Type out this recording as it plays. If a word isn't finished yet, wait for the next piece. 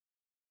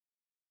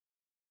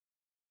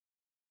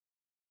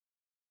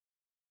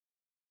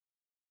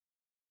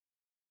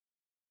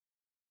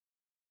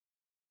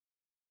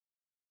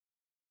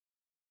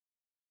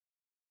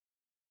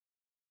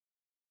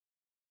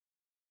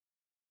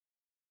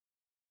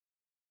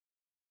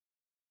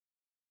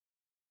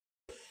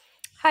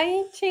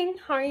Hi, Ching.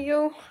 How are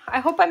you? I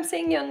hope I'm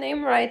saying your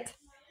name right.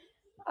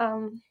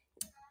 Um,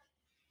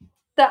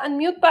 the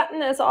unmute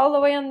button is all the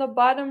way on the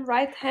bottom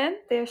right hand.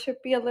 There should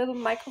be a little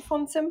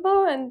microphone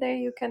symbol, and there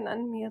you can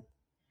unmute.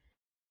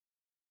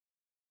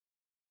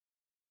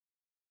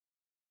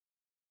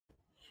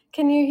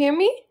 Can you hear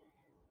me?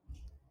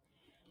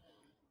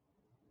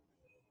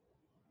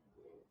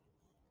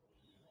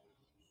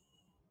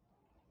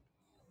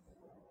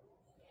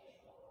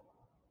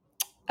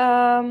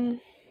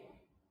 Um,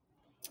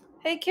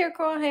 hey,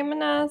 Kirko. Hey,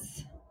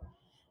 Manas.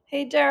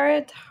 Hey,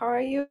 Jared. How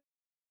are you?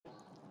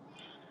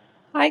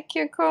 Hi,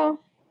 Kirko.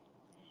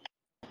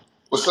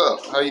 What's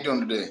up? How you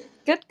doing today?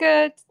 Good,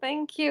 good.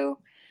 Thank you.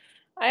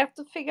 I have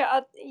to figure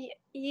out.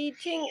 Yi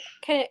Ching,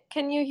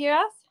 can you hear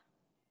us?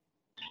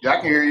 Yeah, I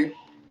can hear you.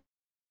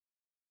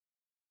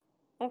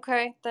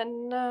 Okay,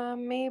 then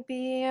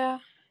maybe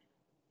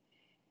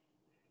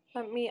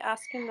let me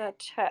ask in the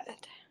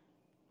chat.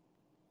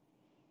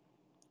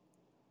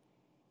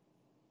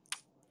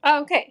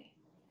 Okay.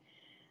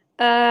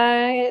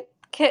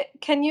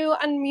 Can you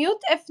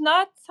unmute? If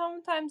not,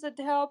 sometimes it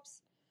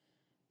helps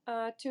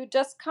to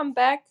just come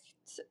back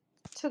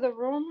to the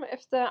room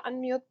if the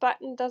unmute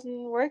button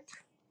doesn't work.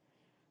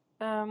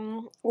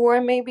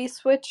 Or maybe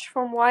switch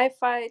from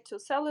Wi-Fi to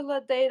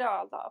cellular data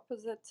or the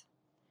opposite.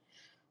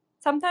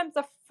 Sometimes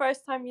the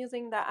first time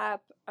using the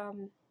app,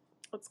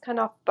 it's kind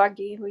of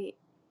buggy. We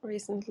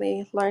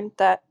recently learned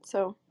that.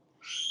 So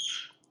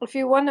if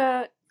you want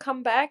to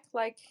come back,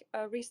 like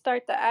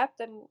restart the app,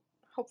 then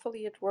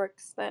hopefully it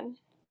works then.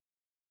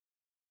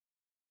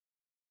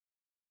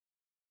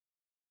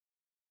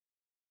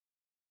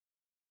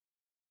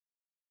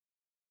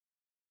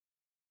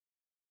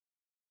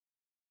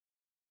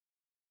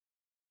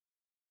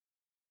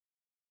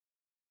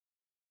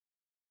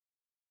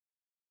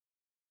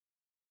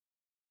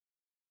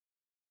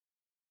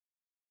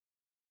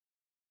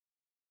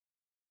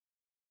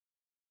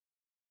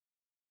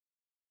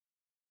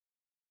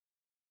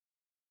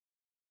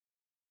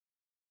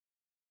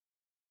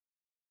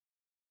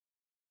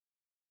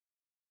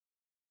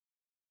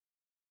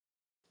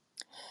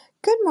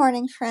 Good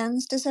morning,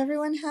 friends. Does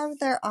everyone have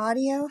their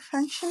audio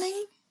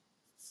functioning?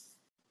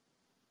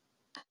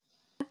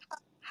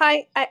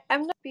 Hi,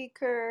 I'm not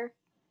speaker.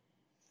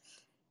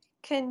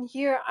 Can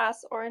hear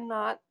us or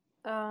not.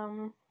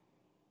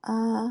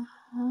 Uh-huh.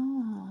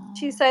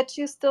 She said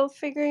she's still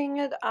figuring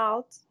it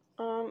out,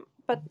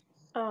 but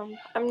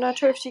I'm not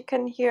sure if she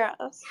can hear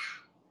us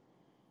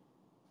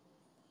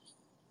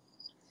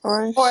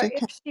Or if or she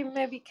can. if she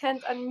maybe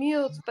can't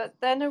unmute. But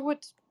then it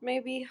would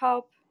maybe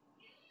help.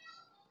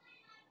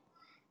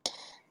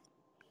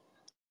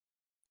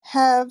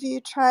 Have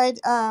you tried,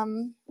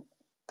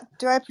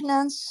 do I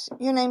pronounce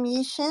your name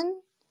Yishin?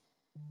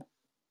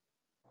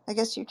 I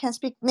guess you can't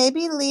speak.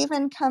 Maybe leave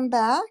and come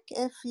back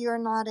if you're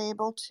not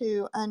able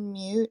to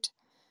unmute.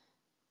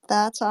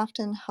 That's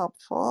often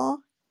helpful.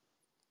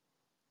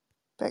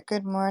 But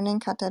good morning,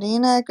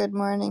 Katarina. Good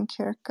morning,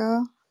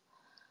 Kirko.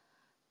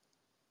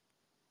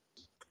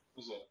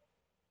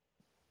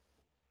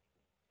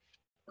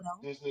 Hello?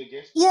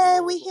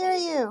 Yeah, we hear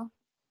you.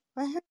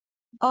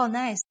 Oh,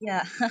 nice.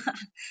 Yeah.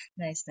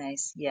 Nice,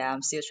 nice. Yeah,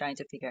 I'm still trying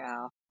to figure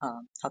out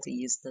how to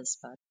use this,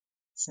 but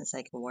since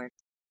I can work,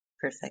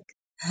 perfect.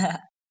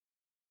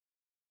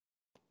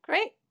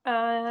 Great.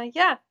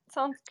 Yeah,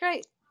 sounds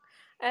great.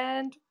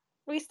 And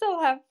we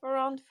still have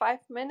around 5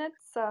 minutes,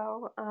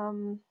 so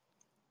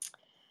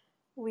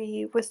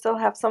we still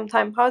have some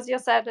time. How's your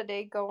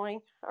Saturday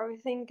going?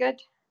 Everything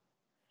good?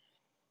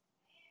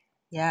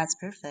 Yeah, it's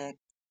perfect.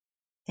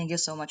 Thank you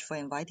so much for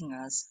inviting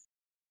us.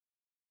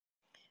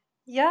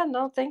 Yeah,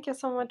 no, thank you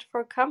so much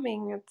for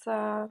coming. It's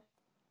an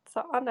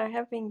honor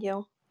having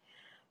you.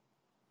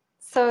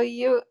 So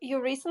you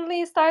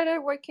recently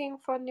started working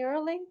for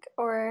Neuralink,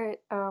 or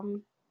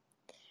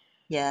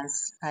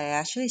Yes, I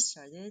actually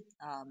started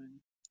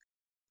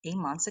 8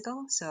 months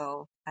ago.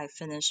 So I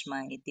finished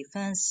my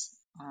defense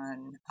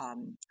on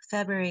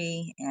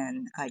February,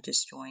 and I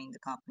just joined the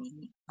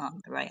company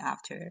right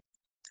after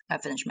I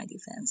finished my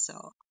defense.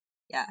 So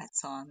yeah,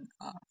 it's on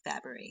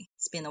February.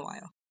 It's been a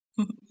while.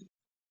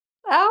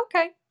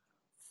 okay,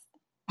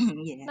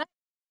 Yeah. nice.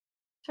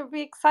 Should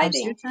be I'm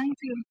still exciting. trying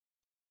to.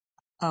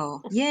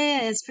 Oh,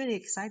 yeah, it's pretty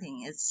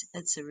exciting. It's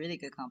a really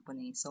good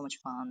company, so much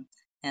fun,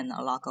 and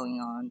a lot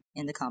going on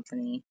in the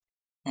company.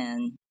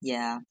 And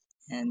yeah,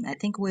 and I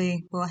think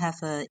we will have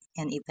an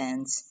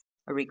event,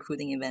 a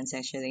recruiting event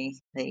actually,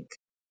 like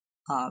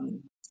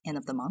end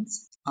of the month.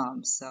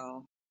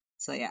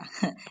 So yeah,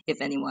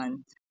 if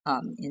anyone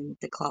in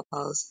the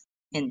clubhouse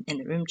in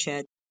the room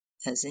chat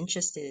is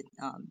interested,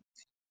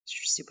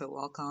 super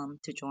welcome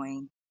to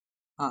join.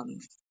 Um,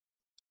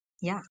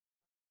 yeah,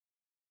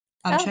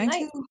 I'm Oh, trying to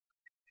nice.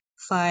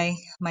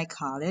 my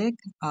colleague,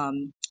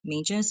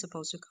 Major is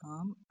supposed to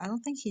come. I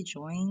don't think he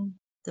joined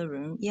the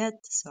room yet,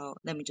 so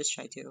let me just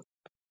try to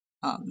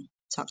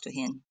talk to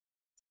him.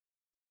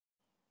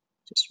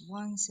 Just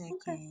one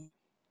Okay. second.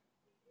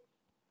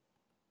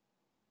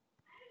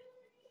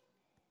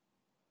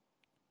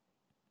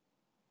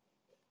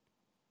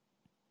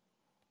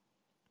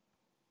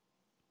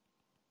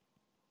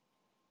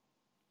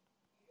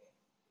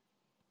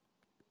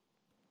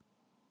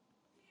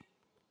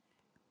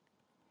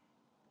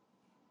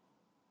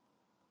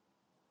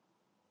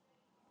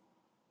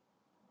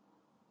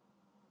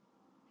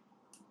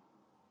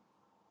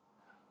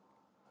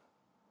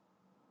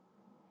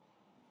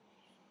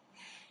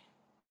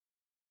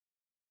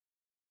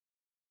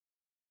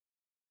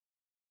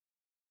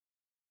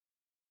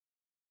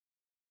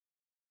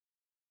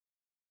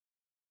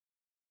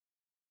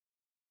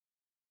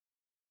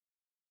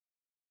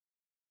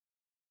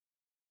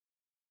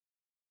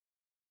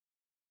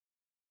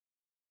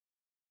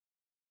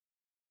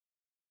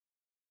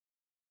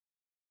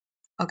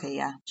 Okay,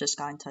 yeah, just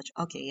got in touch.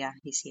 Okay, yeah,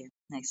 he's here.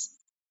 Nice.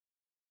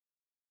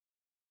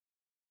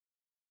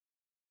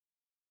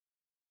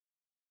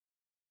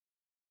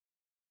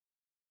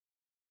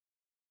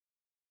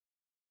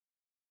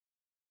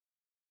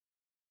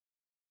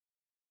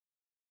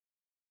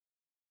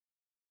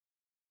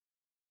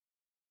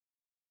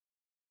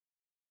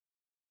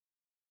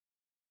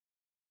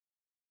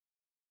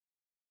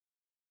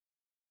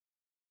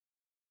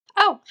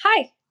 Oh,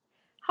 hi.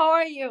 How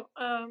are you?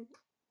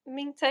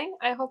 Ming Teng.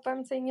 I hope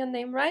I'm saying your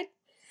name right.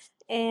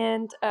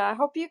 And I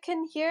hope you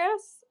can hear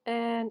us.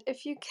 And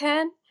if you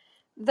can,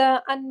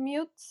 the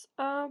unmute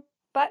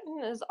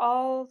button is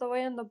all the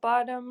way on the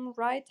bottom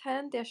right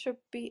hand. There should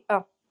be.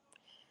 Oh,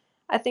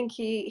 I think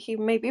he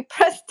maybe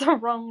pressed the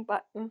wrong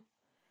button.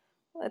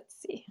 Let's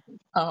see.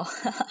 Oh,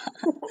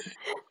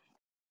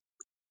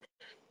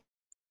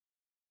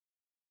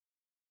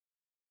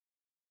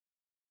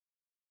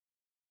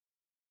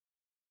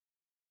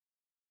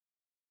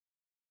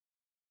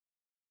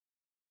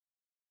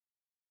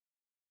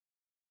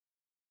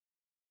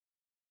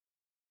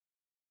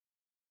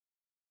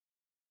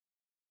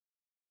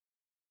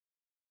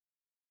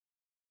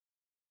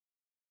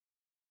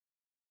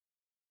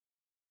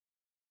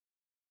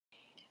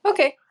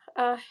 Okay.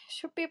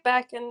 Should be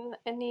back in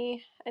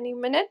any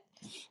minute.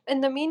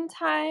 In the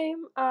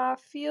meantime,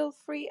 feel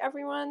free,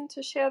 everyone,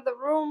 to share the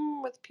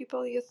room with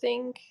people you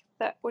think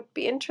that would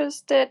be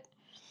interested.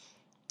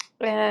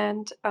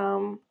 And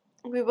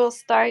we will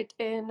start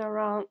in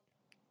around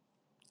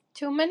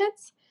 2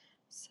 minutes.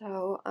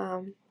 So,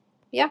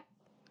 yeah,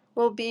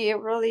 will be a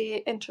really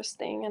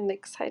interesting and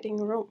exciting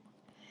room.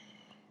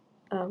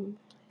 Um,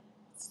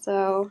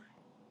 so,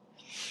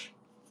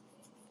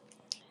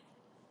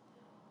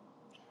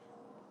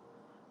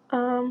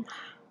 um,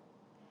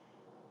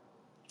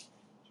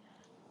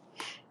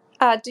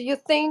 do you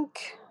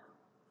think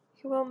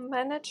he will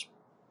manage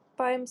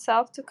by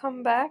himself to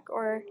come back,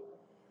 or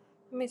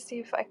let me see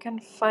if I can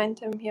find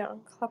him here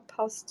on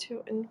Clubhouse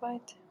to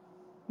invite?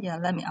 yeah,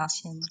 let me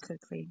ask him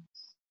quickly.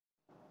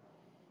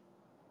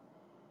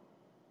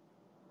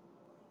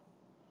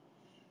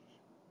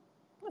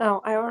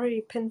 Oh, I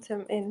already pinned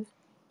him in.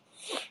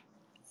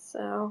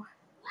 So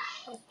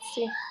let's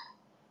see.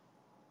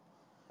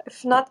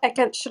 If not, I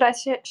can. Should I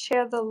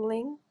share the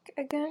link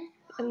again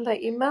in the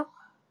email?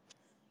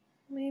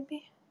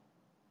 Maybe.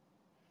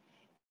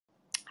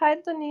 Hi,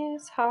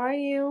 Denise. How are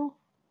you?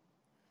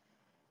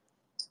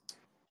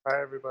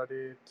 Hi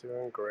everybody,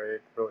 doing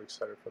great. Really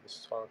excited for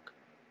this talk.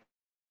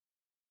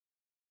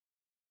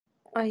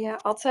 Oh yeah.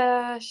 Also,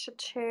 I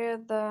should share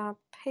the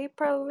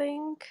paper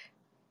link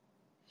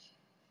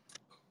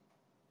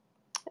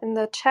in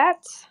the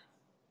chat.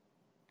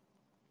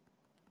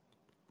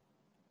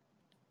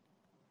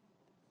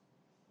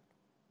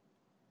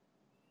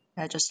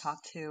 I just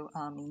talked to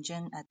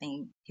Minjin. I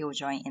think he will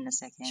join in a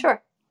second.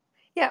 Sure.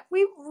 Yeah,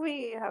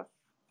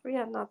 we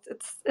are not.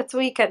 It's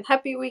weekend.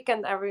 Happy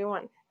weekend,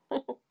 everyone.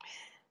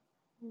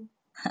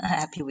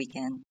 Happy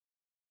weekend.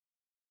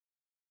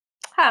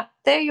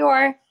 There you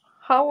are.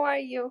 How are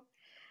you?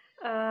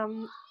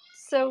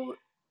 So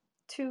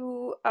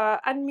to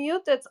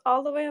unmute, it's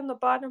all the way on the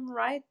bottom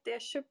right. There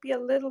should be a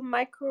little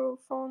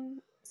microphone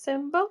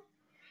symbol.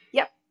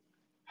 Yep.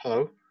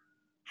 Hello?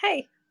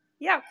 Hey.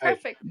 Yeah, Hi.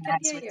 perfect. We can Nice,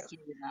 hear we can you. hear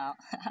you now.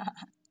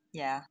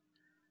 Yeah,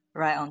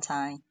 right on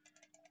time.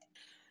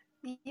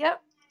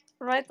 Yep.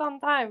 Right on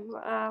time.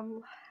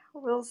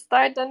 We'll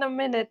start in a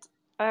minute.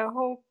 I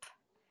hope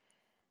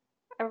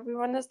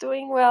everyone is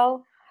doing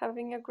well,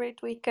 having a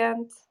great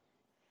weekend.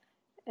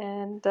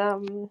 And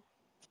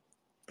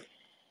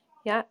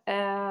yeah,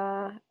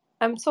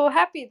 I'm so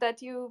happy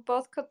that you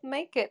both could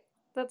make it.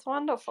 That's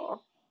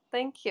wonderful.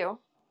 Thank you.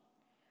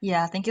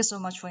 Yeah, thank you so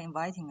much for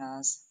inviting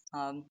us.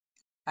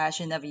 I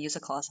actually never used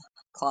a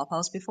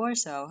clubhouse before,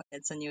 so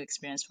it's a new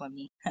experience for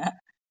me.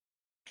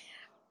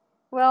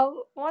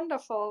 Well,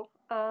 wonderful.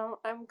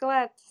 I'm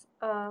glad.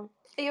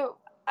 You.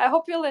 I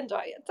hope you'll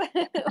enjoy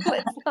it.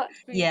 Let's not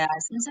be. Yeah,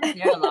 since I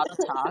hear a lot of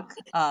talk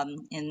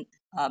in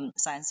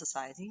science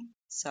society,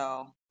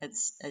 so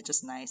it's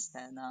just nice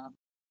that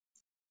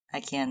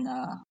I can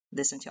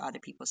listen to other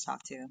people's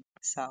talk too.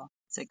 So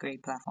it's a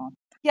great platform.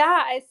 Yeah,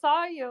 I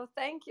saw you.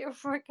 Thank you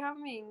for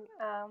coming.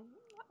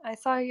 I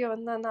saw you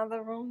in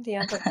another room the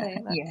other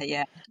day. That Yeah,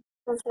 yeah,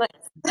 was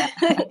yeah.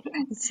 nice.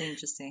 It's so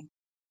interesting.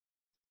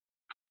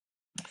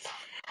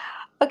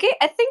 Okay,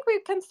 I think we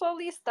can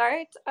slowly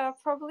start.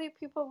 Probably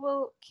people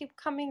will keep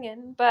coming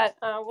in, but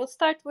we'll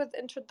start with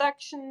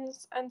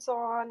introductions and so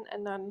on,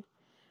 and then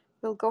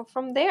we'll go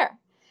from there.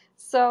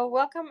 So,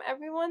 welcome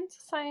everyone to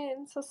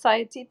Science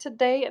Society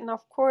today, and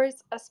of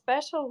course, a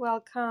special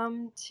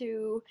welcome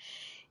to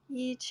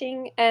Yi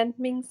Ching and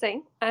Ming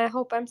Seng. I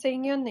hope I'm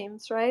saying your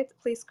names right.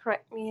 Please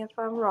correct me if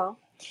I'm wrong.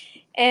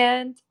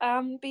 And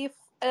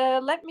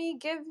let me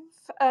give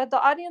the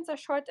audience a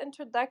short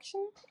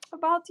introduction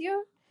about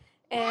you,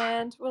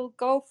 and we'll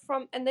go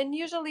from. And then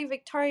usually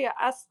Victoria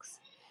asks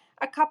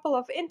a couple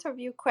of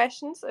interview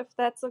questions, if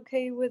that's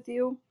okay with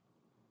you.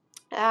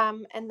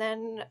 And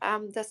then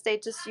the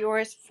stage is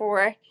yours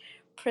for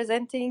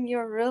presenting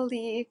your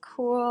really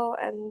cool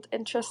and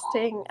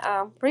interesting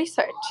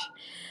research.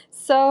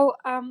 So,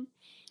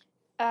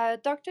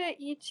 Dr.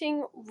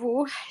 Yiqing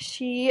Wu,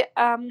 she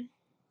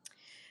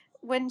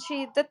when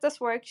she did this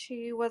work,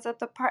 she was at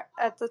the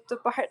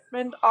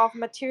Department of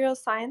Material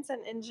Science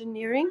and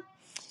Engineering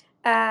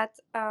at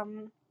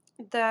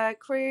the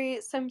Curry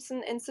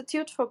Simpson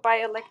Institute for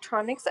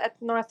Bioelectronics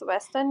at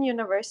Northwestern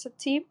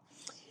University,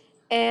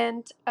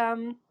 and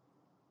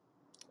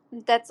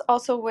that's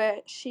also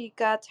where she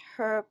got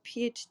her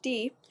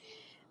PhD.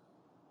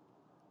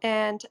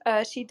 And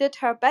she did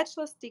her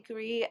bachelor's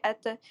degree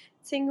at the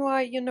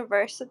Tsinghua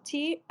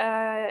University,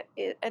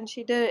 and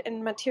she did it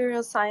in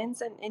material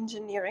science and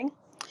engineering.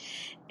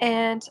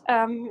 And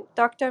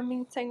Dr.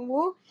 Ming-Tseng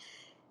Wu,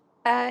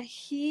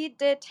 he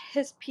did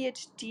his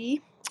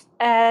PhD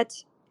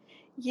at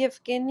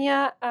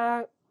Yevgenia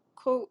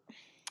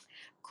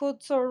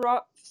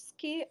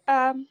Kuzorovsky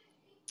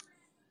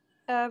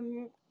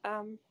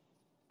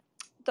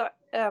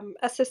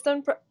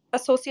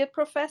associate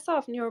professor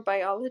of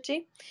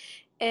neurobiology,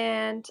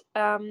 and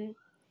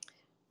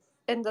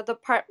in the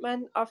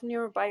Department of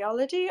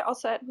Neurobiology,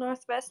 also at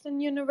Northwestern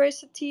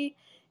University.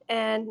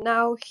 And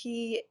now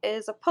he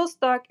is a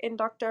postdoc in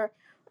Dr.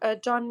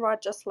 John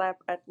Rogers' lab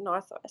at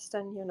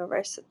Northwestern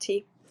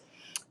University.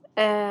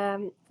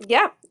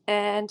 Yeah,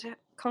 and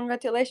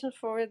congratulations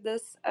for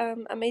this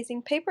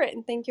amazing paper,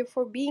 and thank you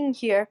for being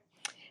here.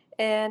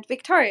 And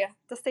Victoria,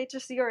 the stage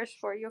is yours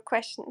for your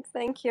questions.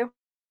 Thank you.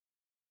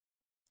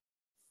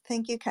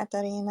 Thank you,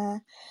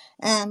 Katarina.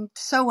 And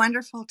so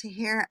wonderful to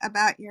hear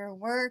about your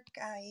work,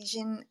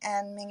 Yijin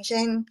and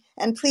Mingjing.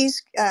 And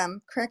please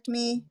correct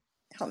me,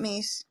 help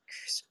me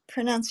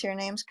pronounce your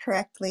names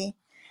correctly.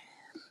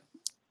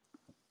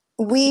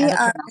 We The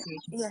are,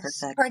 pronunciation is yes,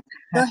 perfect. pardon,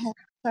 go ahead,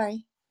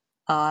 sorry.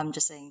 I'm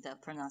just saying the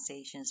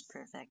pronunciation is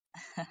perfect.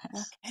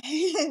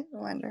 Okay,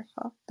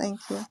 wonderful. Thank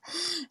you.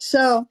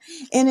 So,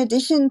 in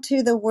addition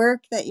to the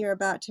work that you're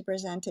about to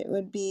present, it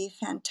would be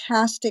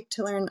fantastic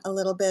to learn a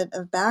little bit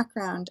of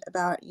background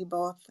about you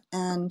both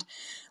and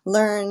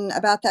learn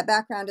about that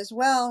background as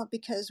well,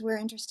 because we're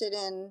interested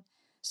in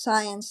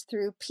science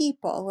through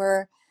people,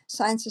 where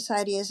Science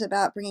Society is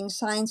about bringing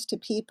science to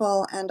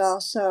people and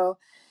also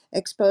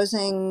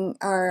exposing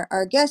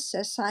our guests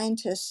as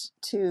scientists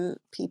to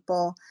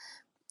people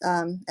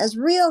as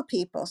real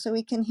people, so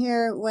we can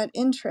hear what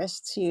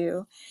interests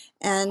you.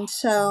 And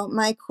so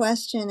my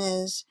question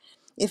is,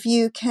 if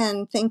you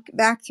can think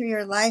back through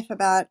your life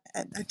about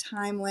a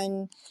time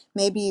when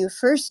maybe you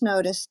first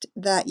noticed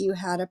that you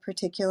had a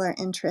particular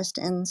interest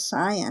in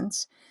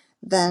science,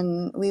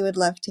 then we would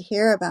love to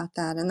hear about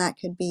that. And that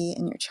could be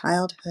in your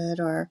childhood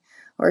or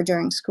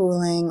during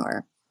schooling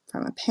or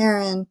from a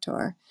parent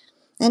or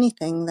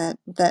anything that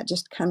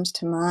just comes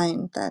to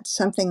mind, that's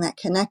something that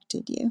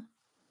connected you.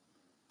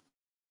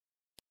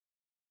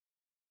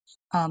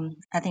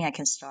 I think I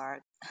can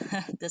start.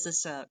 This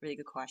is a really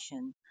good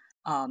question.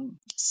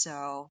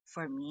 So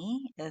for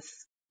me, if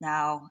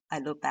now I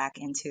look back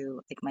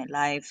into like my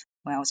life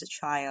when I was a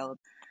child,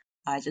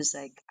 I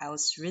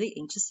was really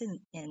interested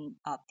in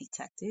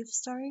detective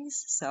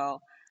stories. So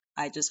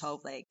I just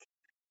hope like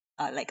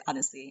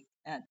honestly,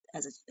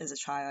 as a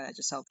child, I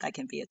just hoped I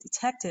can be a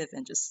detective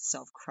and just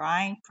solve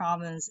crime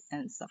problems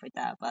and stuff like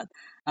that. But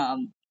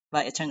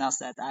it turned out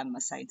that I'm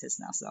a scientist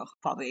now, so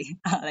probably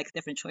like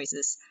different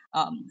choices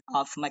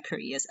of my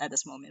careers at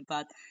this moment.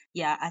 But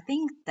yeah, I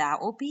think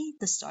that will be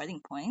the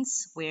starting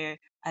points where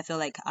I feel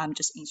like I'm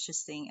just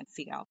interested in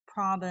figure out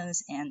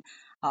problems and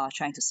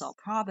trying to solve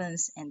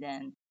problems, and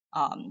then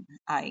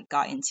I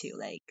got into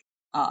like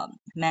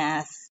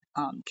math,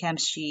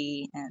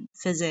 chemistry, and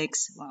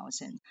physics when I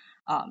was in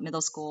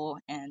middle school,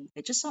 and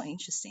it's just so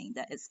interesting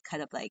that it's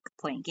kind of like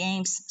playing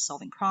games,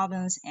 solving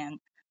problems, and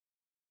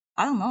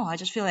I don't know. I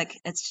just feel like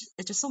it's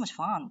just so much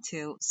fun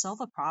to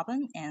solve a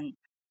problem and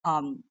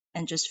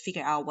just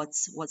figure out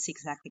what's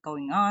exactly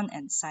going on.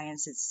 And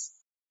science is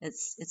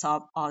it's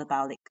all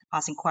about like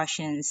asking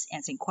questions,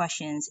 answering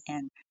questions,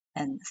 and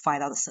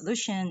find out a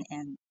solution.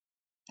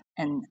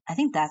 And I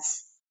think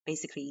that's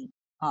basically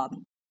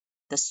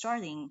the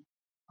starting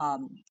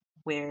um,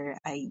 where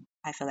I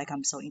feel like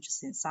I'm so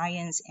interested in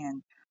science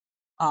and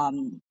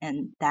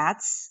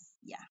that's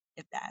yeah,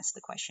 if that's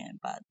the question.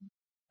 But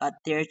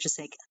there's just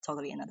like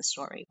totally another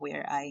story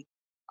where I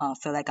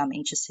feel like I'm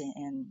interested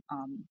in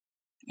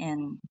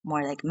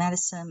more like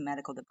medicine,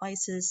 medical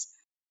devices,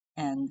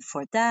 and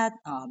for that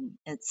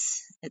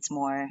it's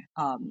more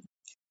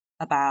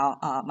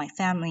about my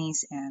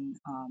families, and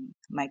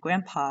my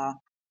grandpa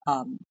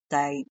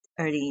died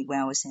early when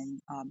I was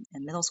in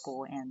middle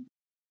school, and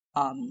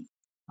um,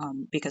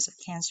 because of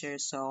cancer.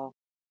 So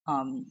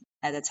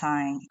at the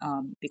time,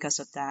 because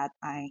of that,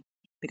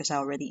 because I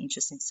already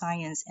interested in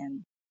science,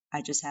 and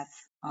I just have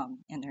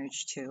an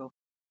urge to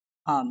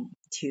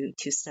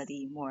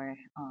study more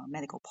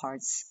medical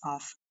parts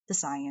of the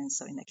science.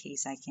 So in that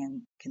case, I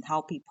can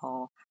help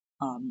people.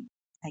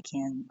 I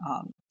can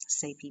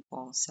save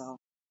people. So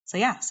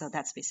yeah, so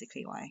that's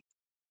basically why.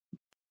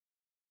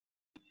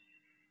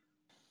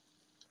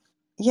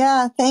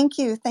 Yeah, thank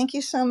you. Thank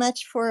you so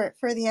much for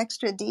the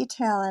extra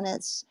detail. And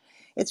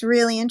it's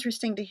really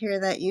interesting to hear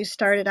that you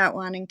started out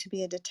wanting to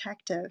be a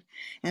detective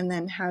and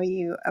then how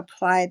you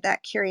applied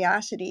that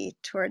curiosity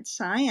towards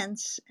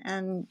science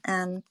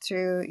and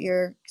through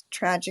your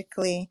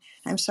tragically,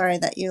 I'm sorry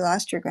that you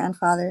lost your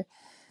grandfather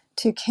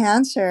to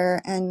cancer,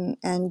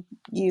 and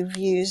you've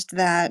used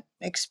that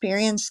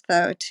experience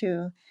though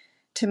to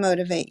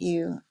motivate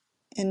you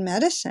in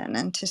medicine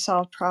and to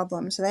solve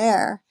problems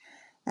there.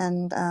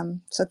 And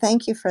so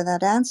thank you for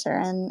that answer.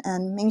 And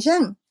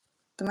Mingzhen,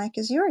 the mic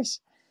is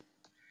yours.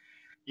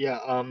 Yeah,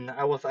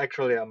 I was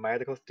actually a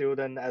medical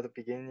student at the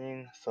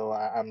beginning, so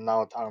I'm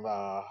not on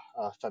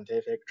a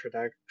scientific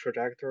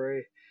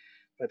trajectory.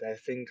 But I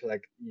think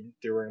like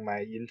during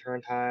my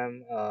intern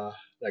time,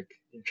 like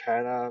in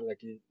China,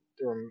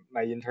 during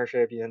my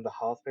internship in the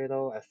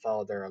hospital, I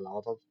saw there are a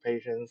lot of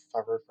patients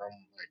suffer from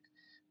like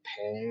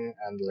pain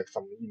and like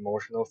some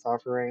emotional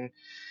suffering.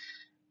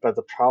 But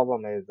the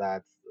problem is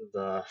that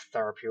the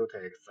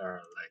therapeutics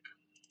are like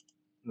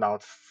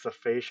not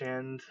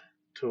sufficient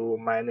to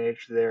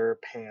manage their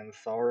pain and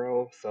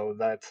sorrow. So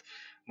that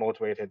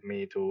motivated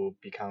me to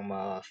become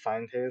a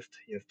scientist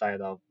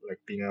instead of like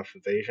being a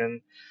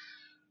physician.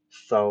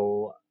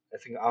 So I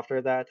think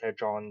after that I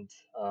joined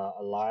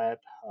a lab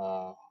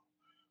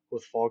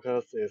whose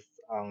focus is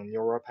on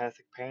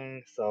neuropathic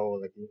pain. So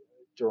like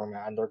during my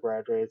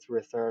undergraduate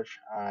research,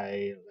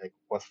 I like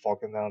was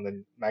focusing on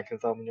the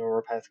mechanism of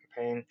neuropathic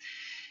pain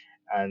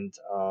and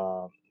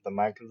the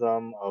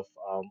mechanism of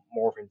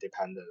morphine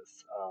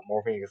dependence.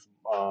 Morphine is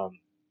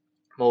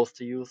most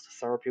used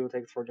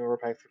therapeutics for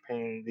neuropathic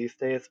pain these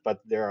days,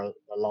 but there are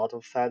a lot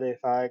of side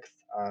effects,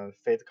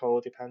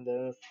 physical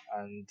dependence,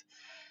 and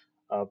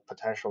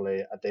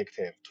potentially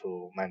addictive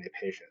to many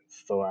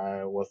patients. So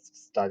I was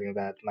studying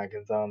that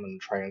mechanism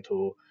and trying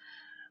to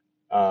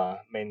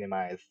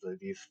minimize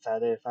these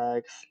side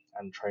effects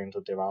and trying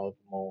to develop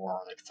more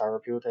like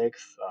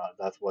therapeutics.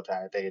 That's what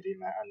I did in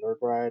my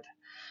undergrad.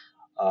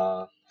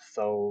 Uh,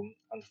 so,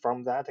 and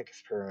from that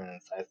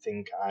experience, I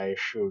think I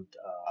should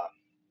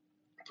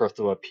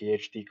pursue a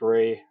PhD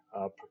degree,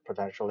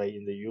 potentially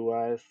in the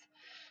US.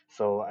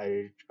 So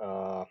I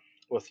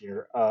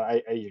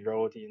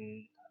enrolled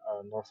in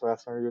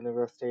Northwestern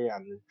University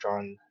and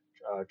joined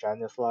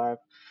Janice Lab,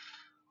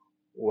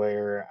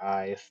 where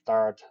I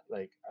start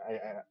like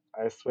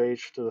I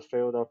switched to the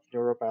field of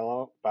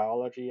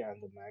neurobiology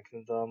and the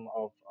mechanism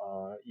of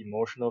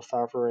emotional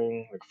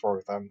suffering, like for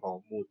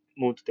example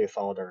mood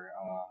disorder,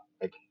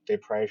 like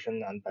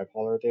depression and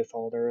bipolar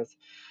disorders,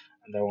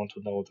 and I want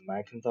to know the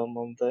mechanism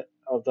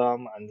of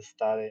them and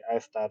I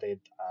studied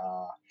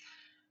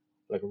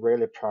like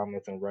really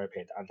promising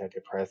rapid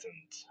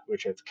antidepressant,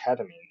 which is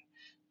ketamine,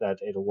 that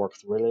it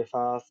works really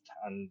fast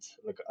and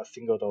like a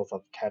single dose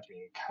of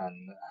ketamine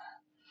can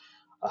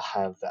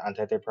have the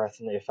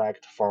antidepressant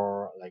effect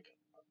for like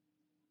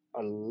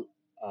a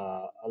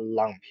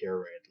long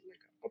period,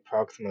 like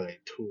approximately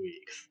 2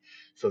 weeks.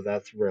 So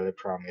that's really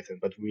promising,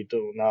 but we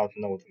do not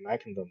know the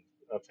mechanism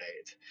of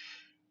it.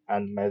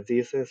 And my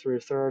thesis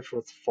research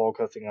was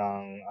focusing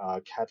on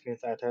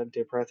ketamine's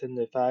antidepressant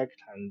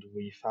effect, and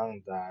we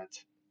found that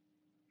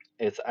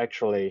it's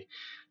actually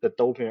the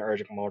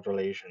dopaminergic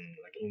modulation,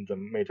 like in the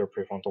major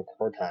prefrontal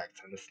cortex,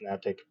 and the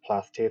synaptic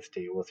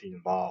plasticity was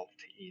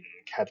involved in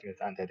ketamine's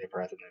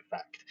antidepressant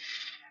effect.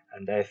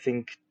 And I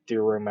think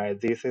during my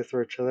thesis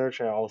research,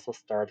 I also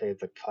started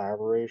the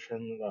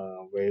collaboration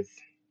with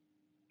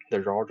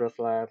the Rogers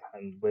Lab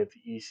and with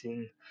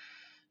Yixin,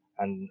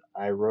 and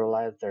I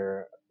realized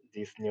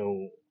these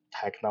new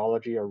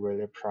technology are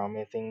really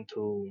promising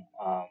to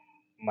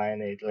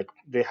manage. Like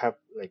they have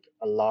like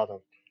a lot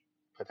of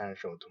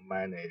potential to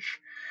manage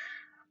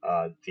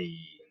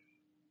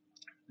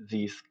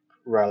these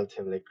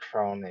relatively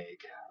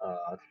chronic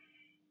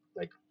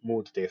like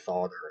mood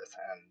disorders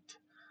and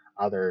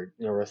other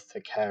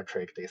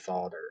neuropsychiatric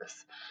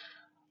disorders.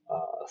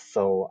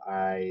 So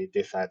I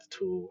decided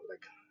to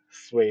like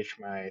switch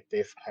my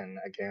discipline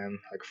again,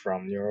 like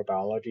from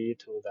neurobiology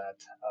to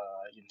that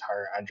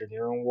entire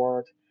engineering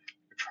world,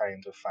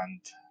 trying to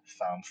find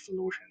some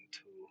solution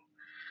to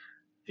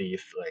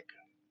these like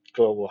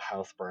global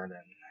health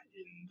burden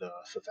in the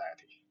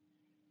society.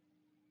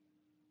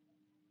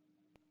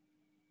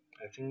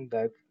 I think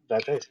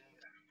that's it.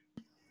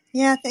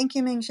 Yeah, thank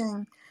you,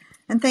 Mingzhen.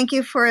 And thank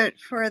you for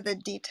the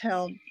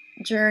detailed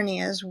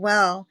journey as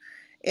well.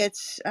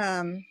 It's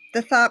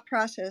the thought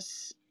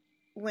process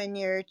when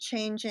you're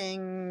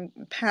changing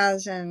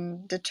paths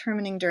and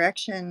determining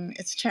direction.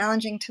 It's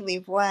challenging to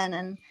leave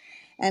one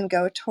and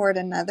go toward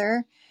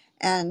another.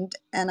 And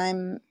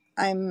I'm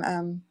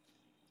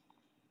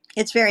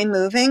it's very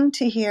moving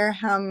to hear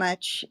how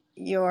much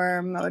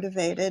you're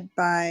motivated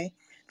by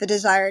the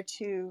desire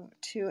to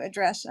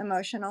address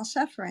emotional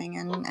suffering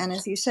and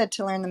as you said,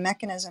 to learn the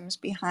mechanisms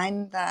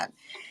behind that.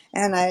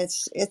 And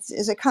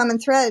it's a common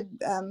thread.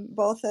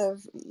 Both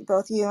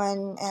you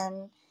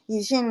and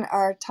Yijin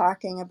are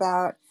talking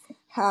about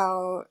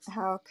how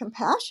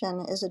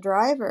compassion is a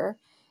driver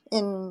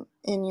in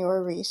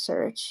your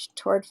research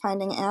toward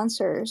finding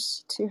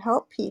answers to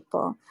help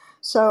people.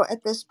 So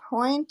at this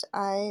point,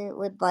 I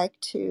would like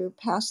to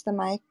pass the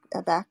mic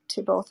back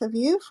to both of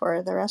you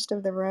for the rest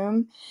of the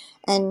room,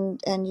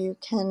 and you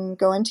can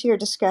go into your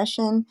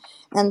discussion,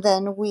 and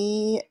then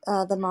we,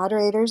 the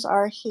moderators,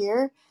 are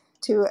here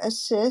to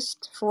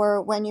assist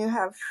for when you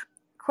have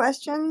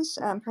questions.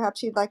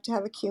 Perhaps you'd like to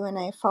have a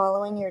Q&A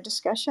following your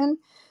discussion,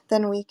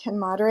 then we can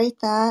moderate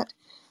that.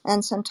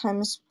 And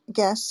sometimes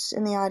guests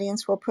in the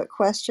audience will put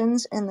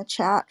questions in the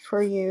chat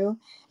for you,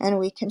 and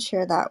we can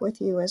share that with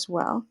you as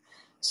well.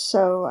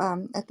 So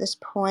at this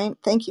point,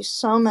 thank you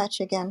so much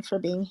again for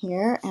being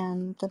here,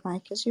 and the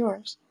mic is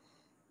yours.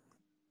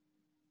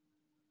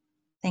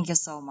 Thank you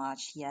so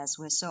much. Yes,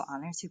 we're so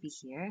honored to be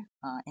here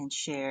and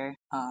share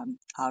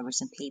our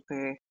recent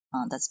paper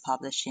that's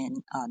published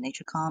in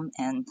NatureCom.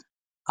 And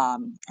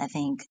I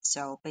think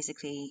so.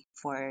 Basically,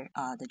 for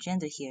the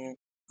agenda here,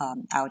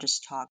 I'll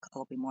just talk a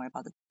little bit more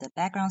about the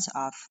backgrounds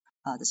of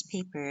this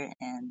paper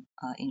and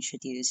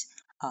introduce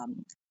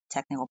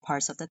technical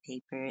parts of the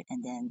paper,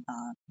 and then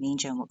me and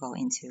Jen will go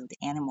into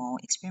the animal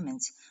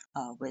experiments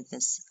with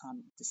this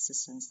the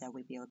systems that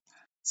we built.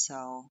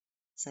 So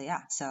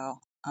yeah, so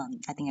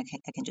I think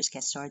I can just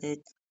get started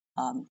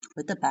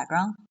with the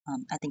background.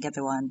 I think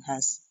everyone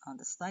has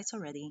the slides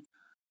already.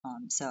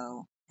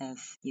 So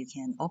if you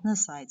can open the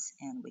slides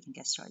and we can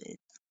get started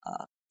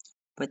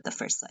with the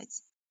first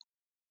slides.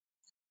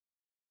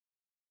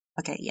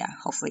 Okay, yeah,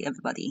 hopefully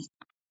everybody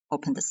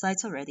opened the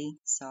slides already.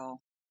 So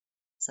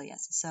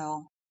yes,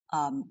 so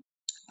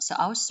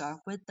I'll start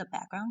with the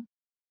background.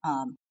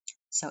 Um,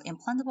 so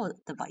implantable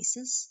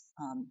devices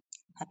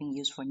have been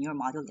used for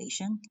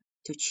neuromodulation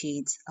to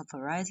treat a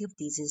variety of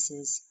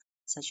diseases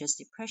such as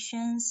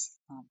depressions,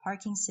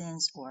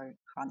 Parkinson's, or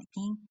chronic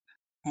pain.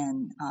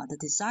 And the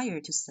desire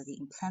to study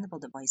implantable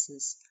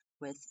devices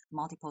with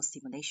multiple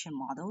stimulation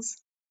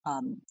models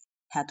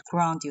had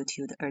grown due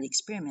to the early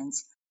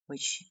experiments,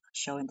 which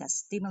showing that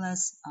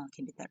stimulus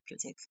can be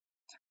therapeutic.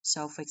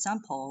 So for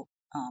example,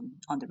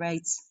 on the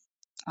right,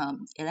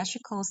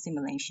 electrical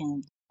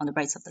stimulation, on the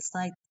right of the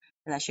slide,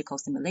 electrical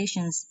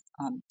stimulations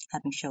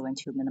have been shown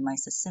to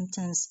minimize the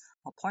symptoms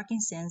of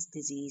Parkinson's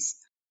disease,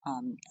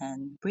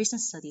 and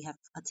recent studies have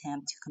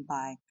attempted to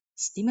combine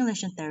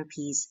stimulation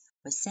therapies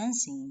with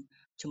sensing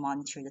to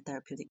monitor the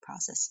therapeutic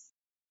process.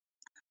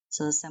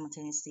 So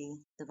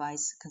simultaneously,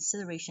 device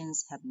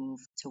considerations have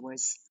moved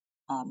towards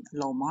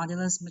low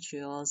modulus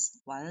materials,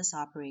 wireless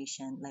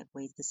operation,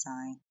 lightweight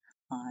design,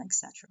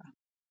 etc.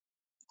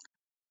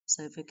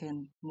 So if we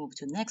can move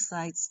to next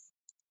slides.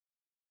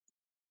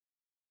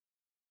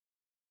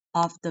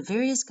 Of the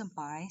various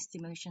combined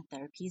stimulation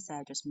therapies that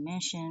I just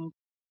mentioned,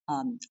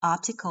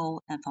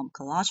 optical and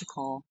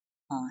pharmacological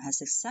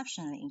has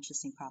exceptionally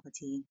interesting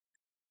property.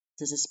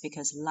 This is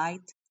because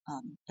light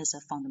is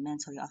a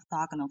fundamentally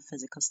orthogonal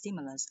physical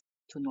stimulus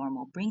to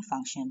normal brain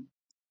function.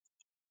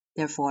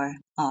 Therefore,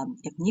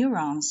 if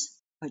neurons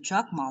or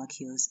drug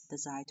molecules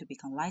decide to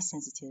become light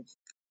sensitive,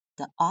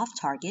 the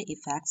off-target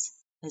effects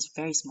is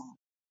very small.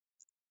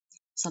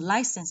 So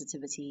light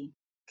sensitivity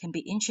can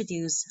be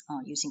introduced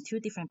using two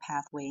different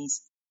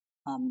pathways.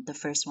 The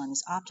first one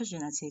is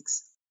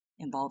optogenetics,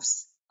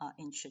 involves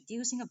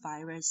introducing a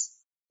virus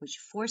which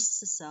forces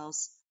the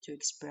cells to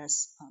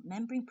express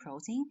membrane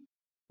protein,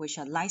 which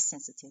are light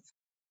sensitive.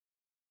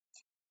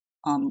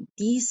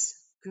 These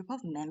group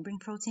of membrane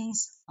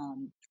proteins,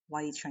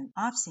 widely termed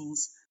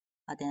opsins,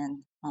 are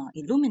then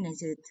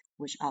illuminated,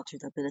 which alter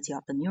the ability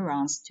of the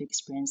neurons to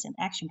experience an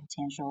action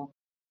potential,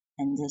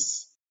 and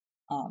this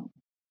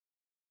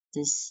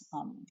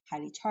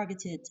highly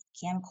targeted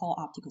chemical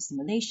optical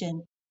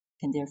stimulation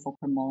can therefore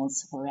promote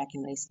or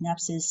regulate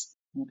synapses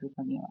in a group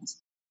of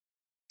neurons.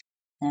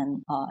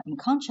 And in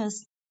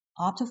contrast,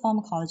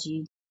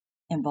 optopharmacology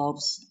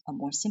involves a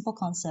more simple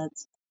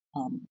concept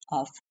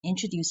of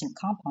introducing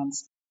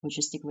compounds which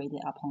is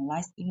degraded upon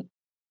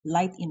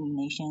light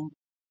illumination,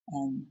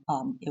 and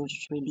it will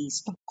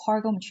release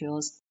cargo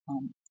materials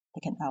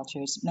that can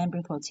alter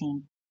membrane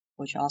protein,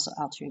 which also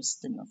alters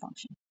the neural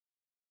function.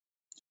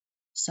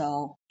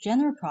 So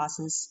general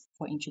process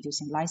for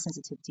introducing light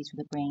sensitivity to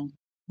the brain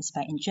is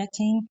by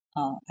injecting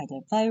either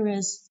a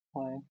virus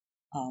or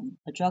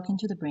a drug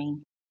into the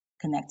brain,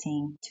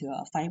 connecting to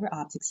a fiber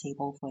optic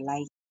cable for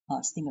light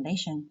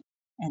stimulation,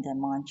 and then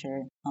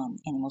monitor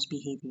animals'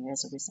 behavior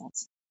as a result.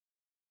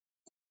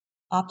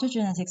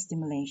 Optogenetic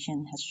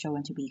stimulation has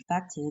shown to be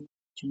effective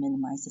to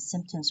minimize the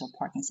symptoms of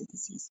Parkinson's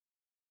disease.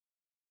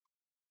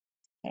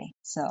 Okay,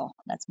 so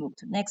let's move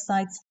to the next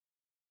slide.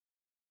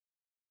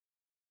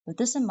 With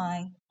this in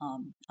mind,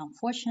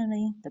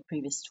 unfortunately, the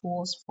previous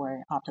tools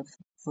for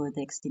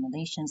optofluidic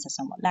stimulations are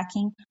somewhat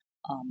lacking.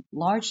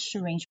 Large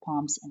syringe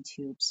pumps and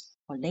tubes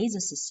or laser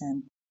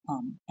system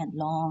and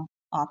long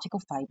optical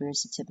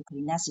fibers are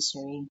typically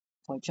necessary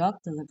for drug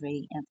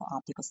delivery and for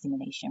optical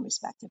stimulation,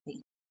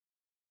 respectively.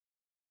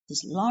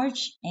 This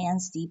large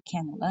and steep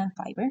cannula and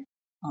fiber,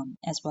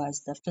 as well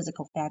as the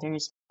physical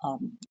fetters,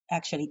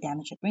 actually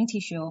damage the brain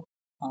tissue,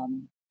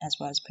 as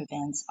well as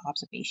prevents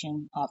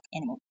observation of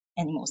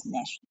animals'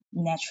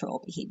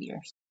 natural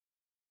behaviors.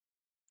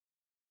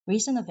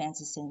 Recent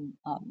advances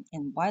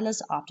in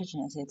wireless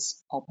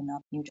optogenetics open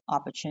up new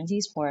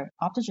opportunities for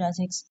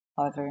optogenetics.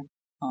 However,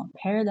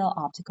 parallel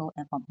optical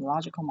and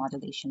phonological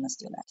modulation are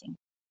still lacking.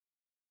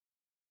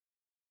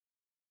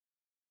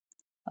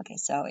 Okay,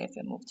 so if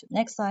we move to the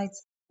next slide,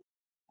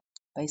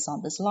 based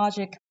on this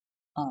logic,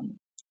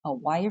 a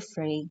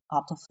wire-free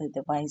optofluid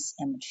device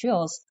and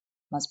materials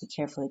must be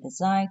carefully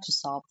designed to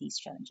solve these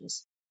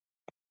challenges.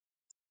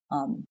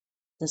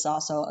 This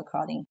also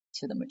according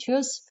to the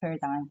materials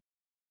paradigm,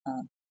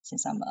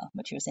 since I'm a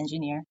materials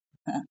engineer,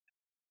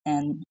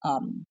 and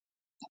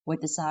we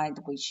decide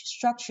which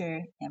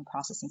structure and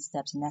processing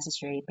steps are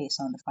necessary based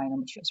on the final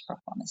materials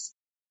performance.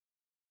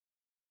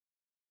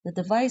 The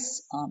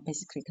device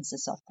basically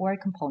consists of 4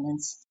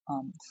 components.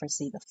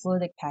 Firstly, the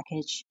fluidic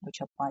package,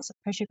 which applies the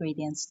pressure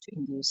gradients to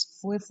induce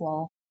fluid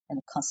flow in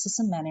a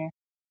consistent manner,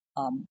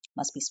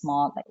 must be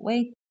small,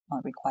 lightweight,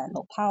 require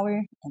low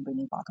power, and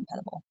brain bar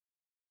compatible.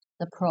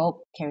 The probe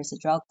carries the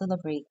drug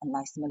delivery and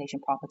light stimulation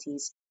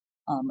properties.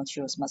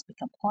 Materials must be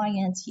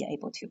compliant, yet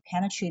able to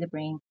penetrate the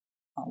brain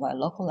while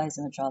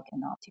localizing the drug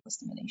and optical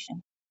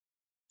stimulation.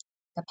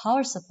 The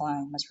power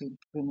supply must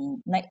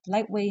remain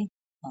lightweight,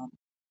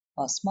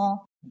 while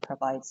small, and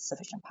provide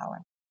sufficient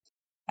power.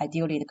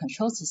 Ideally, the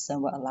control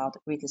system will allow the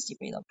greatest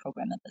degree of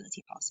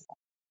programmability possible.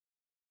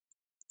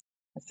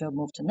 If we'll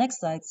move to the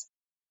next slides,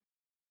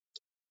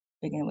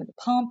 beginning with the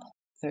pump.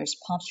 Various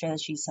pump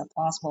strategies are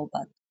possible,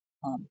 but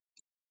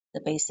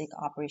the basic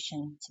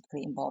operation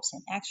typically involves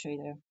an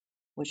actuator,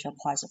 which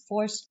applies a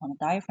force on the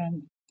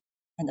diaphragm,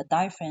 and the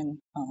diaphragm,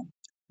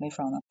 made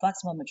from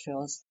flexible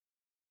materials,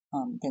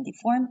 then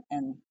deform,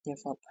 and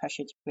therefore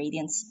pressure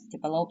gradients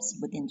develops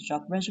within the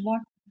drug reservoir,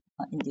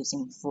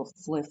 inducing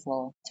fluid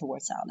flow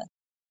towards the outlet.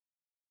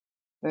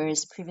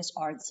 Various previous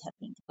arts have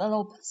been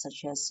developed,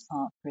 such as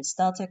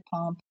peristaltic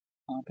pump,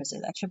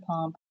 piezoelectric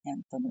pump,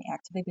 and thermally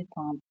activated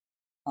pump.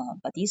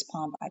 But these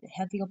pumps either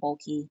heavy or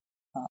bulky,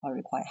 or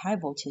require high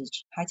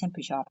voltage, high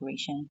temperature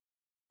operation,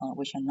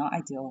 which are not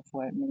ideal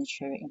for a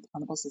miniature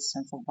implantable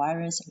system for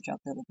virus or drug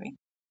delivery.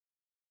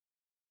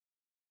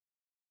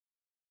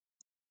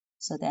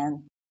 So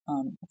then,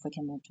 if we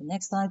can move to the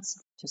next slides,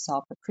 to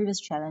solve the previous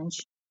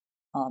challenge,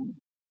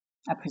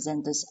 I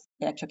present this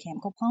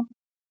electrochemical pump.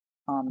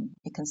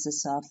 It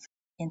consists of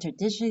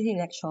interdigital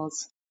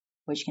electrodes,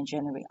 which can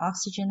generate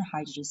oxygen and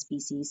hydrogen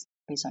species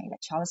based on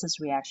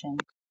electrolysis reaction,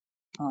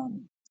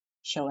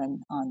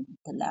 shown on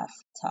the left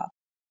top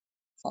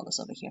photos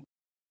over here.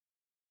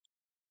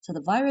 So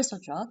the virus or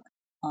drug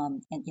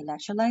and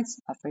electrolytes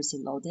are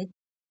firstly loaded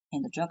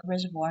in the drug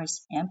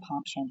reservoirs and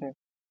pump chamber.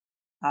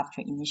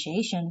 After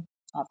initiation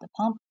of the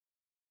pump,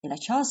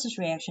 electrolysis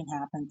reaction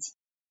happens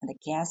and the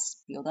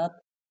gas build up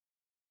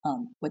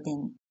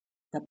within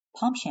the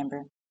pump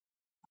chamber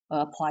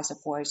applies a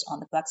force on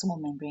the flexible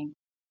membrane,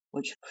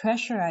 which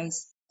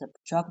pressurizes the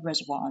drug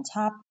reservoir on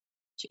top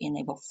to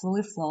enable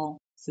fluid flow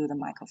through the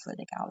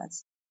microfluidic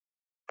outlets.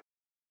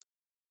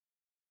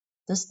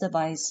 This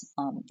device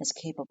is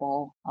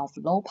capable of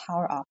low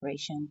power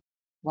operation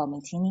while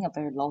maintaining a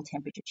very low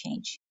temperature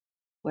change,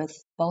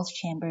 with both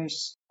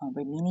chambers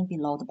remaining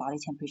below the body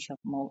temperature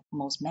of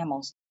most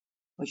mammals,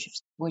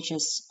 which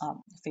is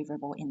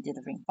favorable in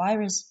delivering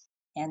virus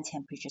and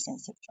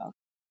temperature-sensitive drugs.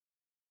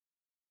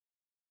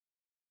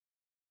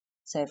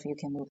 So if you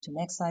can move to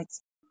next slide.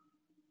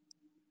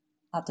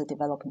 After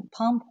developing the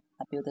pump,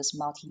 I built this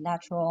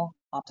multilateral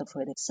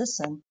optofluidic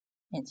system,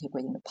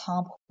 integrating the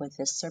pump with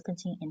this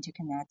serpentine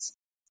interconnect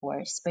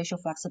for spatial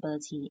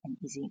flexibility and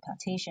easy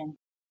implantation.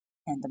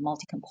 And the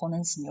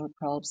multi-components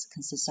neuroprobes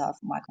consist of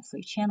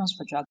microfluid channels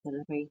for drug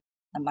delivery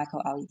and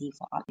micro-LED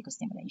for optical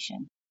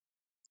stimulation.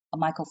 A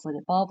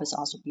microfluidic bulb is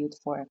also built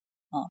for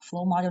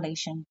flow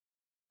modulation.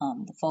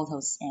 The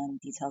photos and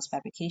details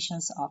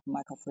fabrications of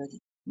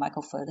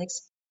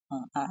microfluidics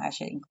are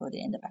actually included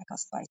in the backup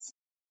slides.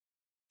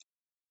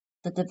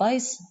 The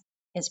device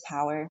is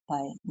powered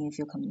by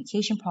near-field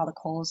communication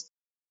protocols,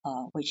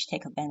 which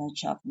take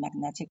advantage of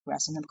magnetic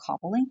resonant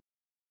coupling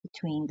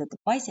between the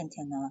device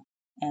antenna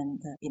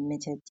and the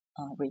emitted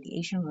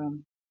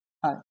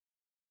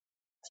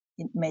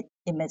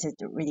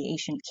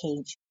radiation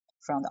cage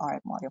from the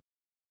RF module.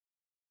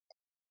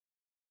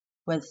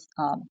 With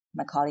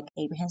my colleague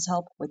Abraham's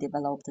help, we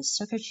developed the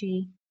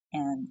circuitry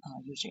and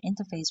user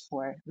interface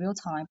for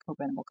real-time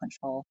programmable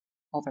control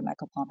over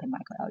micropump and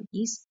micro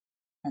LEDs,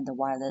 and the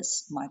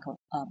wireless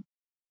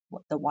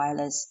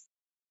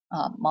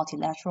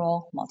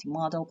multilateral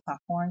multi-model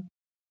platform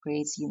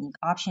creates unique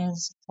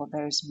options for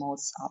various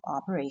modes of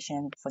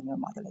operation for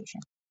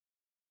neuromodulation.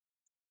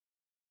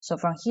 So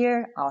from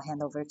here, I'll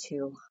hand over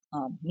to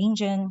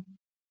Mingjun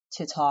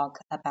to talk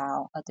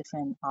about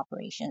different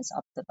operations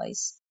of the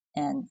device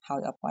and how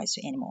it applies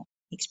to animal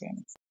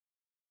experiments.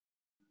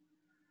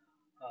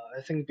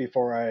 I think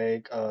before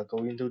I go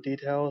into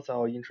details,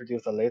 I'll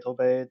introduce a little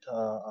bit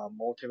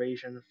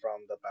motivation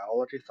from the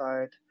biology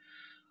side.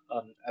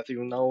 As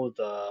you know,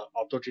 the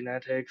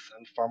optogenetics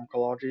and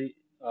pharmacology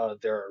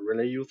they're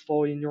really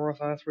useful in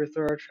neuroscience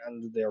research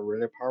and they're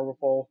really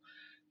powerful.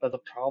 But the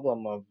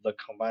problem of the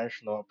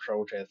conventional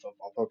approaches of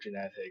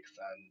optogenetics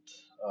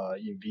and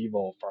in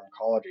vivo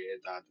pharmacology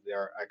is that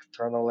they're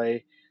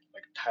externally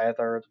like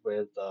tethered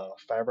with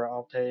fiber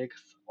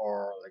optics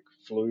or like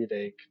fluid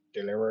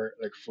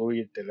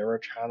deliver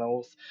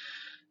channels.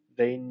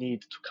 They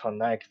need to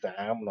connect the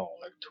amnol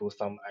like to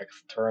some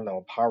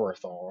external power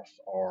source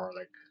or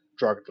like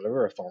drug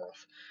delivery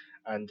source,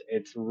 and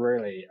it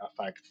really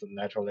affects the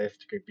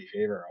naturalistic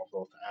behavior of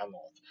those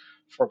animals.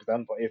 For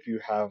example, if you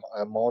have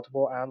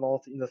multiple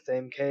animals in the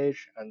same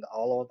cage and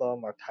all of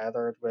them are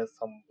tethered with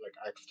some like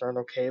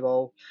external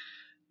cable,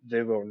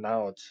 they will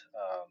not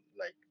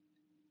like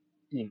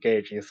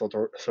engage in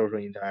social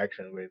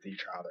interaction with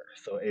each other.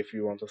 So if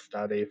you want to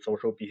study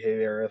social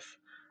behaviors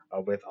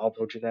with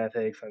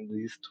optogenetics and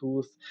these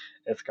tools,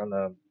 it's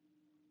gonna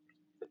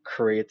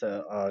create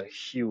a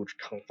huge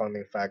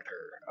confounding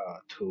factor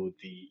to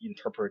the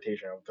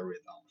interpretation of the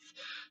results.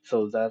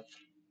 So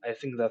I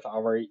think that's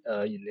our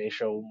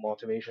initial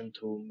motivation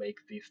to make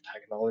this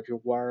technology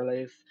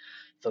wireless,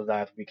 so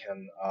that we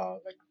can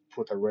like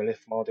put a really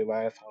small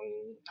device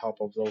on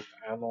top of those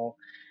animals,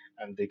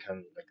 and they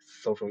can like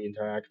social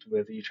interact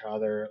with each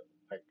other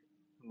like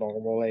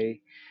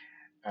normally.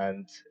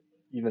 And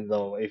even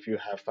though if you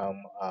have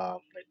some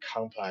like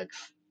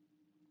complex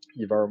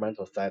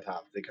environmental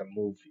setup, they can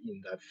move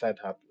in that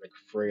setup like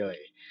freely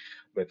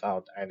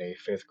without any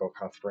physical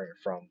constraint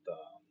from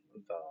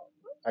the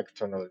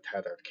externally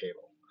tethered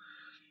cable.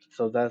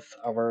 So that's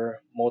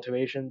our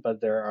motivation, but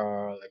there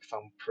are like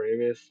some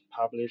previous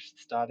published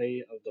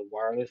study of the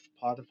wireless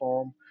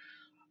platform.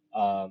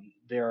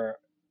 They're,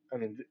 I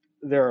mean,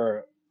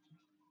 they're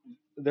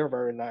they're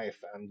very nice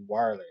and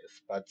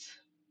wireless, but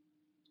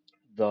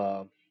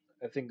the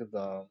I think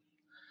the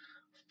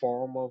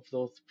form of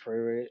those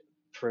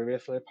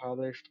previously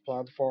published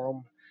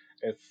platform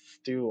is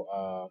still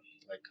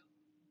like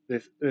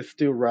this is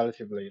still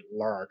relatively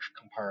large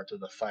compared to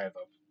the size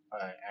of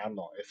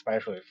animal,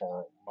 especially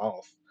for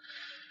mouse.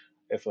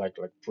 It's like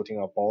putting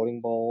a bowling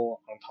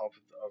ball on top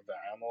of the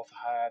animal's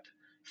head.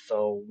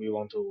 So we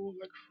want to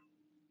like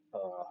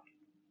uh,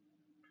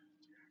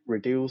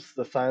 reduce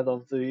the size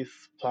of this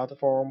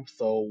platform.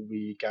 So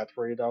we get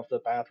rid of the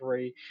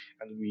battery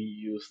and we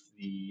use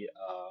the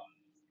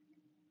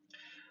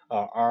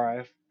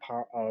RF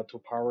to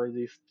power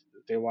this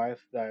device.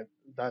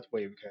 That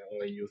way we can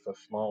only use a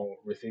small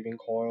receiving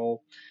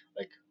coil,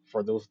 like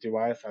for those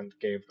devices, and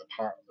give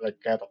the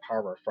get the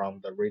power from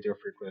the radio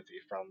frequency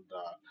from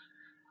the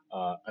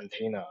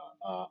antenna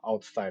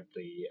outside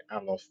the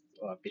animal's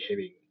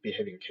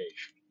behaving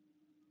cage.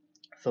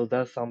 So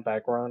that's some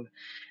background.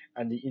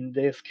 And in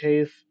this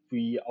case,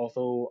 we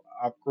also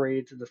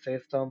upgrade the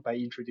system by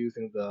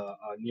introducing the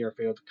near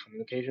field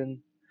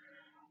communication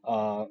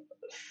uh,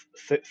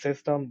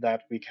 system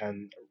that we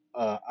can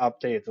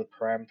update the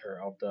parameter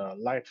of the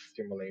light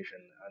stimulation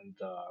and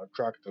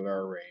drug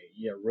delivery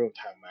in a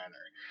real-time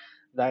manner.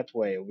 That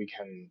way,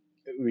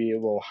 we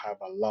will have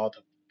a lot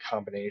of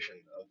combination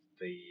of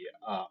the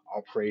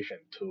operation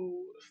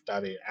to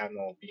study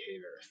animal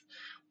behaviors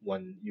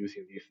when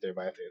using these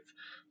devices.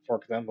 For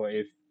example,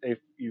 if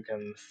you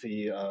can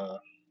see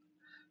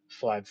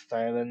slide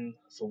 7,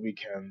 so we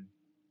can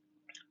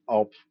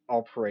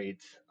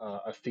operate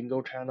a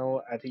single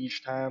channel at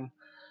each time.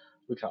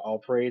 We can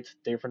operate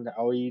different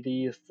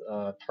LEDs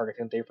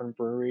targeting different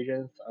brain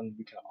regions, and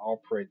we can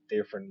operate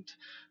different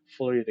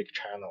fluidic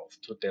channels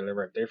to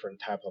deliver different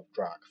types of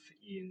drugs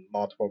in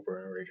multiple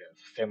brain regions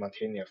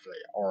simultaneously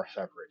or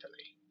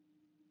separately.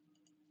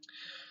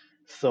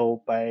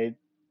 So by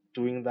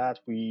doing that,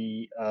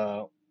 we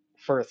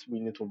first we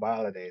need to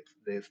validate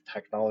this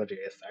technology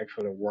is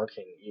actually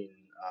working in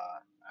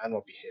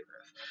animal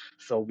behaviors.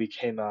 So we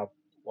came up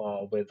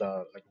with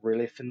a like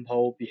really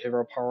simple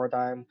behavioral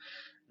paradigm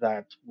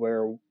that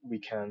where we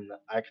can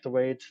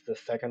activate the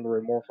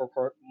secondary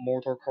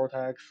motor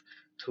cortex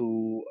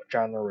to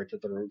generate the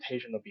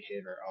rotational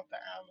behavior of the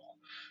animal.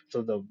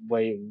 So the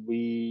way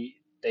we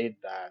did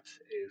that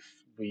is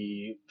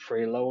we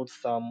preload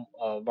some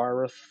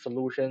virus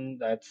solution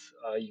that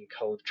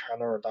encode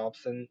channel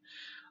rhodopsin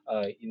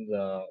in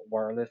the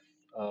wireless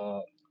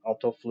uh,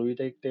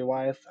 optofluidic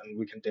device, and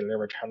we can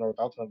deliver channel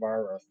rhodopsin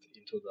virus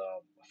into the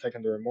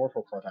secondary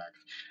motor cortex.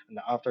 And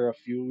after a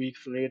few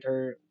weeks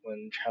later,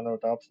 when channel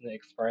rhodopsin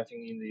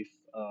expressing in these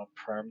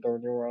pyramidal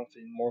neurons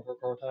in motor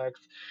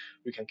cortex,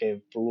 we can give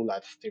blue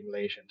light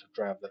stimulation to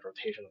drive the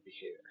rotational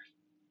behavior.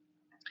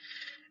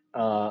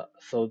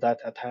 So that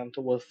attempt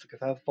was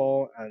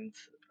successful, and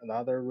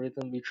another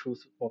reason we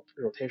choose for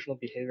rotational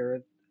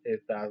behavior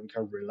is that we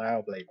can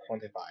reliably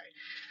quantify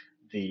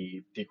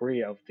the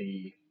degree of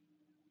the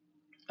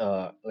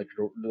the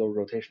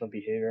rotational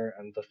behavior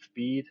and the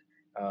speed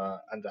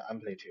and the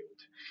amplitude,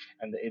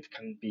 and it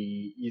can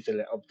be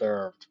easily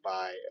observed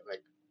by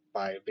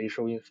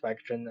visual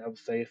inspection, I would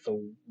say.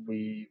 So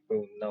we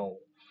will know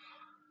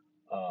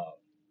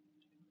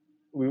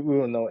we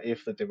will know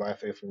if the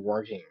device is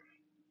working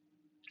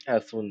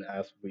as soon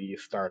as we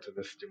start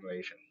the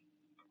stimulation.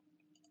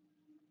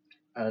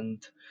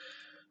 And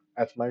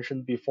as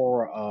mentioned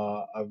before,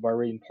 a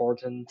very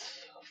important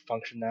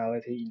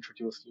functionality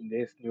introduced in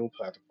this new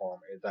platform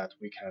is that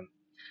we can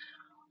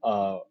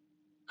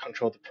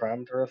control the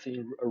parameters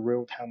in a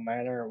real-time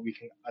manner. We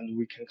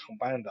can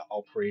combine the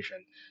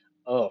operation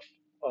of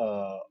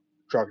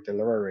drug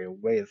delivery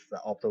with the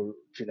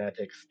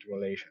optogenetic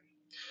stimulation.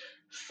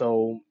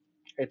 So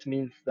it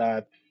means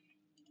that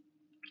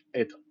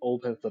it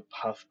opens the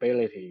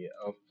possibility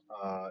of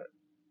a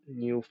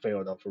new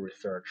field of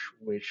research,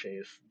 which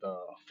is the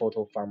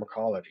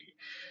photopharmacology.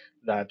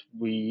 That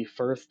we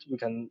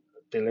can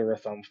deliver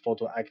some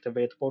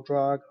photoactivatable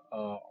drug,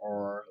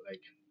 or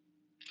like,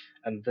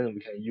 and then we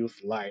can use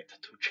light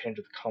to change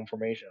the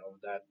conformation of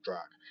that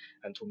drug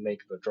and to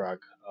make the drug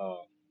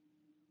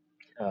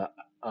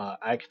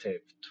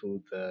active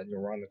to the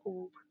neuronal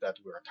group that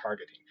we are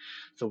targeting.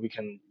 So we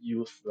can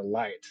use the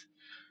light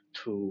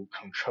to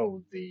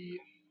control the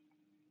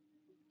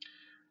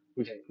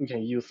we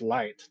can use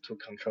light to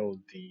control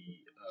the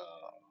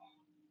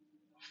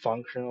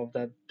function of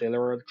that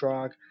delivered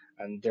drug,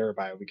 and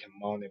thereby we can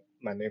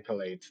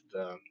manipulate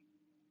the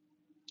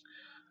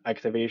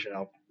activation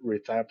of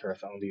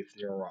receptors on these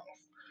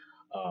neurons,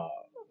 uh,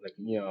 like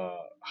in a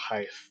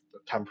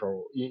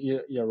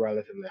in a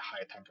relatively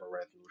high temporal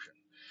resolution.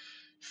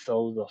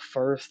 So the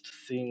first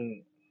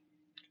thing,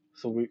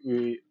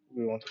 we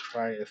want to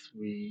try is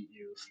we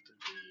used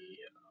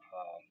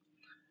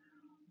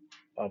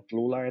the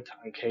blue light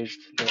uncaged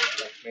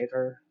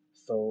neurotransmitter.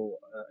 So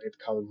it's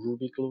called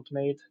ruby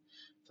glutamate.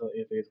 So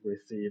if it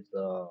receives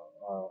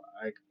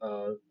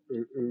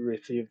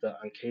the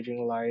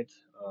uncaging light,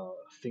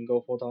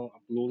 single photon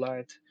of blue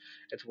light,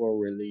 it will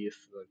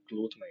release the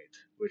glutamate,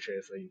 which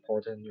is an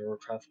important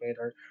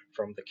neurotransmitter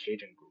from the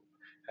caging group,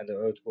 and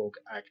it will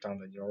act on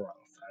the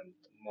neurons and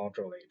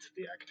modulate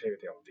the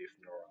activity of these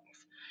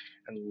neurons.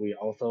 And we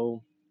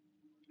also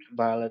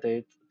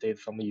did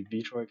some in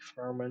vitro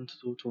experiment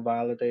to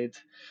validate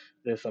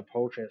this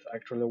approach is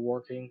actually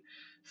working.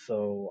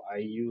 So I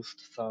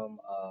used some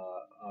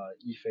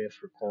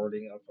E-phase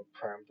recording of a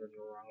parameter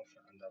neurons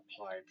and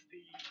applied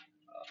the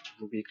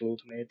ruby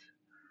glutamate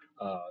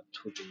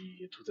to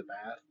the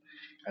bath.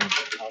 And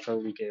after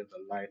we gave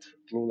the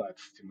blue light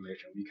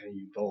stimulation, we can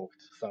evoke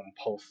some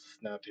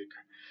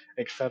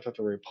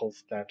excitatory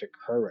post-synaptic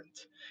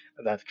current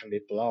that can be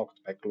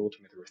blocked by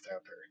glutamate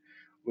receptor,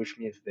 which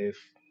means this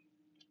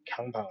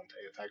compound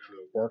is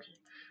actually working.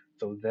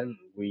 So then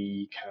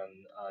we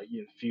can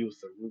infuse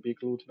the ruby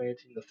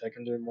glutamate in the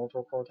secondary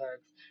motor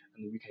cortex,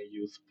 and we can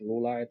use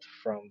blue light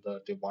from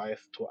the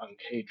device to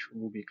uncage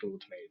ruby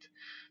glutamate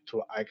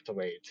to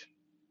activate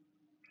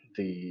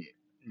the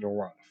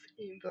neurons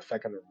in the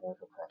secondary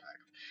motor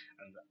cortex.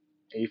 And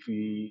if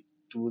we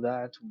do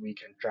that, we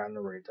can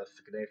generate a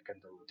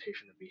significant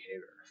rotational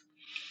behaviors.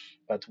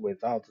 But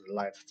without the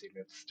light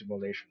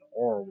stimulation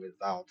or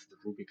without the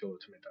ruby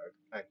glutamate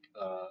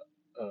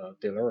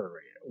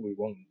delivery, we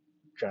won't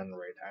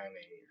generate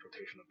any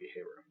rotational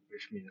behavior,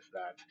 which means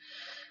that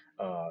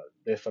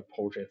this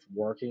approach is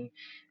working.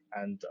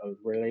 And a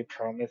really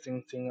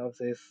promising thing of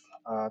this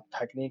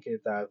technique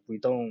is that we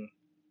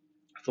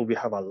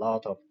have a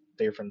lot of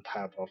different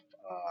type of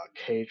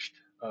caged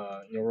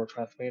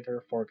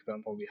neurotransmitter. For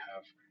example, we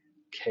have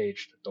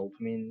caged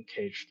dopamine,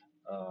 caged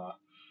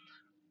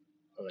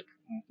like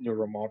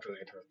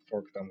neuromodulators,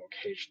 for example,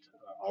 caged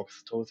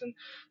oxytocin.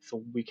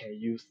 So we can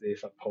use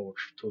this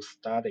approach to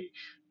study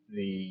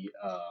the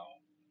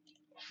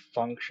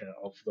function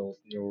of those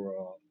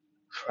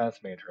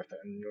neurotransmitters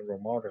and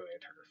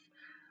neuromodulators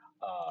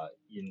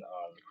in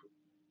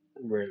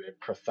a really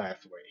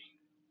precise way.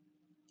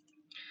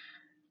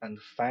 And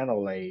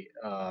finally,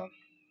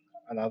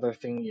 another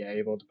thing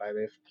enabled by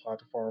this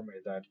platform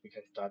is that we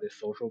can study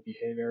social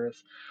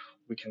behaviors.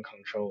 We can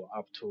control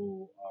up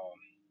to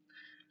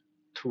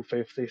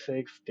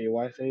 256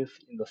 devices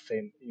in a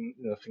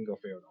single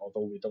field.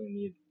 Although we don't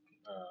need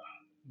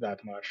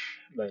that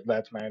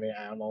many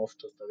animals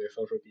to study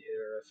social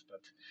behaviors,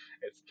 but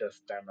it's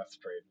just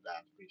demonstrate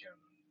that we can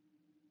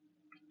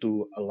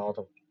do a lot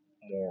of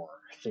more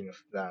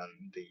things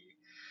than the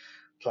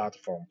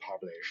platform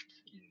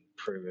published in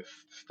previous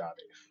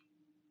studies.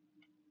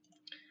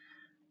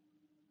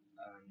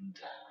 And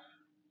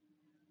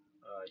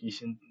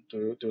Yixin,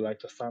 do you like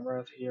to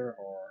summarize here,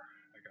 or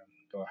I can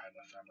go ahead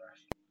and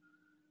summarize?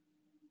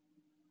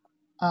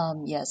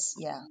 Yes,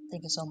 yeah.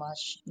 Thank you so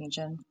much,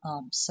 Yunzhen.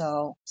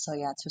 So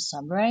yeah, to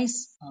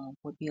summarize,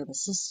 we build a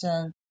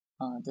system,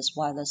 this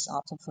wireless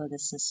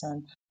optofluidic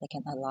system that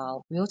can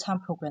allow real-time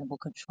programmable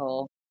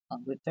control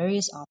with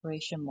various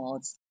operation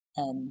modes,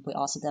 and we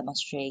also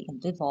demonstrate in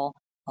vivo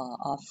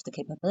of the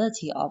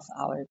capability of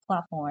our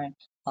platform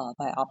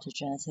by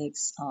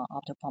optogenetics,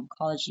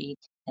 optopharmacology,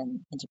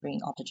 and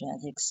integrating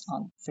optogenetics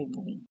on free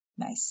moving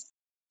mice.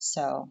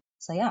 So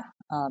yeah,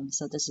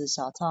 so this is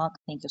our talk.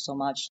 Thank you so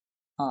much.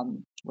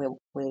 We're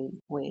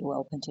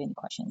open to any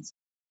questions.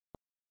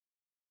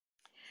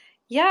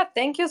 Yeah,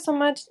 thank you so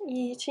much,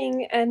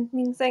 Yiqing and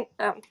Mingzeng.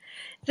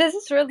 This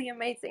is really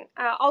amazing.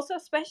 Also,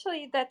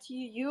 especially that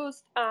you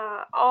used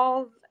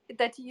all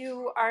that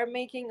you are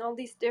making all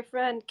these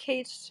different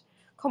caged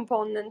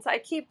components. I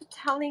keep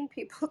telling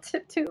people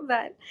to do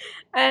that,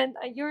 and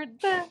you're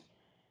the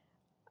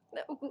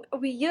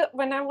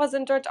when I was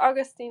in George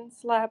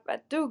Augustine's lab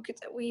at Duke,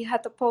 we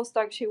had the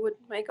postdoc. She would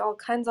make all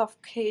kinds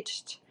of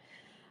caged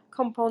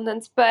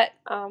components, but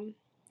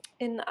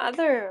in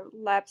other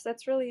labs,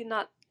 that's really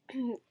not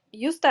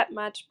used that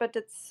much. But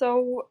it's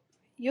so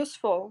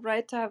useful,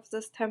 right, to have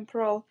this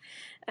temporal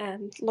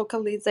and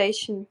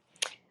localization.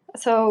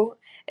 So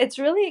it's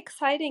really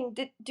exciting.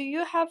 Do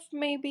you have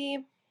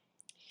maybe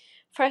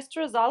first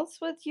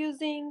results with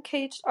using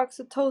caged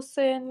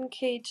oxytocin,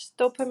 caged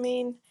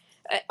dopamine,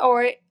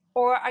 or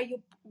are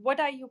you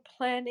what are you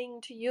planning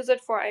to use it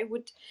for? I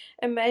would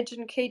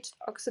imagine caged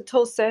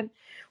oxytocin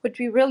would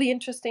be really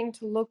interesting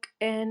to look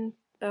in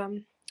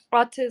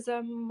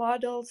autism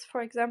models,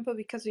 for example,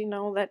 because we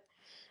know that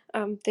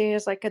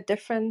there's like a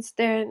difference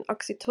there in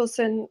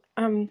oxytocin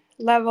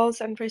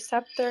levels and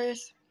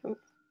receptors.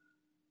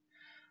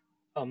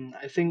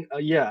 I think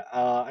yeah,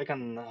 I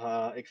can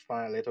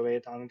explain a little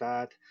bit on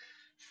that.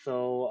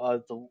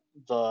 So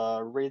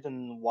the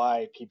reason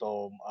why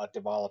people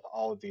develop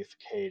all these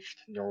caged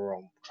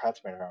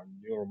neurotransmitter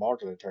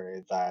neuromodulator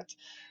is that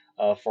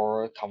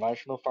for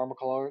conventional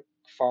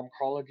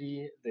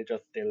pharmacology, they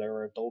just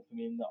deliver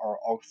dopamine or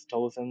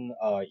oxytocin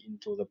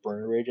into the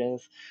brain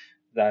regions,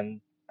 then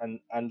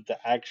and the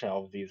action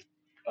of these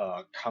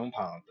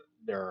compounds,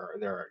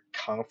 they're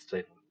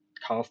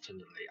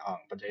constantly on,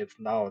 but it's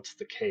not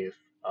the case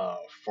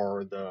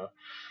for the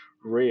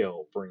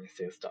real brain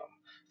system.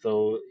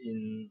 So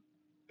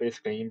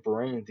basically in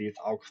brain, these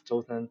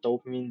oxytocin and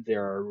dopamine, they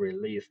are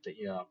released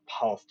in a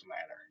pulsed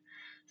manner.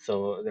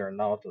 So they're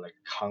not like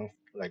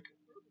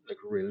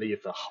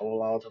release a whole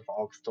lot of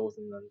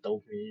oxytocin and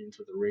dopamine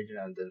into the region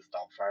and then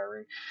stop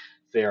firing.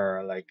 They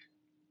are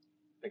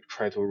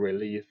try to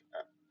release,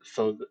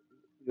 so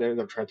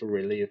they're trying to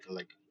release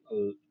like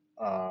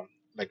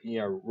in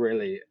a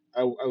really,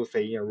 I would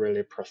say in a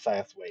really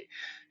precise way.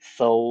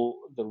 So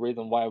the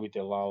reason why we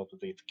developed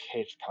these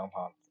caged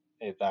compounds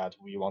is that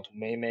we want to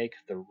mimic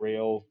the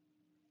real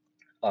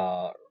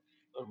uh,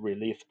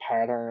 release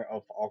pattern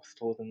of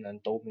oxytocin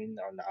and dopamine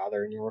and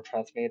other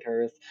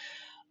neurotransmitters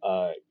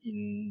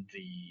in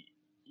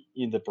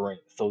the brain,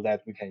 so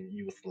that we can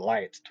use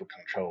light to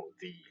control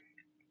the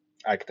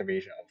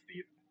activation of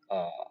these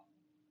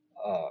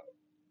uh,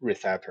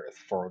 receptors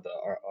for the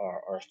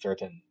or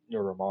certain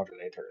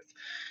neuromodulators.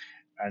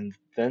 And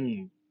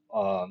then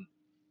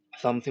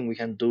something we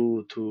can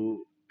do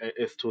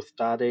is to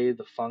study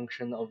the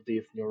function of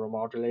these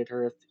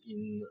neuromodulators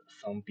in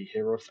some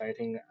behavioral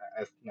setting.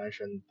 As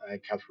mentioned by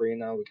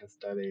Katrina, we can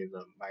study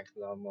the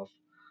mechanism of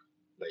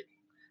like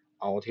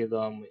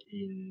autism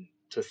in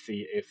to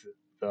see if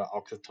the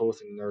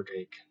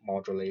oxytocinergic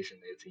modulation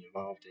is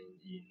involved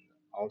in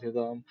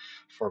autism.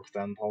 For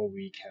example,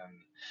 we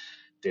can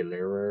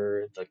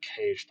deliver the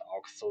caged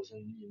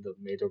oxytocin in the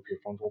middle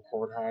prefrontal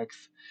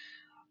cortex,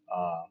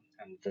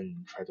 and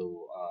then try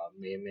to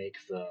mimic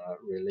the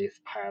release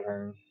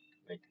pattern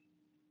like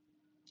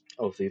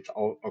of these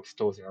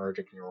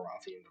oxytocinergic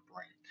neurons in the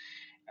brain,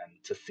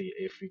 and to see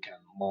if we can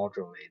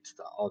modulate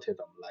the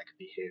autism-like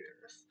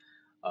behaviors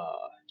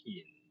uh,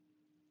 in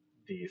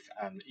these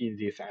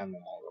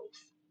animal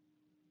models.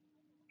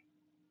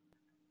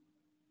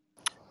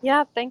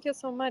 Yeah, thank you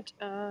so much.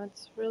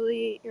 It's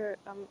really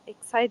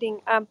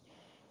exciting.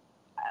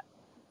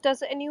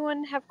 Does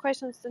anyone have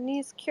questions?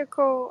 Denise,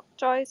 Kirko,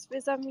 Joyce,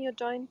 Wisam, you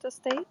joined the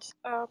stage.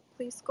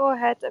 Please go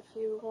ahead if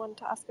you want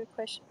to ask a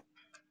question.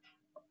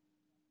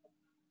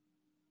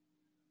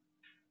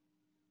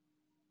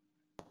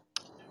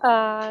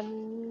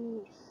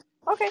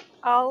 Okay,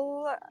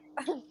 I'll.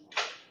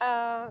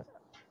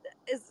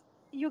 Is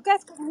you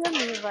guys can hear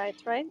me, right?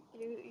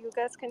 You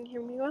guys can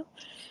hear me well.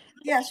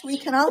 Yes, we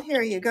can all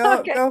hear you.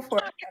 Okay. Go for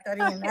it,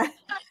 Katarina. Okay.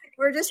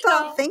 We're just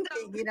all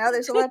thinking,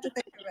 there's a lot to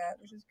think about.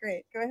 This is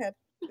great. Go ahead,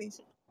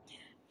 please.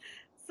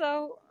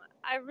 So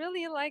I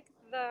really like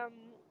the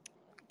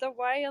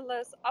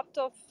wireless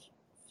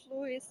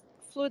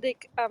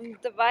optofluidic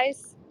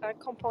device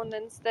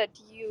components that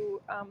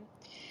you.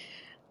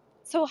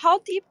 So how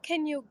deep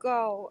can you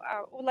go?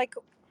 Like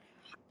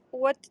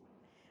what's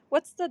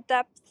the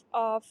depth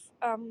of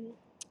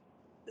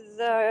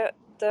the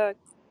the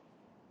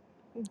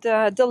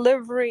the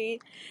delivery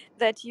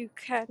that you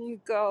can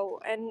go,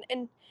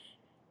 and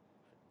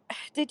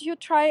did you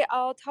try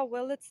out how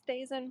well it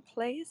stays in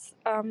place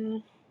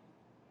in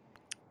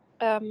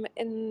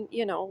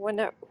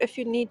if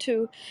you need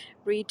to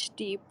reach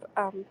deep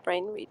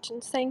brain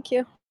regions? Thank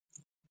you.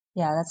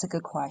 Yeah, that's a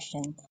good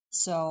question.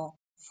 So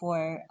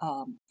for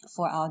our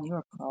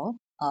NeuroPro,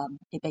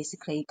 it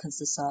basically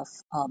consists of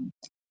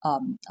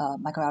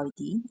micro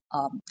LED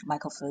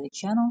microfluidic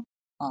channel,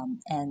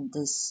 and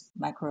this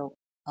micro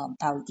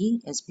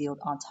LED is built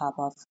on top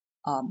of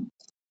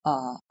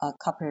a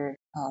copper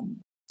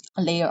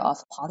a layer of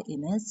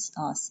polyimides,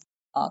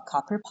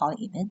 copper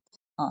polyimide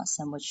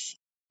sandwich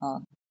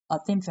a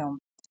thin film,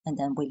 and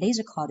then we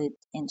laser cut it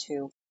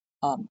into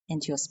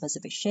into a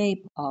specific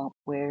shape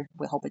where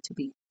we hope it to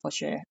be for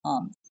sure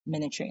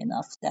miniature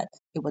enough that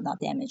it will not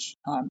damage,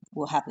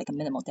 will have like a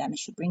minimal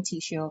damage to brain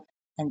tissue.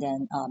 And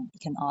then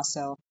it can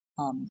also,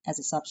 as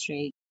a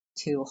substrate,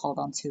 to hold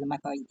on to the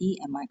micro LED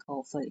and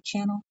microfluidic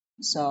channel.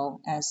 So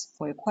as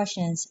for your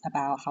questions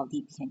about how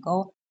deep it can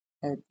go,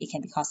 it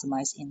can be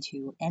customized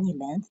into any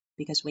length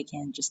because we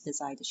can just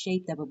design the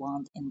shape that we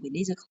want and we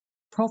laser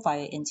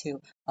profile it into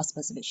a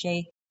specific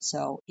shape.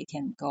 So it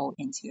can go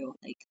into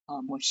like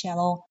more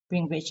shallow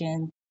brain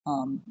region,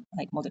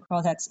 like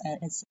multi-cortex.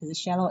 It's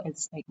shallow.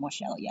 It's like more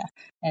shallow, yeah.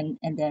 And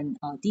then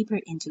deeper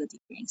into the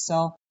deep brain.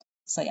 So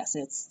yes,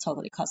 it's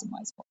totally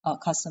customizable.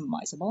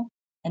 Customizable.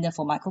 And then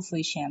for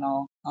microfluid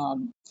channel,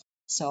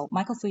 so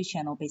microfluid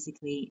channel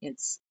basically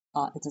it's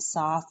a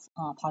soft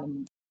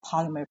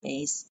polymer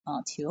based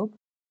tube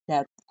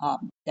that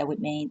we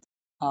made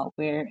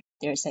where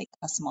there's like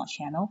a small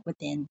channel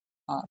within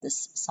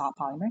this soft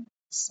polymer.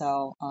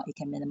 So it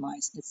can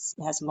minimize,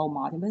 it has low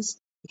modulus.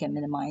 It can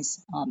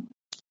minimize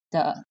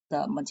the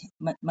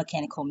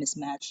mechanical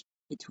mismatch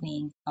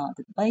between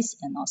the device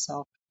and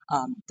also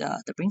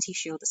the brain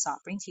tissue, the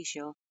soft brain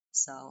tissue.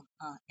 So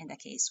in that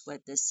case,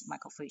 with this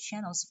microfluid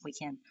channels, we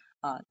can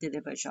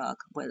deliver drug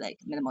with like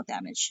minimal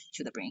damage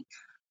to the brain.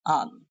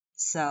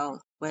 So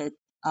with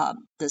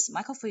this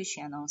microfluid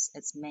channels,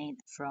 it's made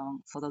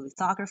from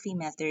photolithography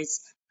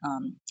methods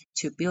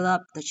to build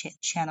up the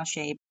channel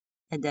shape,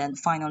 and then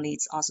finally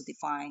it's also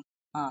defined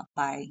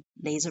by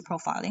laser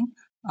profiling.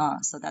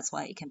 So that's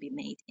why it can be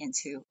made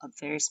into a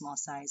very small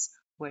size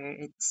where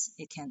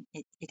it can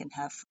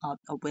have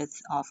a width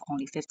of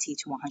only 50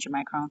 to 100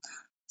 micron.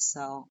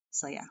 So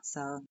yeah,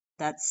 so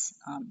that's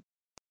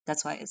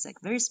why it's like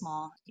very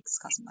small. It's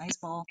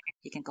customizable.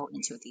 You can go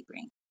into a deep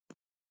brain.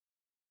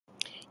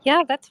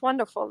 Yeah, that's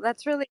wonderful.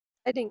 That's really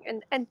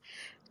exciting. And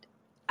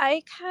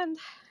I can.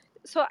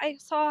 So I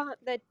saw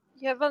that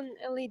you have an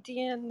LED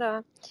in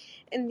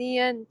the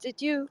end.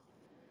 Did you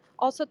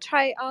also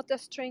try out a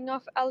string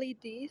of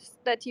LEDs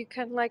that you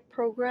can like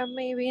program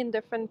maybe in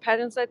different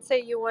patterns? Let's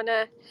say you want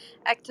to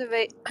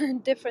activate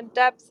different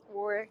depths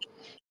or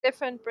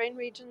different brain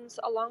regions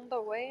along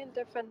the way in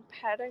different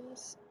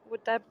patterns.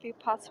 Would that be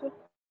possible?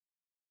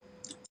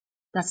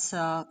 That's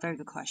a very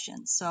good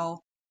question. So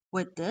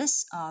with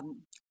this,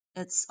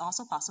 it's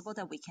also possible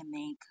that we can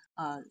make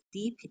a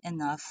deep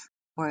enough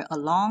or a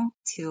long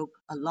tube,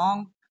 a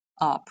long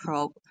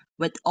probe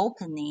with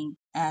opening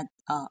at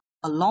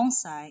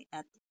alongside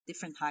at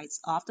different heights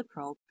of the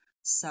probe.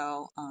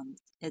 So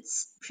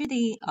it's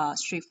pretty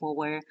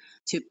straightforward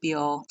to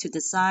build, to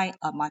design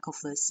a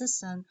microfluid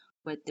system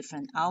with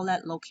different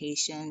outlet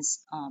locations.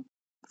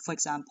 For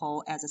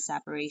example, as a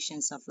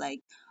separations of like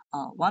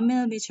 1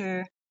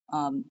 millimeter,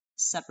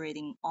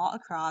 separating all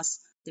across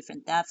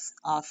different depths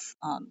of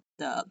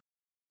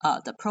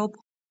the probe,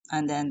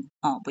 and then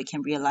we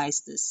can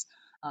realize this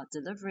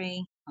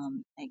delivery,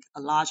 like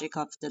a logic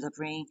of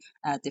delivery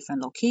at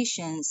different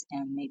locations,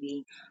 and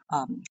maybe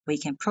we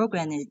can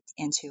program it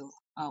into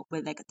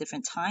with like a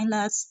different time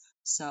lapse.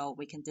 So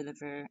we can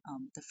deliver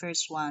the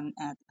first one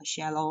at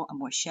a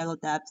more shallow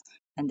depth,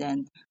 and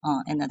then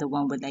another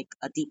one with like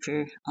a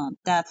deeper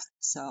depth.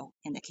 So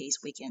in the case,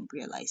 we can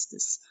realize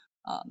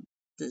um,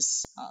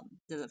 this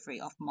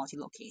delivery of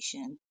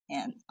multi-location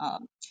and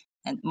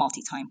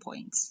multi-time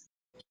points.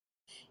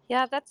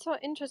 Yeah, that's so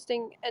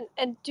interesting.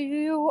 And do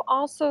you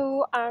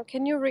also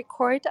can you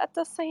record at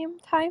the same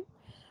time,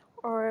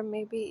 or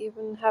maybe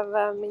even have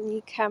a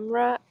mini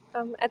camera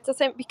at the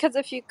same? Because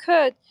if you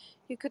could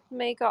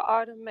make an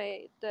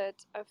automated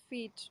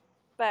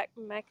feedback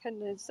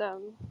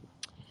mechanism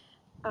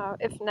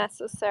if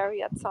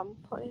necessary at some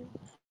point.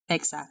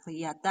 Exactly.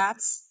 Yeah,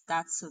 that's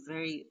a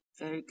very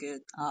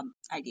good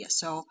idea.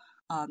 So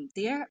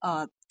there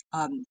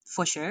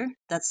for sure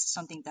that's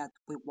something that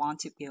we want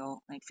to build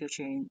like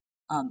future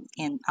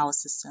in our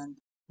system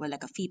with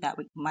like a feedback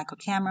with micro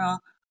camera,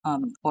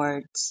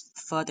 or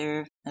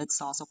further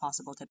it's also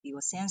possible to build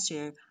a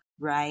sensor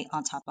right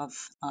on top of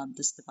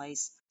this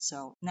device.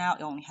 So now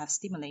it only has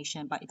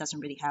stimulation, but it doesn't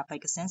really have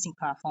like a sensing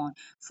platform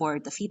for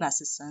the feedback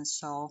system.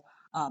 So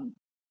um,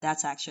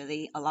 that's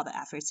actually a lot of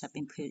efforts have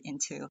been put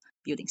into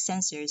building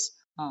sensors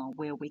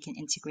where we can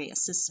integrate a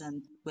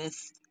system with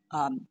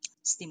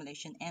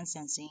stimulation and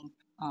sensing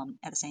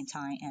at the same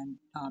time,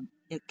 and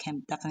it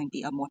can definitely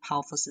be a more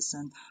powerful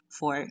system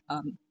for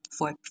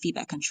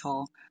feedback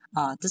control.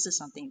 This is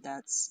something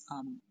that's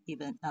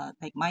even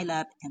like my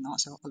lab and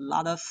also a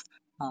lot of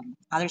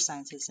other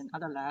scientists in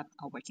other lab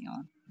are working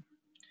on.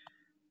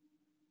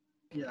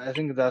 Yeah, I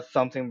think that's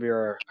something we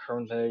are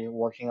currently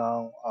working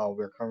on.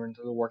 We're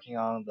currently working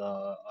on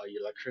the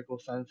electrical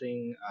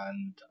sensing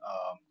and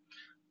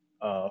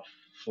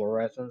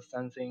fluorescence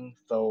sensing.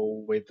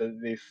 So with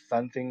these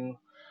sensing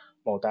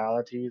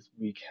modalities,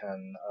 we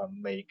can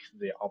make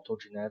the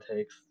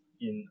optogenetics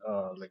in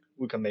like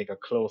we can make a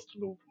closed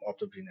loop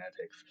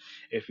optogenetics.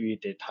 If we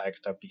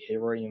detect a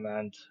behavior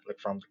event like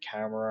from the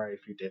camera,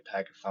 if we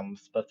detect some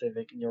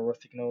specific neural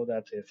signal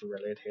that is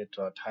related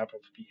to a type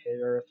of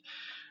behaviors,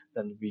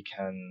 then we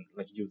can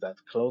like use that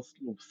closed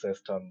loop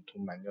system to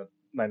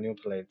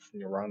manipulate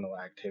neuronal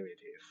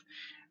activities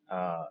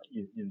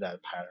in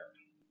that pattern,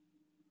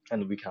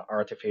 and we can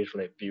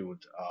artificially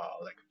build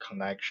like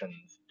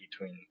connections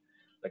between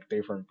like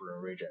different brain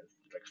regions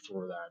like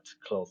through that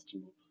closed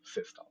loop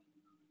system.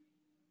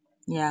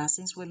 Yeah,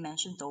 since we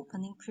mentioned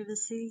dopamine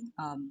previously,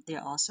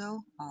 there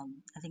also,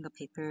 I think a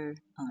paper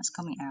is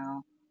coming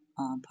out,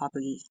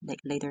 probably like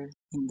later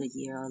in the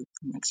year or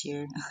next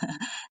year.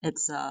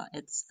 It's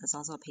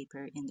also a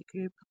paper in the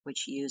group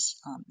which is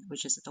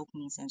a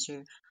dopamine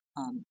sensor,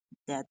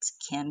 that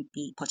can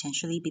be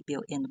potentially be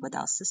built in with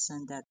our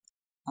system that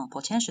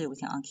potentially we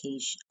can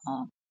uncage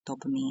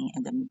dopamine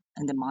and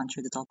then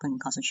monitor the dopamine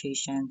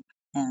concentration,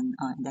 and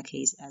in that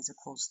case as a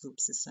closed loop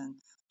system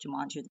to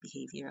monitor the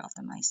behavior of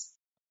the mice.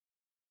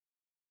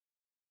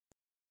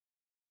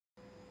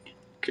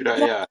 Could I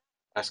Yeah,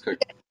 ask a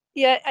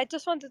yeah. I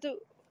just wanted to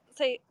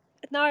say.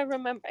 Now I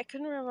remember. I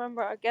couldn't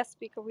remember our guest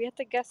speaker. We had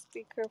the guest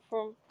speaker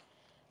from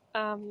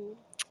um,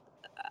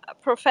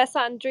 Professor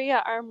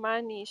Andrea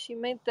Armani. She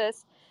made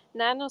this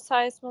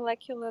nano-sized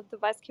molecular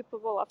device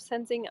capable of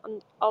sensing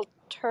and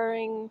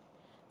altering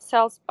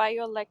cells'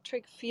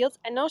 bioelectric fields.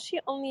 I know she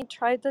only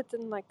tried it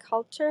in like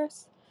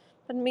cultures,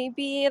 but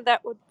maybe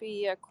that would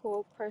be a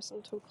cool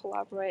person to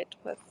collaborate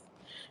with.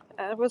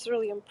 It was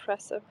really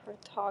impressive, her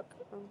talk.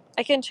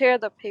 I can share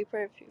the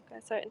paper if you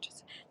guys are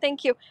interested.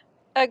 Thank you.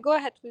 Go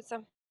ahead,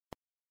 Wisam.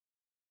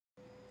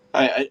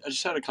 I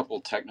just had a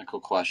couple technical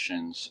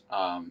questions.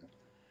 I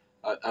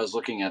was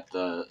looking at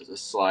the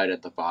slide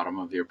at the bottom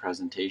of your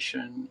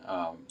presentation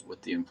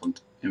with the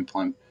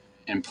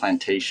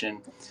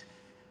implantation.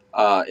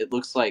 It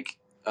looks like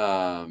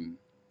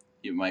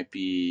you might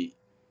be,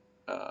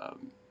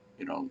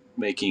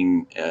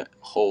 making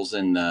holes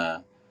in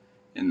the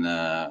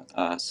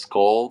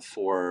skull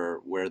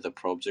for where the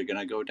probes are going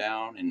to go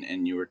down,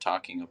 and you were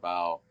talking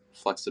about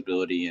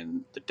flexibility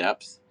and the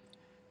depth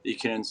you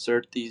can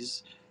insert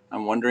these.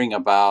 I'm wondering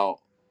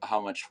about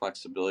how much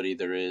flexibility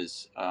there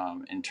is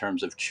in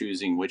terms of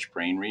choosing which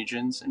brain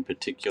regions. In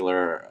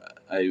particular,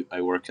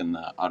 I work in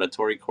the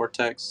auditory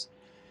cortex,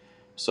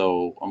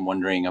 so I'm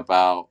wondering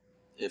about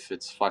if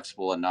it's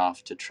flexible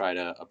enough to try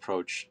to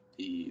approach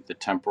the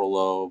temporal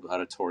lobe,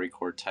 auditory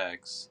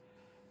cortex,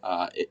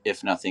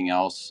 if nothing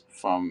else,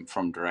 from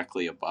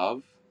directly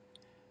above.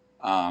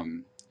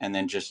 And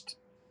then just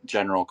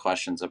general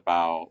questions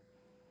about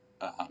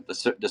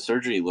the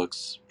surgery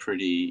looks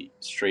pretty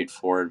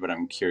straightforward, but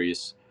I'm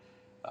curious,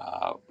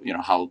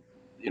 how,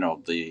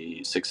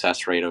 the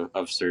success rate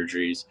of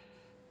surgeries,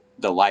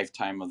 the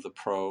lifetime of the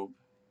probe,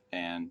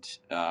 and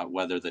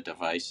whether the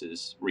device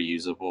is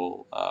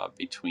reusable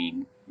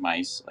between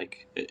mice,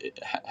 like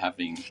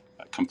having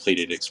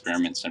completed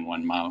experiments in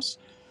one mouse,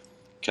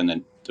 can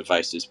the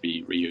devices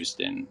be reused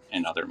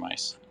in other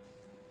mice?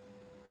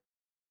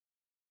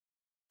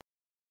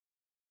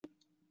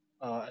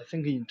 I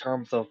think in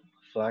terms of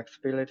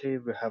flexibility,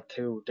 we have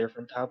two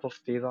different types of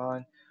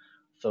design.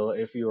 So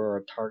if you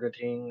are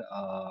targeting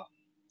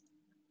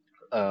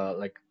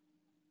like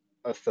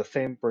the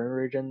same brain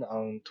region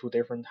on two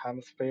different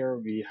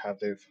hemispheres, we have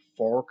this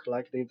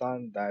fork-like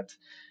design that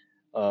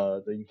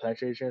the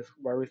implantation is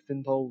very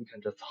simple. We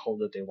can just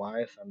hold the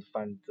device and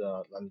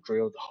and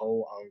drill the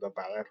hole on the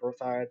bilateral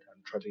side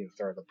and try to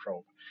insert the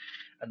probe.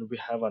 And we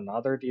have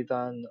another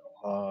design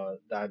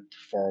that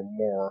for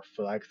more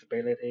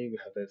flexibility, we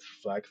have this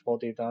flexible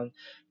design.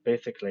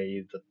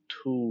 Basically, the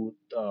two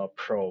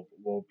probe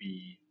will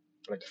be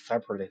like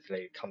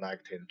separately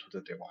connected to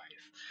the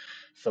device.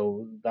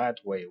 So that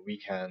way we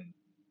can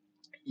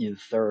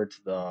insert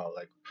the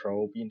like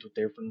probe into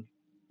different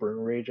brain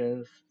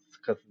regions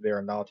because they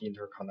are not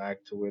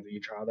interconnected with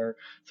each other.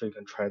 So you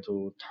can try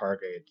to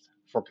target,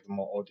 for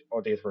example,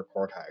 auditory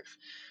cortex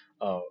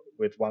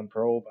with one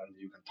probe, and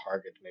you can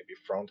target maybe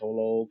frontal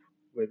lobe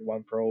with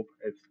one probe.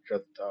 It's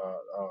just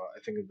I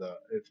think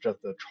it's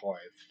just the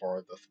choice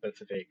for the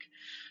specific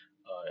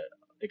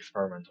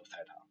experimental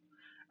setup.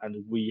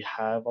 And we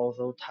have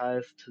also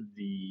tested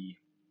the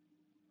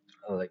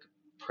like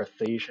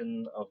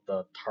precision of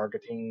the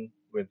targeting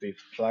with this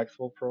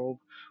flexible probe.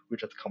 We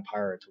just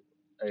compared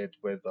it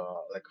with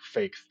like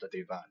fixed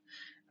design,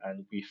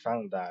 and we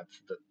found that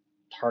the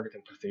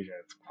targeting precision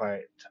is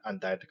quite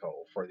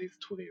identical for these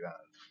two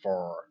designs.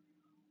 For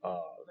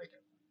like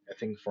I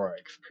think for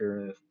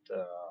experienced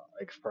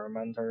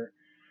experimenter,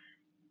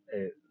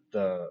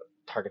 the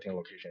targeting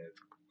location is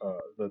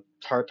the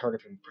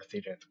targeting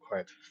precision is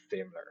quite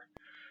similar,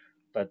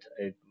 but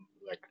it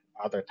like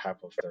other type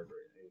of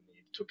surgery, you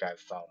need to get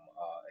some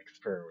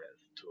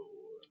experience to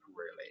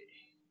really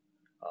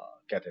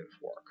get it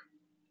work.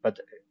 But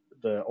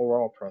the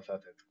overall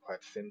process is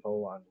quite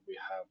simple, and we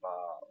have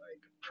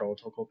like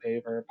protocol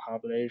paper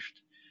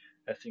published,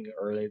 I think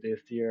early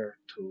this year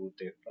to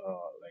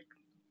like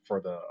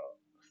for the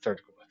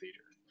surgical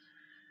procedures,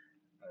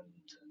 and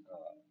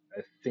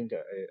I think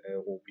it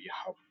will be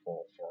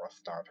helpful for a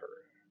starter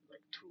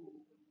like to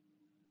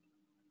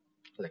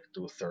like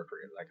do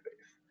surgery like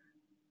this.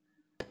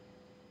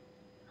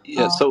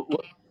 Yeah. Uh,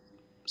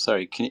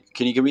 sorry, can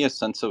you give me a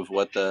sense of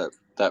what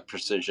that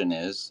precision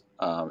is?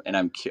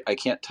 And I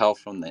can't tell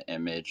from the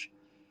image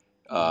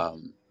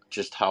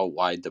just how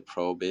wide the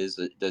probe is.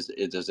 Does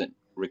it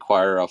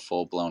require a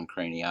full blown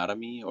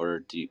craniotomy,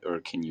 or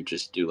can you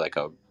just do like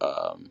a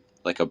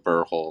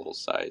burr hole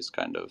size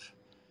kind of?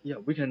 Yeah,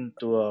 we can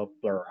do a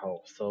blur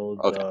hole. So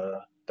Okay,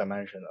 the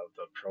dimension of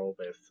the probe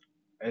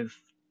is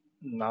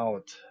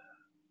not.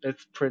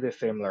 It's pretty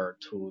similar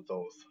to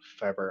those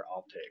fiber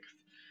optics.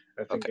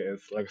 I think okay,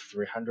 it's like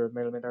 300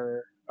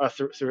 millimeter,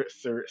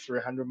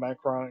 300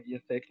 micron in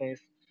thickness.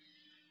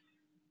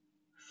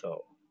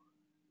 So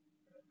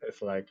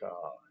it's like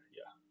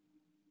yeah,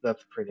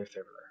 that's pretty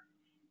similar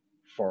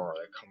for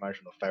like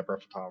conventional fiber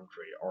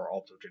photometry or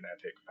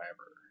optogenetic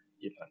fiber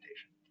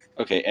implantation.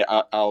 okay.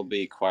 I'll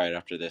be quiet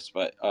after this,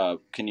 but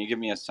can you give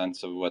me a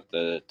sense of what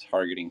the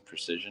targeting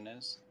precision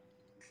is?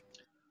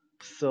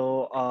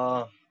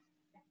 So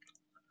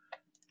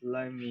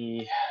let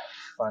me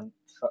find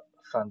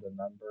find the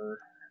number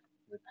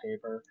in the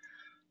paper.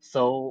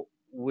 So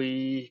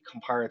we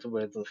compare it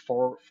with the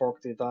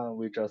fork design.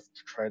 We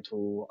just try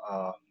to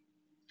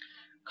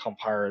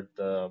compare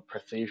the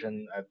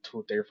precision at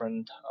two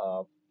different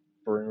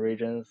brain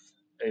regions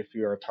if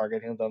you are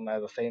targeting them at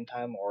the same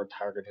time or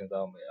targeting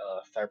them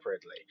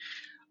separately.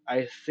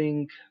 I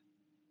think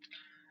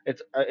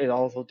it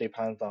also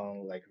depends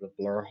on like the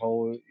blur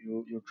hole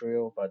you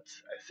drill, but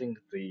I think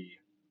the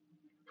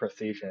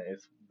precision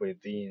is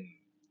within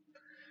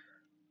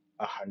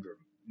 100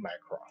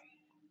 micron.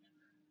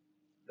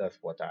 That's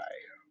what I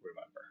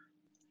remember.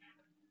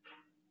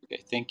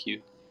 Okay, thank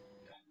you.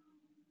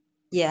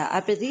 Yeah, I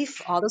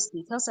believe all those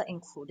details are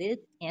included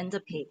in the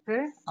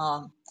paper.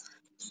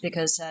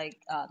 Because I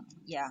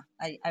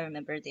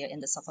remember they're in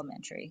the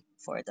supplementary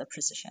for the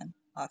precision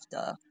of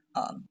the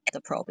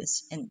probe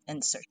is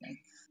inserting.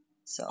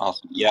 So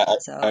Awesome. Yeah,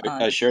 so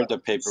I shared the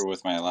paper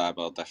with my lab.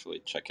 I'll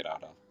definitely check it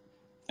out.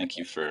 Thank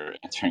you for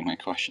answering my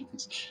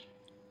questions.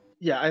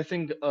 Yeah, I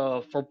think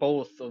for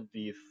both of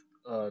these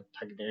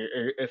techniques,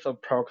 it's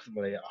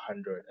approximately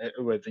 100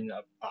 within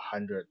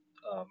 100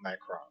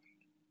 micron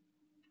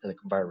like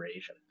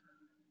variation.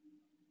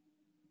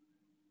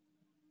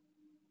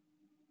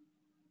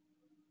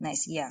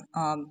 nice. Yeah.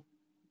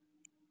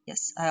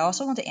 Yes, I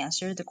also want to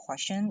answer the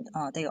question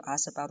that you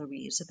asked about the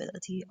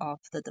reusability of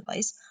the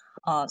device.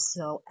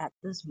 So at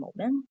this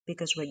moment,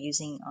 because we're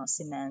using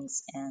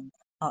cements and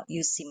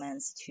use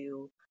cements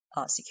to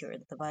secure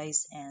the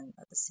device, and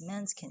the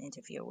cements can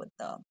interfere with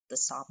the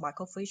soft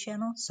microfluidic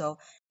channel. So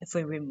if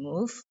we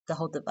remove the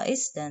whole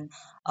device, then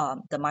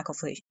the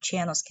microfluidic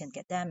channels can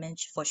get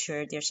damaged. For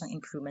sure, there's some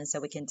improvements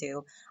that we can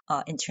do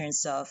in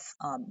terms of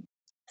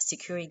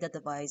securing the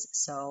device.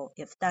 So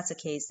if that's the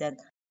case, then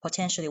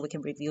potentially we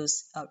can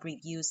reuse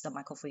the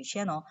microfluidic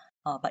channel,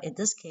 but in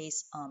this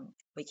case,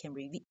 we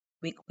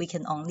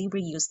can only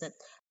reuse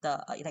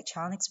the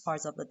electronics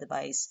parts of the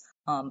device.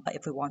 But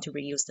if we want to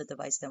reuse the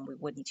device, then we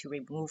would need to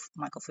remove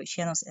microfluidic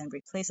channels and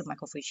replace the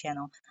microfluidic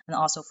channel, and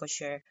also for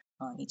sure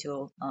need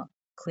to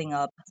clean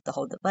up the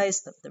whole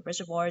device, the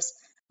reservoirs,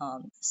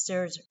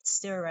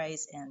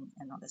 sterilize and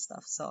all this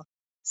stuff. So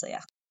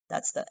yeah,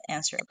 that's the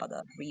answer about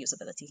the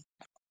reusability.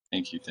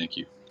 Thank you. Thank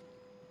you.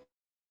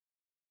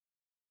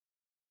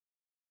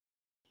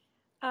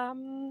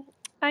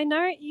 I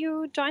know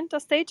you joined the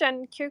stage,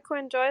 and Kyoko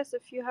and Joyce,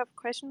 if you have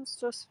questions,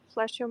 just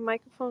flash your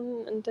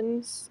microphone, and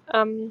then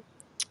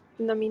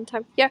in the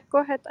meantime, yeah, go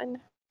ahead.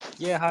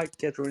 Yeah, hi,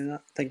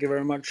 Katerina. Thank you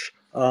very much.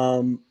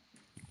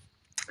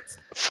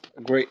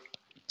 Great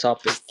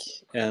topic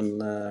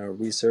and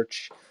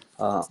research.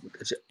 Uh,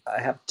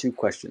 I have two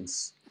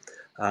questions.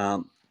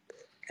 Um,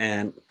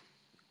 and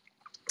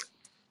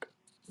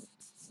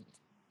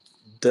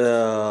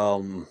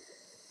the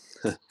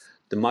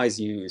the mice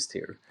used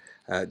here,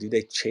 do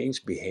they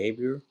change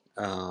behavior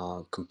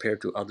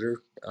compared to other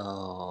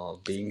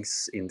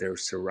beings in their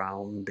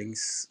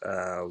surroundings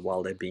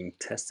while they're being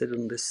tested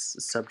on this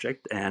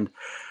subject? And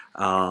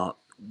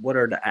what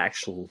are the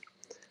actual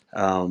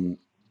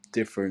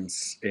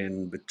difference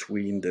in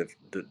between the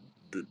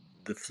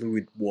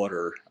fluid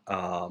water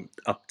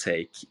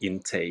uptake,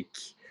 intake,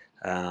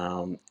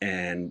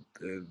 and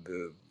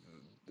the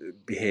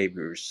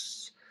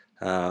behaviors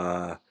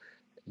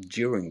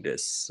during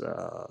this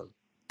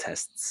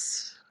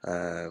tests?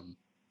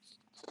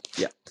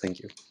 Yeah, thank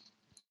you.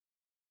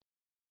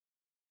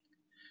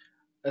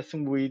 I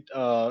think we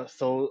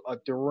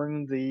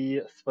during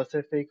the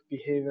specific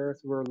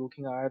behaviors we're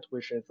looking at,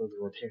 which is the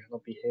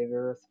rotational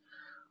behaviors,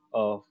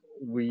 uh,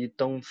 we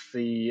don't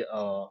see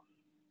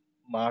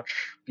much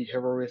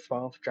behavioral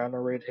response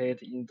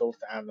generated in those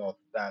animals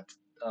that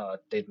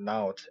did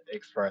not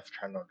express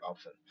channel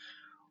option,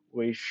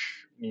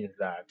 which means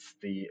that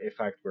the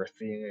effect we're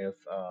seeing is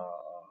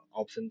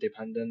option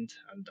dependent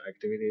and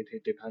activity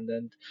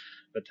dependent.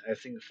 But I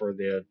think for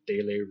the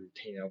daily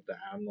routine of the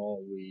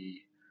animal,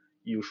 we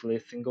usually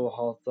single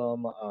house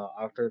them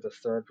after the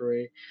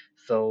surgery,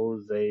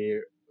 so they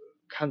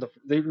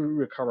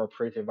recover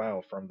pretty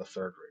well from the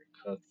surgery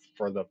because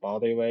for the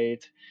body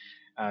weight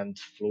and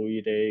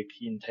fluidic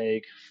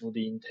intake, food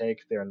intake,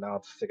 they're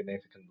not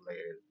significantly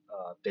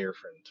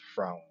different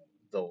from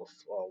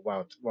those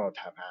wild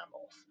type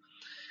animals.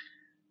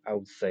 I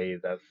would say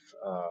that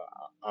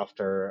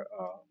after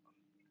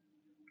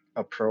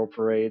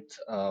appropriate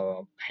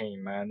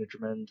pain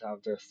management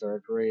after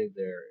surgery,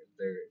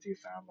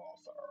 these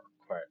animals are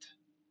quite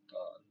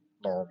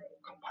normal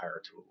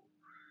compared to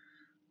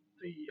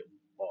the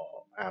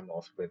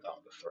animals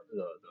without the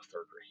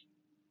surgery.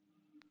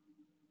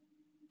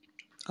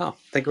 Oh,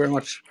 thank you very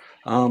much.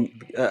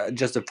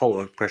 Just a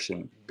follow-up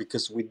question,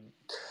 because we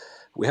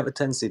have a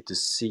tendency to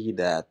see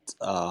that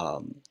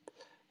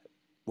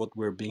what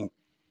we're being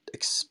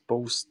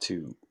exposed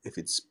to, if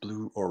it's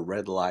blue or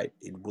red light,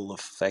 it will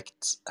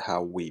affect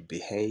how we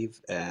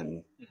behave,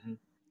 and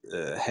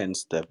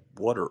hence the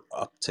water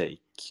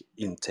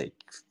intake,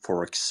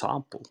 for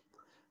example.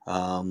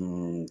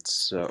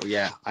 So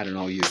yeah, I don't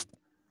know, you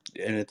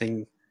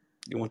anything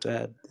you want to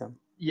add?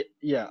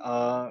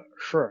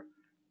 Sure.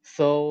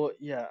 So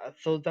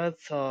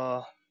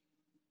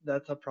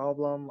that's a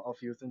problem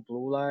of using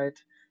blue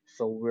light.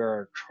 So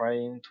we're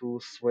trying to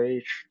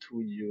switch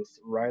to use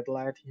red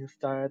light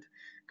instead,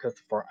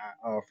 because for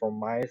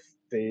mice,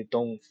 they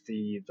don't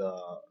see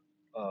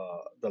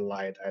the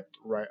light at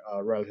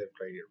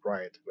relatively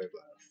right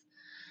wavelength.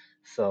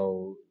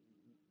 So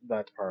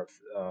that part,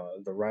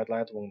 the red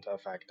light won't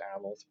affect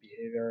animals'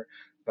 behavior,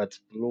 but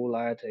blue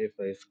light, if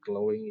it's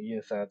glowing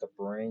inside the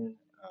brain,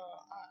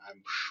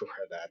 I'm sure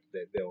that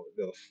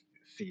they'll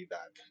see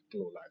that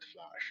blue light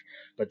flash.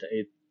 But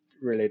it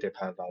really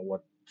depends on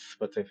what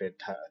specific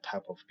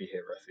type of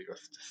behaviors you're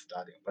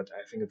studying. But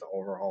I think the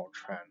overall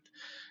trend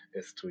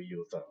is to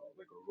use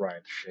like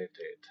right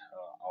shaded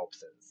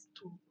options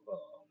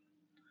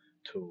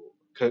to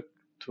cook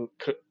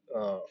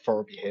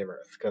for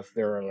behaviors, because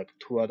there are like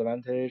two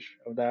advantages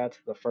of that.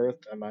 The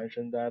first, I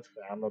mentioned that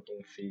the animal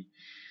don't see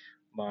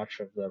much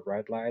of the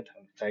red light,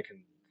 and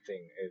second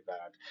thing is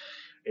that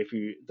if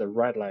the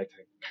red light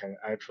can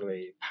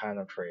actually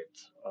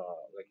penetrate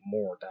like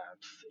more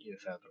depth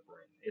inside the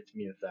brain, it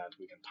means that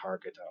we can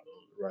target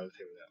a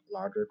relatively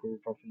larger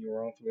group of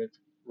neurons with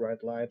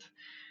red light.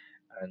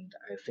 And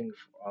I think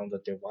on the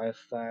device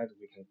side,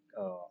 we can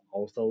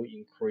also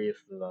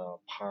increase the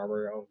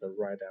power of the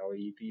red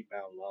LED by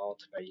a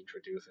lot by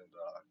introducing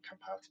the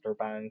capacitor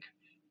bank,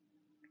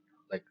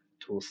 like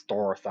to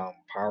store some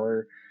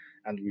power,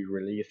 and we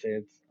release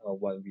it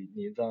when we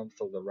need them,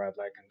 so the red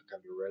light can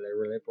be really,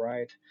 really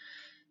bright.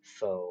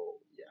 So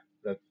yeah,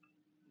 that's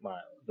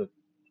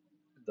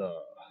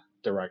the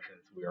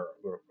directions we're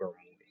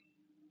moving,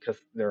 because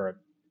there are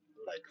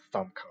like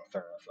some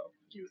concerns of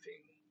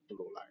using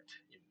blue light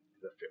in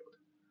the field.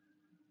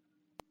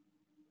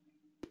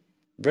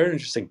 Very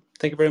interesting.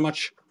 Thank you very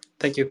much.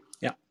 Thank you.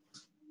 Yeah.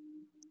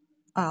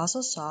 I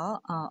also saw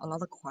a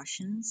lot of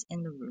questions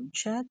in the room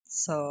chat,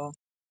 so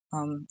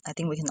I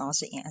think we can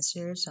also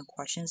answer some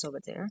questions over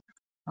there.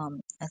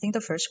 I think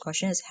the first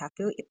question is, have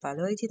you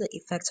evaluated the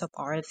effects of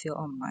RF field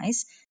on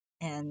mice,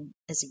 and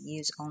is it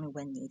used only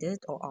when needed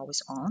or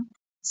always on?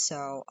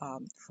 So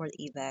for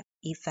the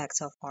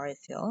effects of RF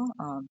field,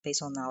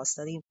 based on our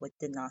study, we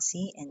did not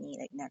see any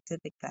like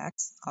negative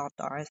effects of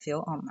the RF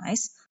field on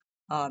mice.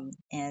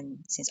 And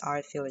since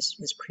RF field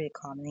is pretty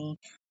commonly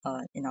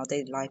in our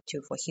daily life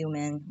too for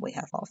human, we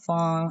have our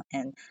phone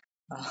and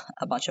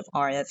a bunch of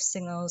RF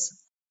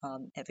signals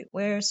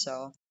everywhere.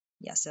 So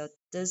yeah, so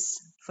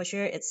this for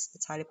sure,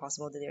 it's highly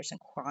possible that there's a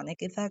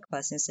chronic effect,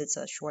 but since it's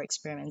a short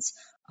experiments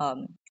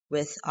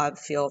with RF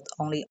field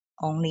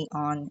only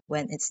on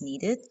when it's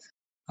needed.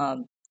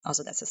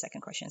 Also, that's the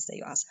second question that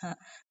you asked.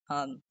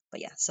 But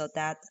yeah, so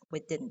that we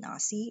did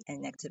not see any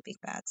negative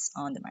effects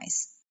on the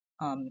mice.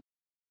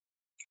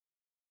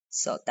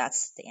 So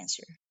that's the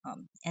answer.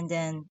 And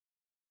then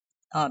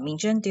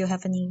Minjun, do you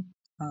have any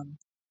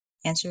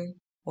answer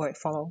or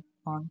follow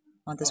on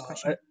this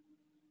question?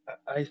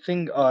 I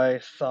think I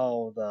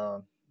saw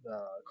the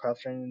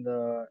question in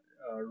the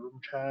room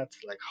chat,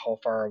 like how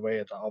far away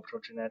is the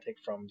optogenetic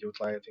from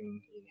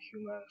utilizing in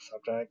human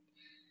subject.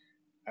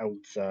 I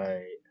would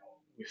say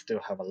we still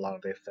have a long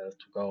distance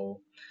to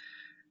go,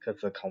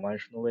 because the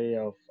conventional way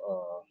of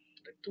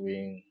like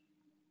doing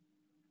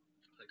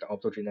like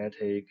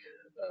optogenetic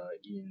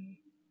in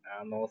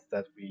animals,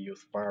 that we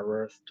use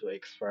virus to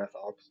express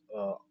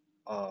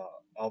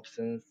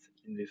opsins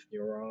in these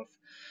neurons,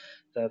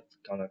 that's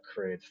gonna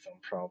create some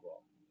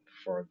problem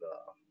for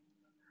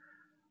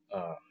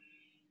the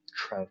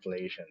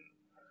translation,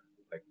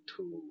 like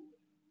to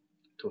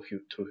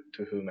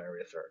human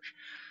research.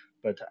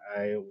 But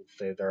I would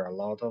say there are a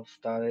lot of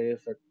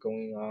studies that are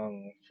going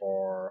on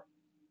for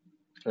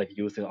like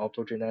using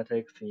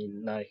optogenetics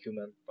in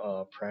non-human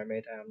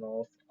primate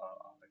animals,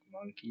 like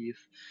monkeys.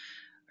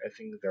 I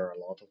think there are a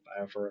lot of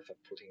efforts of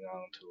putting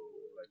on to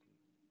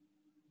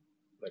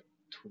like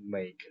to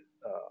make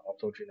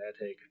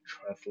optogenetic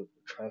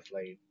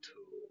translate to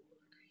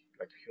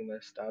like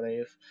human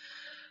studies.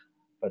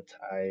 But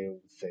I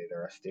would say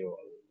there are still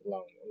a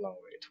long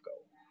way to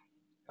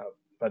go.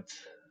 But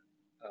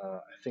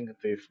I think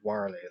this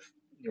wireless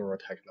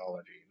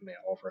neurotechnology may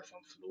offer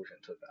some solution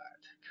to that.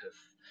 Because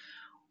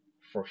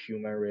for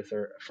human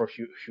research, for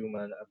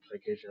human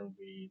application,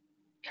 we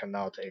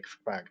cannot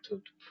expect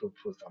to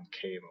put some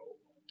cable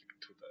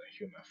to the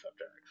human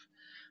subjects.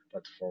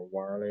 But for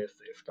wireless,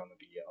 it's gonna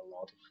be a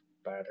lot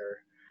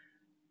better.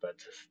 But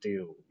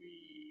still,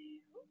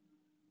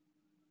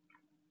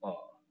 uh,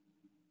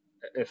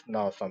 it's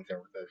not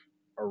something that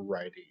are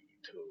ready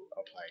to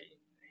apply in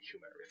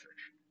human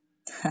research.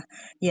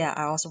 Yeah,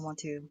 I also want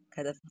to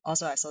kind of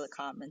also I saw the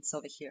comments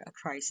over here. A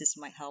crisis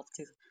might help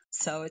to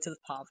sell it to the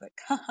public.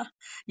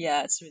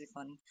 Yeah, it's really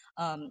funny.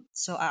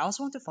 So I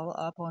also want to follow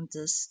up on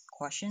this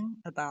question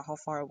about how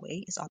far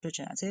away is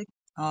optogenetic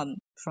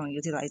from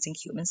utilizing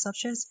human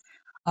subjects.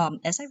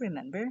 As I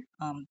remember,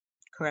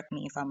 correct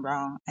me if I'm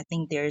wrong. I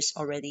think there's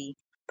already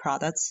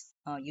products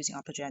using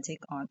optogenetic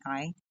on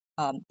eye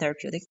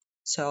therapeutic.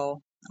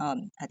 So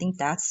I think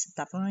that's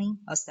definitely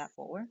a step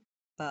forward.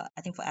 But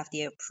I think for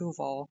FDA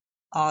approval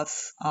of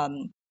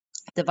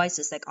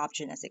devices like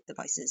optogenetic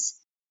devices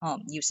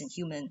used in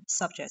human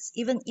subjects,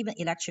 even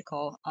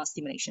electrical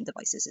stimulation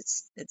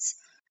devices.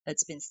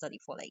 It's been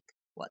studied for like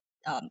what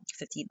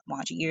 50,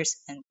 100 years,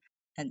 and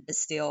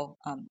it's still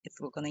if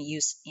we're gonna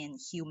use in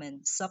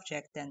human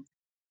subject, then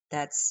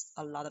that's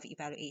a lot of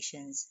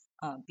evaluations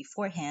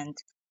beforehand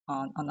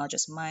on not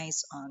just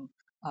mice, on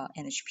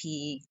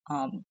NHP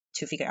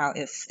to figure out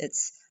if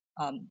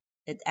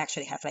it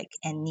actually have like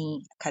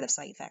any kind of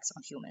side effects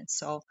on humans.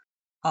 So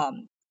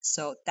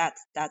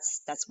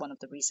that's one of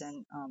the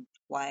reason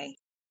why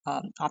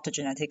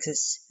optogenetics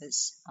is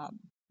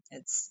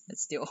it's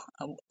still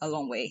a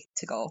long way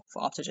to go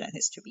for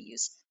optogenetics to be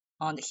used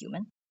on the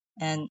human.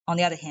 And on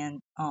the other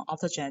hand,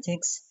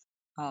 optogenetics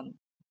um,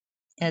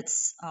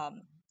 it's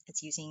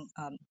it's using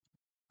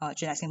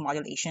genetic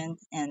modulation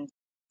and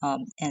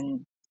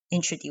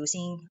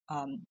introducing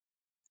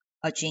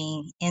a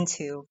gene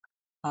into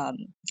a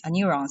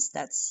neurons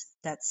that's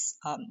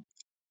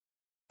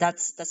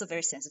a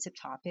very sensitive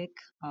topic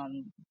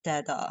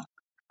that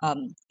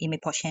it may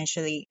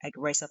potentially like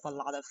raise up a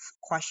lot of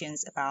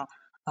questions about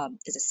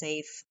is it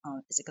safe,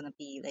 is it going to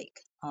be like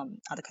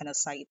other kind of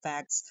side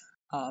effects,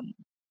 um,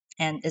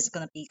 and is it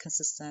going to be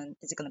consistent,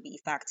 is it going to be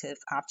effective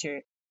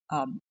after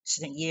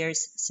certain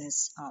years,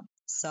 since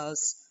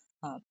cells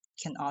um,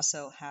 can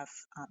also have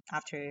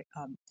after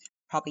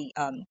probably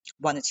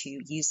 1 or 2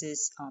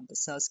 uses, the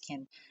cells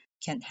can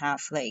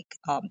have like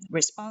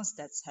response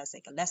that has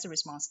like a lesser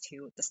response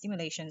to the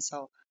stimulation.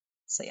 So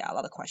yeah, a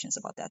lot of questions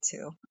about that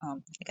too. I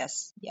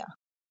guess yeah,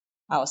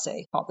 I would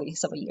say probably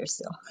several years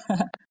still,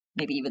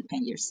 maybe even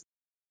 10 years.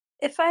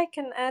 If I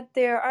can add,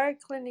 there are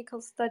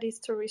clinical studies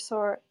to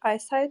restore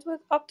eyesight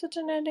with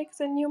optogenetics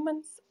in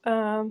humans.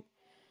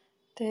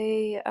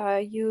 They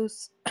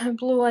use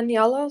blue and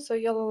yellow, so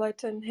yellow light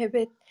to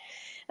inhibit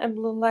and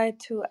blue light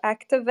to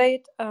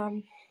activate.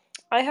 I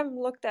haven't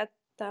looked at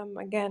them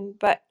again,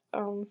 but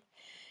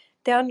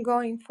they're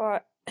ongoing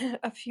for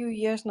a few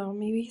years now,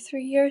 maybe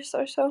 3 years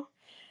or so.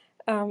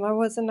 I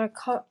was in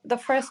the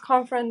first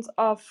conference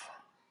of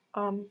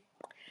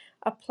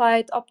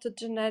applied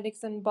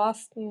optogenetics in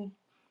Boston,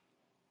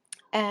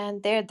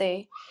 and there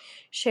they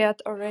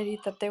shared already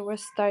that they were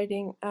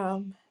starting.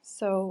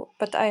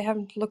 But I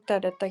haven't looked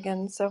at it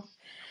again. So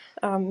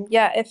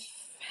yeah, if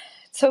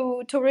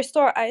so, to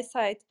restore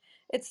eyesight,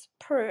 it's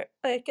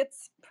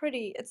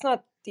pretty. It's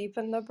not deep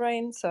in the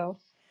brain, so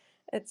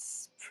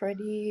it's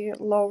pretty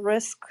low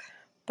risk.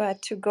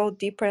 But to go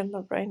deeper in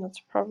the brain, it's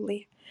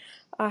probably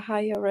a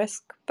higher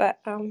risk. But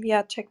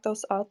yeah, check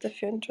those out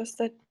if you're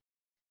interested.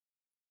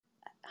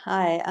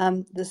 Hi,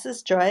 this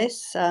is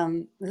Joyce.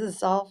 This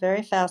is all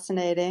very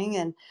fascinating,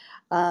 and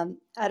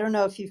I don't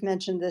know if you've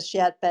mentioned this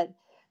yet, but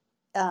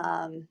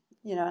and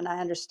I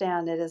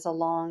understand it is a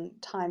long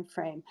time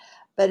frame.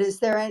 But is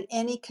there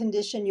any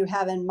condition you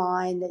have in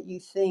mind that you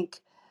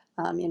think,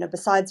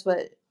 besides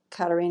what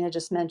Katarina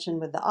just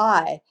mentioned with the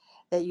eye,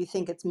 that you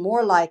think it's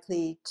more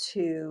likely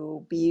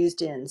to be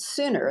used in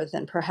sooner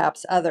than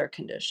perhaps other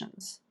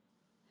conditions?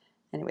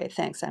 Anyway,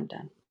 thanks. I'm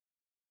done.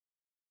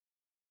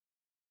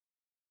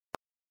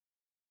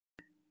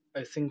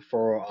 I think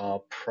for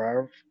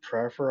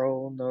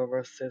peripheral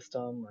nervous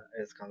system,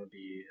 it's gonna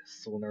be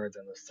sooner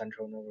than the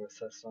central nervous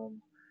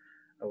system.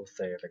 I would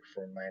say like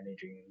for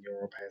managing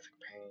neuropathic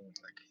pain,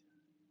 like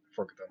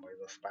for example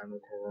the spinal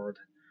cord,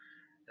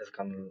 it's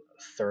gonna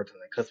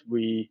certainly because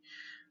we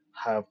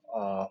have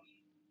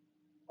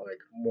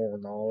like more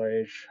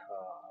knowledge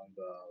on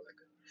the like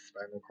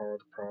spinal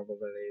cord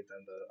probably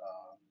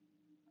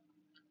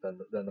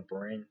than the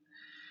brain,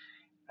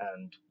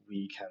 and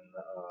we can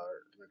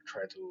like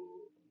try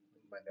to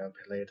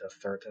manipulate a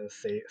certain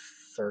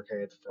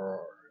circuit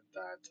for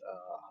that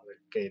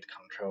like gate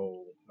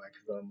control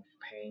mechanism of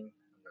pain,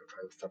 and like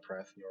try to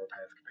suppress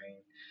neuropathic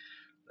pain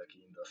like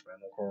in the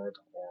spinal cord,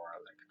 or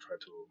like try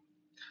to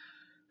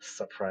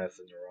suppress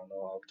the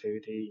neuronal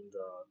activity in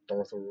the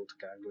dorsal root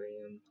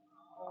ganglion,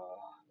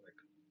 like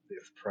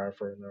this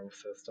peripheral nervous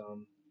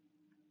system,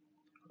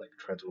 like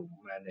try to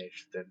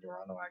manage the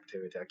neuronal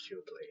activity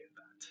acutely in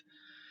that.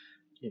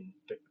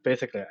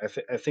 basically,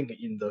 I think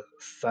in the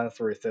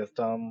sensory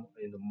system,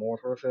 in the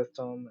motor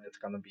system, it's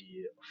gonna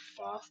be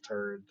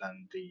faster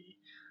than the,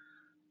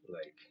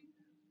 like,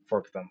 for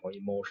example,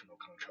 emotional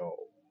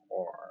control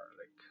or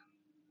like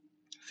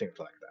things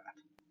like that.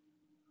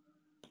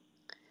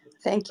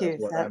 Thank That's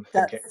you. what I'm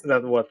thinking. That's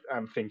That's what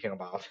I'm thinking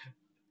about.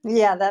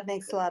 yeah, that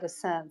makes a lot of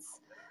sense.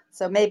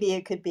 So maybe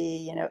it could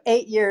be,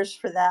 8 years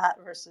for that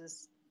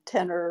versus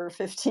 10 or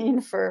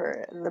 15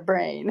 for the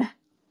brain.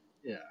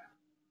 Yeah.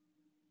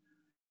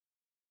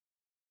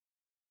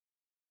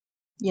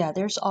 Yeah,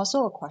 there's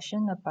also a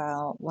question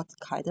about what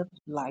kind of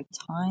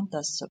lifetime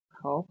does the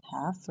probe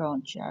have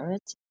from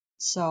Jared.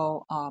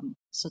 So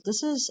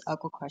this is a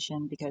good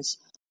question because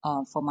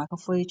for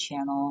microfluidic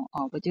channel,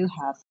 we do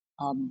have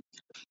um,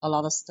 a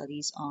lot of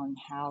studies on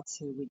how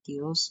to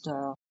reduce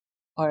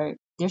or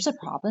there's a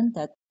problem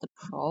that the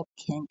probe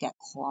can get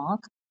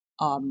clogged.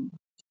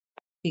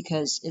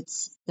 Because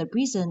it's the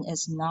reason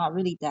is not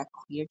really that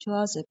clear to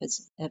us if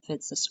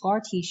it's a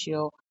scar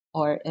tissue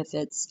or if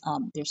it's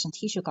there's some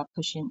tissue got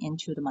pushed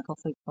into the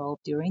microfluidic probe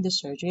during the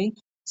surgery.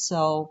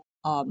 So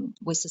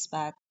we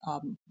suspect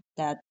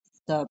that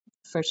the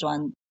first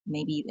one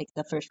maybe like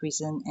the first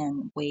reason,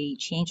 and we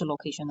change the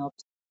location of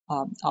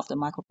the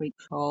microfluidic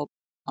probe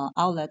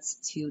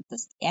outlets to the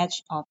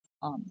edge of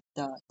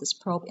this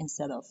probe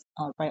instead of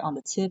right on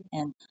the tip,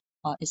 and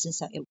it seems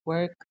that it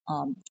worked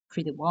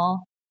pretty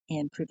well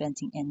in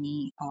preventing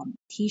any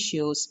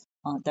tissues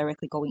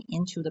directly going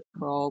into the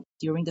probe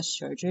during the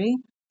surgery.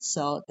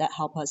 So that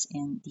helps us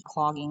in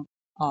declogging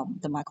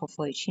the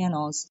microfluidic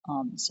channels,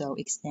 so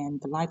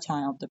extend the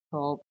lifetime of the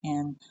probe.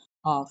 And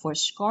for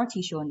scar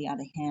tissue, on the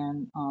other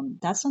hand,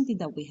 that's something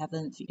that we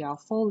haven't figured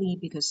out fully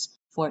because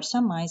for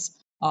some mice,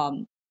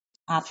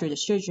 after the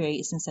surgery,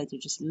 it seems like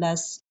there's just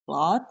less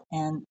blood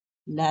and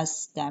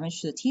less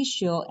damage to the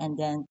tissue, and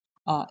then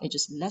it's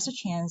just lesser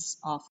chance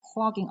of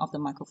clogging of the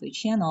microfluidic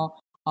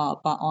channel.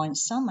 But on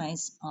some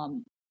mice,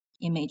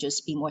 it may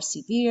just be more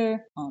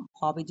severe,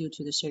 probably due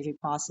to the surgery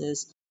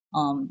process,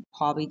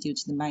 probably due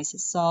to the mice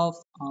itself.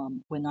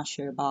 We're not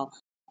sure about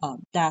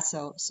that,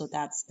 so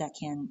that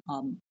can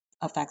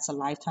affect the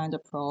lifetime of the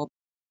probe.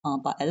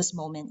 But at this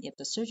moment, if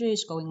the surgery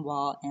is going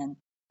well and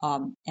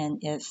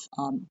if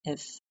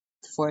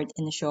for the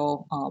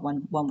initial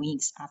 1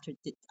 weeks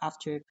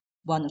after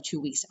 1 or 2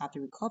 weeks after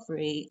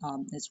recovery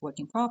is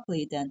working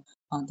properly, then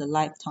the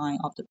lifetime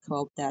of the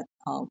probe that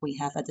we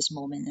have at this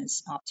moment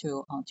is up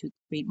to 2 to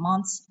 3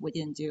 months. We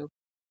didn't do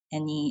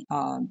any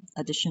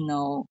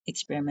additional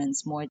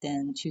experiments more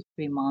than 2 to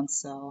 3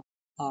 months, so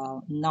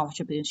not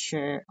 100%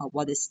 sure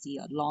what is the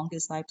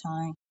longest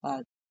lifetime,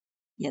 but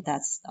yeah,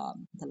 that's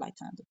the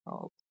lifetime of the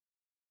probe.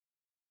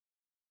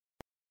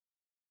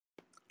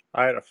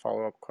 I had a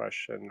follow-up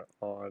question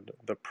on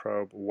the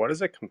probe. What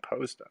is it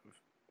composed of,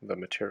 the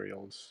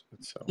materials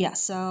itself? Yeah,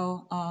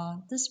 so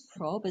this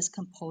probe is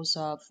composed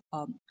of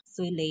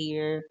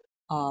 3-layer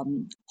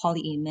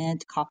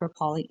polyimide, copper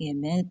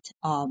polyimide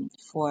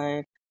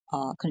for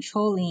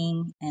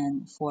controlling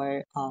and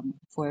for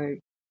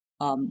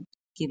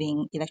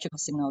giving electrical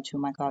signal to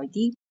micro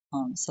LED.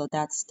 So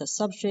that's the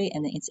substrate,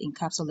 and then it's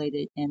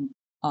encapsulated in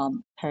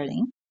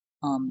perlin.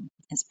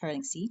 It's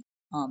perlin C.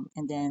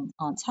 And then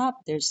on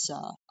top there's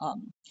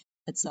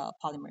it's a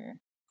polymer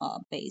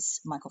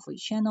based microfluidic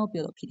channel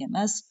built of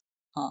PDMS.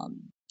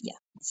 Yeah,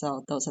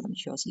 so those are the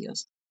materials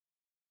used.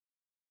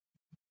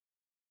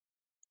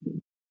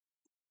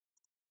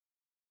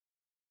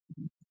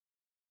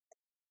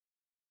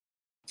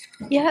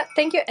 Yeah,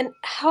 thank you. And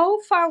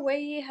how far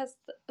away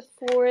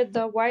for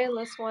the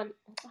wireless one?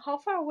 How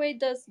far away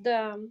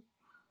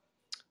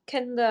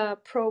can the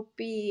probe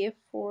be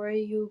for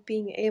you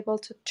being able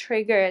to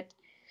trigger it?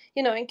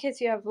 In case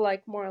you have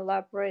like more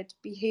elaborate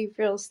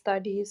behavioral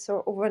studies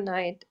or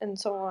overnight and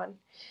so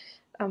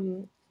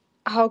on.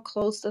 How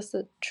close does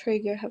the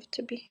trigger have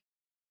to be?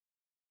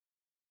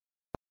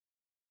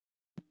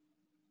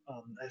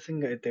 I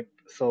think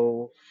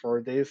so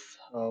for this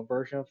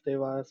version of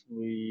device,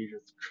 we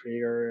just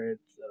trigger it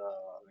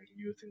like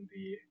using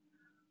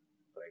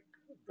like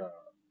the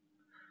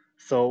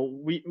so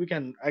we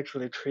can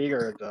actually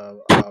trigger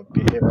the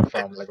behavior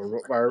from like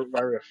very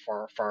very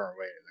far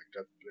away, like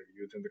just like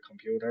using the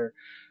computer.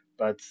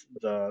 But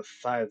the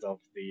size of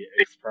the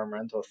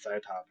experimental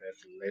setup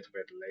is a little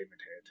bit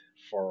limited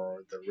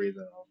for the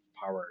reason of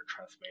power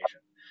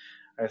transmission.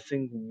 I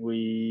think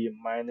we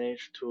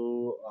managed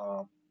to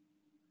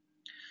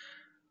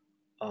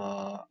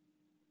uh,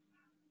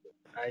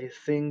 I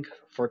think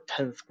for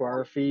 10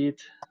 square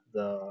feet,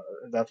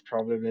 that's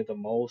probably the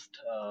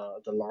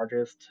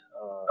largest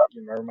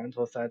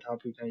environmental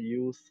setup you can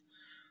use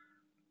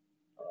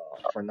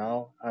for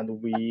now. And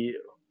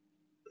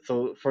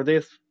so for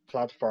this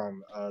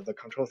platform, the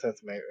control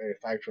system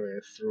is actually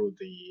through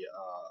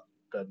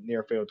the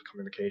near field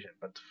communication.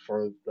 But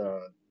for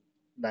the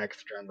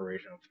next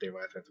generation of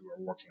devices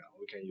we're working on,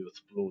 we can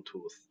use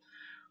Bluetooth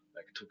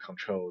like to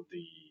control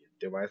the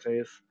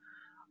devices,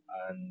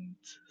 and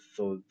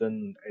so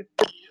then it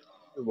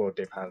will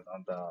depend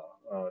on the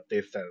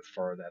distance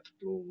for that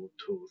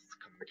Bluetooth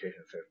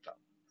communication system.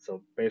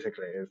 So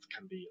basically, it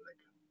can be like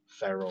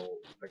several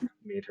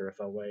meters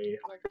away,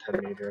 like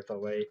 10 meters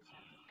away.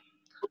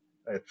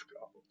 It's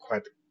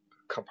quite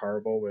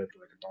comparable with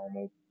like a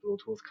normal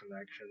Bluetooth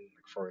connection,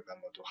 like for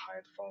example to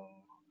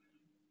headphone,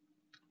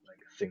 like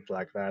things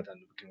like that, and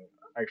we can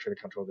actually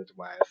control the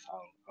device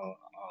on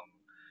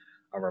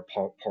our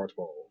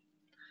portable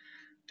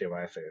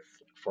devices,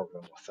 for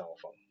example cell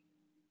phone,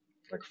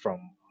 like from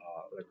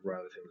like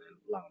relatively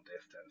long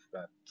distance.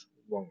 That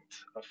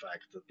won't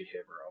affect the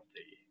behavior of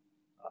the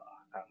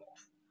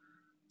animals.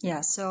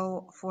 Yeah,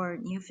 so for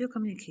near field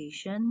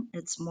communication,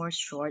 it's more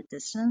short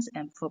distance,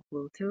 and for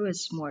Bluetooth,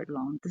 it's more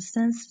long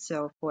distance.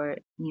 So for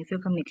near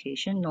field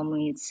communication,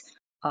 normally it's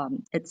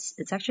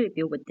actually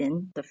built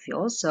within the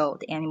field, so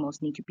the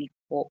animals need to be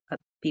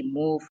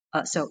moved.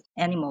 So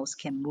animals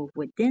can move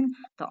within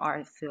the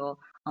RF field,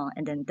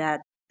 and then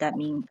that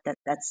means that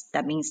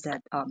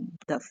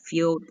the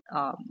field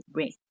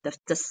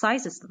the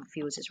sizes of the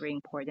fields is very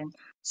important.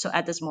 So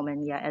at this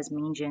moment, yeah, as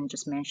Mingjin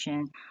just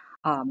mentioned,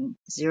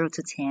 0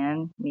 to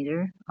 10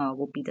 meter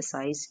will be the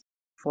size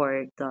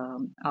for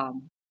the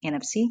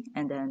NFC,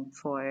 and then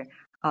for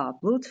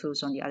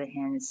Bluetooth, on the other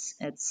hand,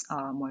 it's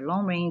more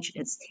long range.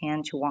 It's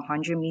 10 to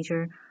 100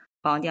 meter.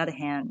 But on the other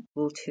hand,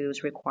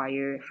 Bluetooth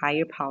require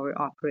higher power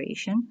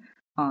operation.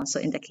 So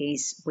in that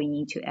case, we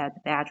need to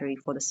add battery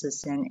for the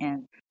system,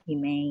 and it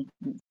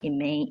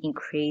may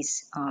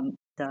increase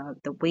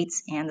the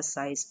weights and the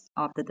size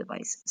of the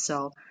device.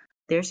 So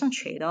there's some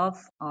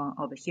trade-off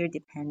over here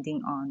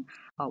depending on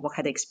what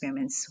kind of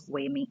experiments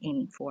we're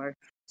aiming for.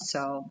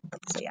 So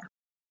yeah.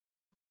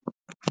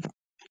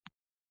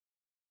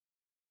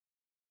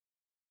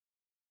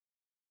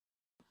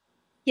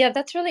 Yeah,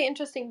 that's really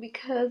interesting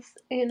because,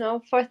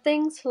 for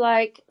things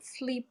like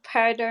sleep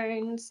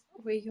patterns,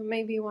 where you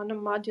maybe want to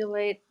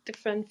modulate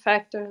different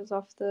factors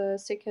of the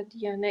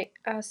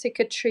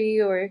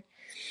circuitry or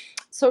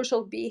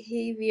social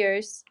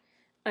behaviors,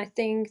 I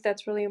think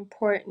that's really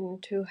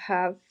important to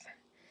have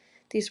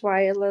these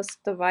wireless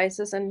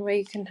devices, and where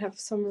you can have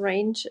some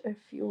range if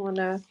you want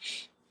to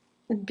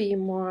be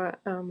more,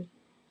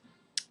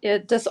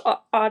 this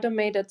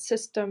automated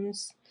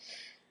systems.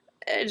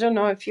 I don't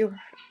know if you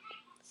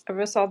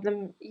ever saw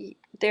them.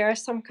 There are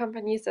some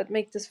companies that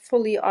make this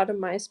fully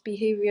automated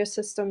behavior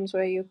systems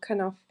where you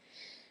kind of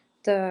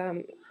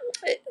the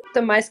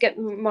mice get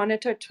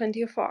monitored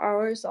 24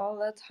 hours all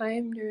the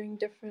time during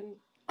different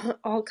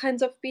all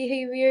kinds of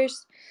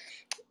behaviors,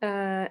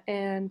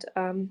 and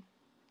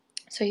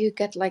so you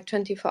get like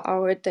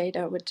 24-hour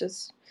data, which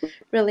is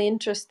really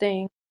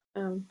interesting.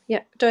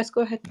 Yeah, Joyce,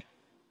 go ahead.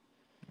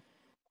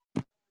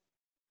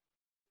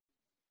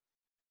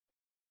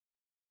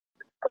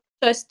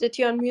 Joyce, did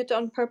you unmute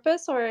on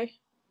purpose, or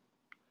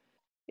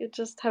you're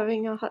just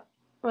having a hot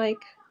mic?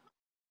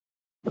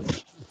 I'm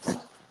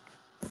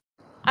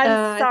I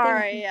think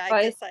sorry. I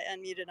Joyce. guess I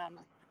unmuted on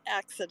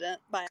accident.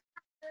 By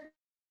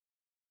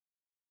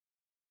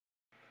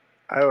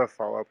I have a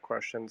follow-up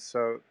question.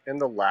 So in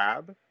the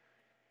lab,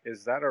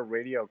 is that a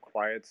radio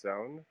quiet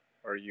zone?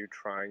 Are you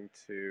trying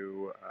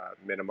to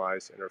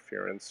minimize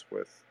interference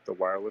with the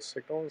wireless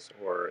signals,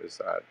 or does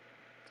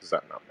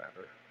that not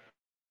matter?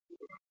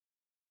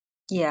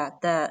 Yeah,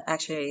 that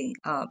actually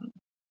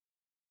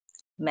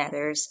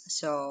matters.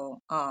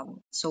 So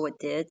we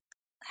did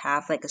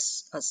have like a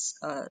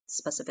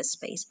specific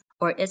space,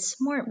 or it's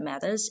more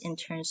matters in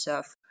terms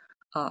of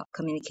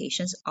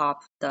communications of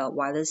the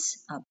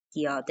wireless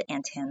the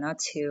antenna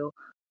to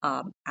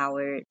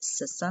our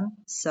system.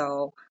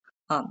 So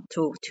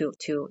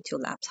to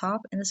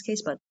laptop in this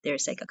case, but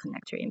there's like a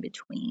connector in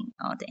between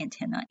the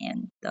antenna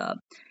and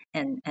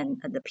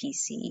the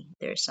PC.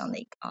 There's some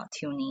like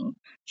tuning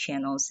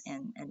channels,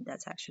 and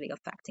that's actually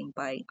affecting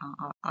by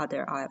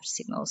other RF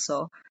signals.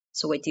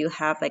 So we do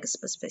have like a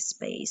specific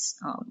space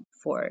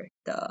for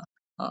the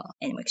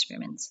animal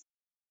experiments.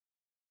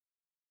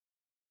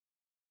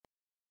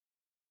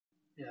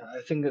 Yeah,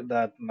 I think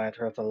that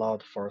matters a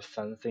lot for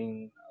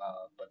sensing,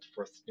 but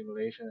for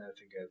stimulation, I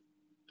think it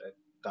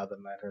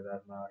doesn't matter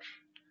that much.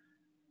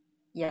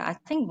 Yeah, I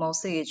think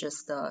mostly it's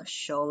just the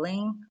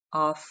showing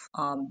of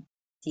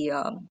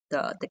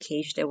the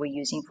cage that we're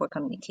using for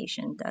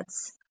communication.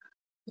 That's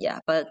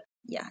but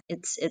yeah,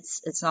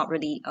 it's not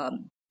really a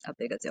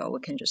big deal.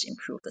 We can just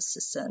improve the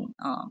system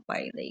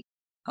by like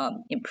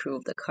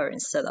improve the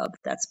current setup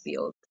that's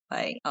built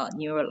by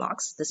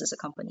Neurolox. This is a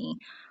company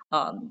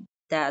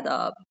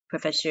that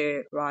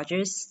Professor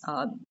Rogers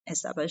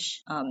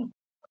established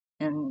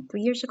and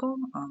 3 years ago.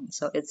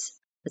 So it's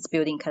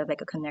building kind of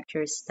like a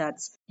connectors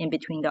that's in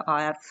between the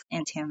RF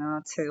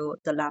antenna to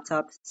the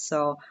laptop.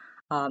 So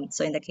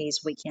in that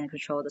case, we can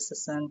control the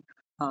system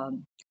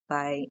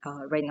by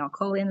writing our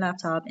code in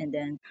laptop, and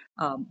then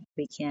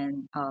we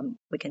can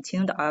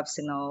tune the RF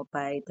signal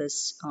by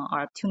this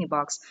RF tuning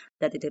box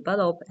that they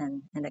develop,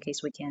 and in that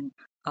case, we can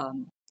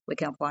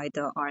apply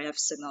the RF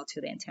signal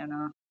to the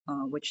antenna,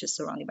 which is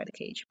surrounded by the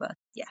cage. But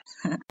yeah.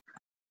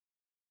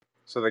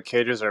 So the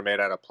cages are made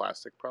out of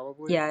plastic,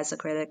 probably? Yeah, it's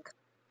acrylic.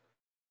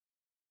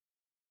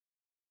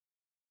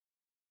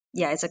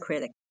 Yeah, it's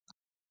acrylic.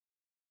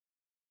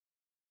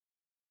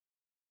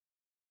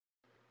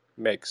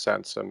 makes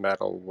sense a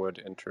metal would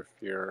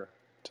interfere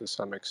to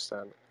some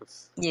extent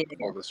with Yeah,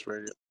 all this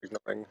radio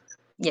signaling.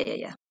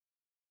 yeah.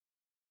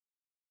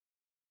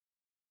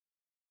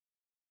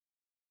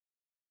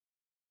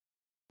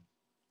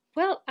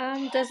 Well,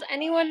 does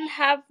anyone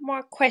have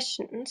more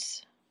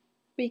questions?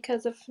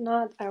 Because if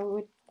not, I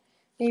would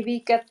maybe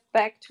get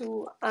back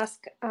to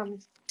ask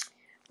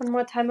one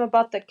more time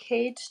about the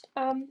caged.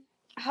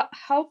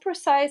 How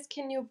precise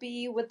can you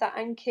be with the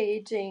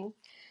uncaging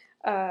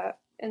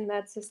in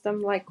that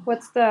system? Like,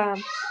 what's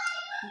the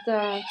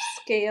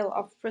scale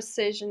of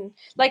precision?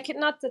 Like,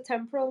 not the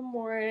temporal,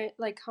 more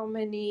like how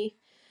many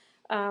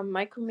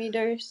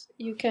micrometers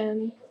you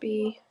can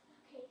be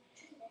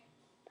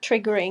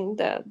triggering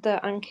the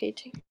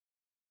uncaging.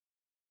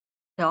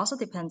 It also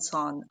depends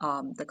on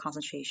the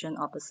concentration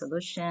of the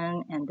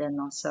solution, and then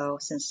also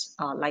since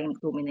light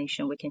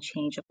illumination, we can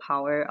change the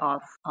power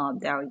of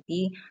the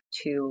LED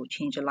to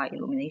change the light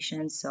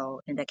illumination.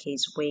 So in that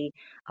case,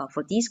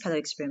 for these kind of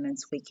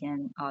experiments, we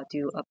can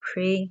do a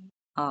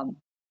um,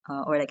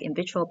 or like in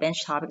vitro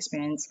benchtop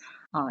experiments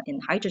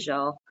in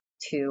hydrogel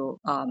to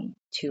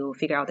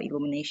figure out the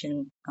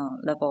illumination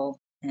level,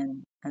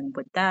 and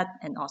with that,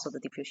 and also the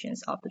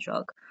diffusions of the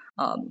drug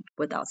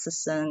with our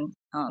system,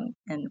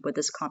 and with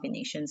this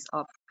combinations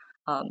of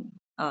um,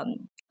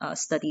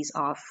 studies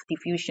of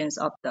diffusions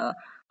of the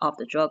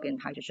drug in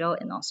hydrogel,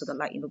 and also the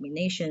light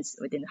illuminations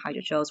within the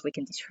hydrogels, we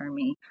can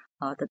determine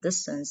the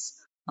distance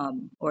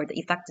or the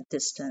effective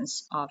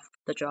distance of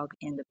the drug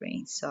in the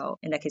brain. So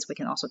in that case, we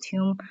can also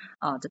tune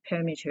the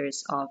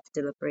parameters of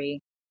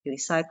delivery, duty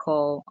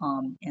cycle,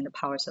 and the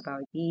powers of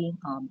LED,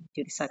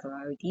 duty cycle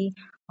LED.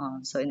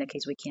 So in that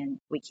case, we can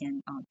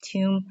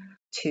tune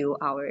to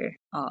our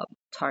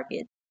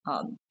target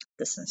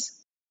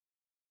distance.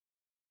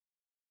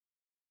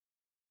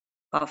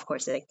 But of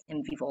course, like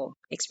in vivo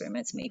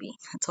experiments may be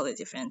totally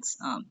different.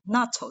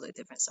 Not totally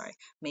different, sorry,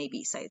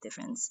 maybe slightly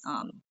different.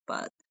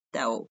 But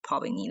that will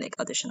probably need like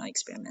additional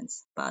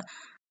experiments. But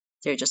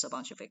there are just a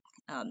bunch of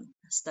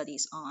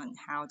studies on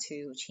how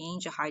to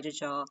change a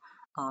hydrogel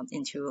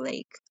into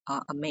like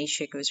a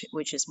matrix,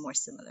 which is more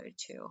similar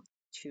to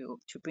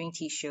brain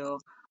tissue.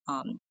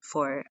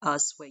 For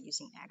us, we're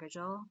using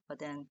aerogel, but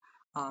then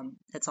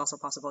it's also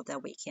possible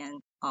that we can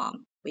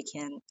um,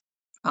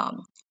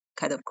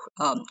 kind of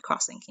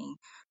cross-linking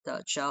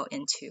the gel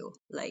into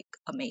like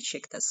a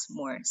matrix that's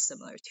more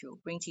similar to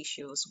brain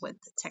tissues with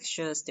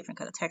textures, different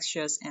kind of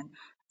textures,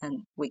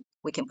 and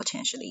we can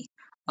potentially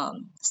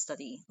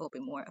study a little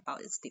bit more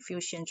about its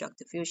diffusion, drug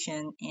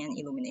diffusion, and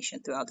illumination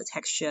throughout the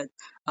textured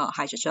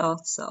hydrogel.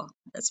 So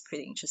that's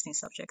pretty interesting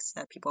subjects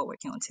that people are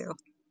working on too.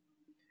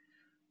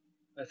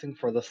 I think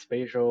for the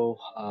spatial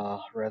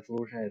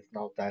resolution, it's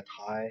not that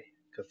high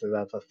because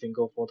that's a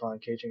single photon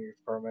caging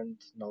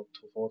experiment, not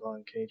two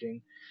photon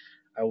caging.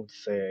 I would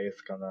say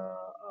it's gonna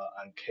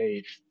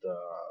uncage the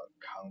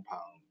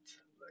compound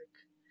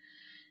like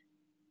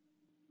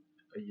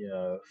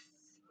yes,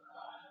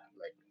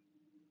 like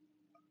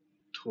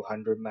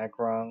 200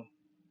 micron,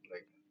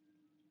 like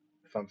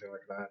something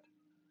like that.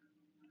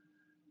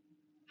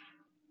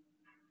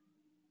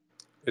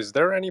 Is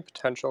there any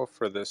potential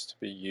for this to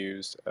be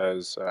used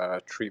as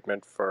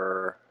treatment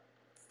for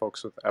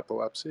folks with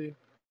epilepsy?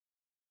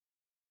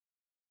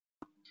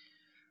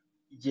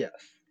 Yes,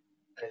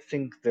 I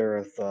think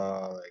there's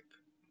a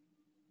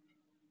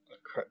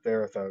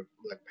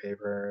like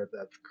paper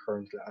that's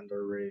currently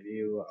under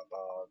review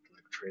about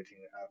like treating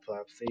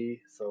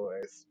epilepsy. So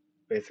it's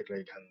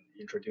basically can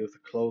introduce a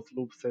closed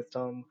loop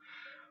system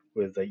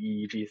with the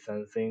EEG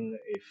sensing.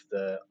 If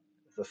the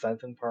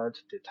sensing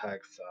part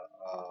detects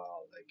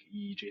like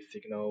EEG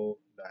signal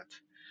that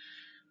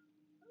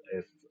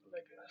is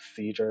like a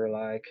seizure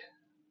like,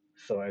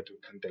 so it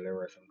can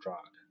deliver some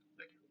drug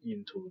like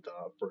into the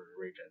brain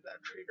region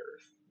that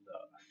triggers the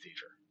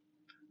seizure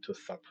to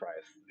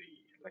suppress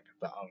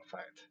the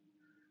onset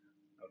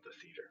of the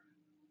seizure.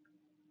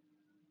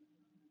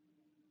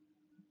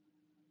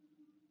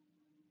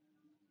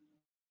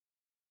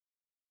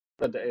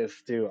 But it's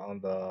still on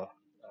the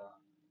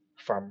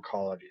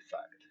pharmacology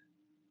side.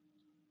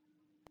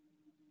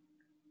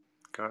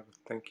 Got it.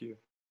 Thank you.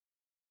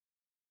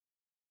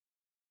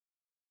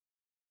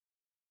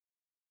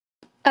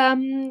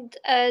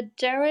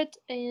 Jared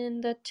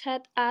in the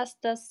chat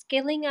asked, does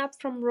scaling up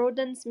from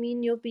rodents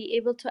mean you'll be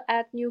able to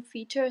add new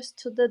features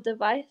to the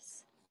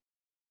device?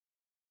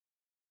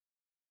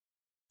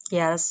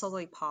 Yeah, that's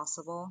totally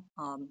possible.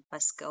 By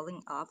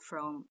scaling up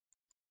from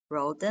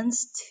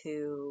rodents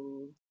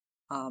to,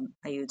 are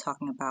you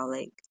talking about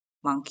like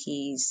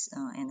monkeys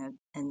and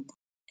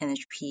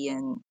NHP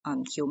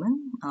and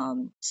human?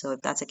 So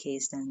if that's the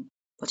case, then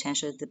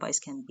potentially the device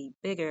can be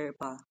bigger,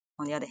 but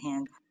on the other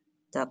hand,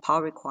 the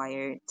power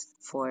required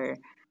for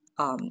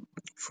um,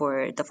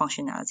 for the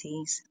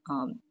functionalities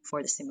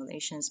for the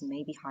simulations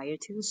may be higher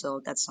too.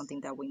 So that's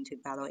something that we need to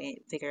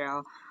evaluate, figure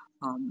out,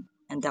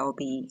 and that will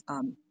be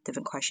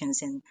different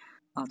questions in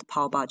the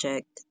power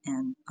budget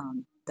and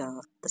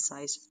the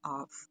size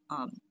of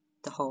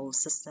the whole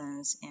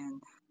systems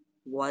and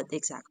what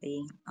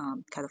exactly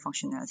kind of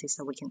functionalities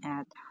that we can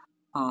add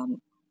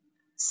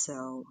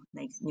So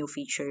like new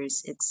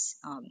features, it's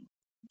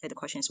the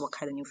question is what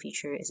kind of new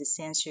feature? Is it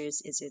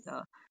sensors? Is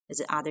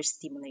it other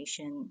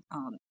stimulation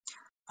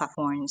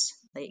platforms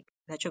like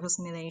electrical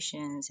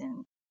simulations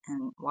and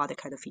what other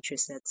kind of feature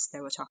sets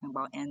that we're talking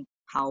about, and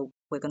how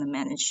we're going to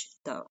manage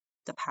the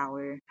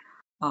power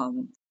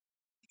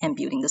and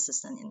building the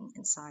system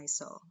inside.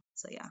 So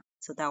yeah,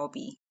 so that will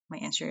be my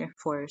answer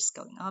for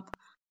scaling up.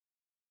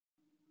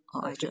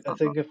 I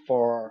think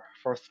for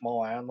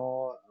small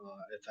animal,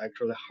 it's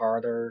actually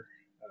harder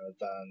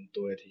than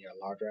do it in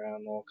a larger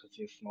animal, because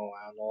in small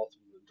animals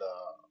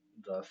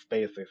the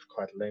space is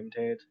quite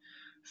limited,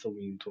 so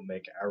we need to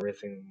make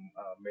everything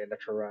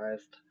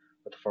miniaturized.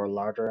 But for a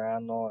larger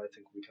animal, I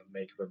think we can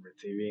make the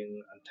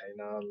receiving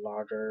antenna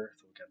larger,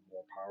 so we get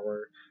more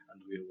power,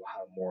 and we will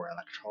have more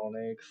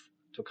electronics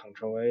to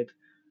control it,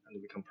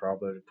 and we can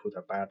probably put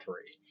a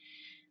battery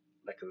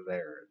like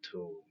there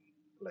to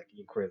like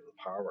increase the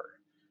power.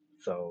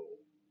 So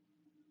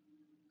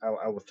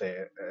I would say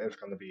it's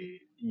going to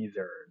be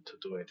easier to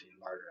do it in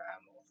larger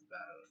animals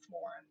than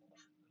small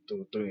animals.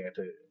 Doing it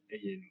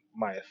in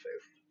mice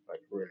is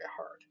like really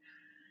hard.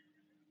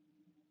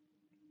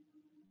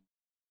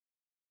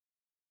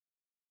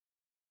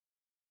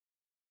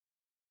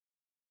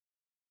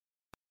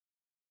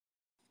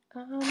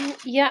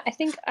 Yeah, I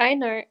think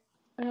Einar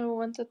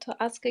wanted to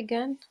ask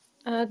again.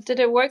 Did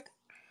it work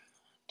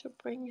to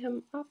bring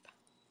him up?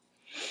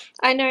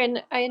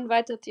 Einar, I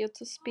invited you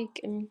to speak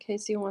in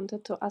case you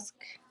wanted to ask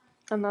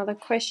another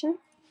question.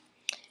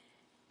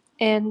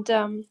 And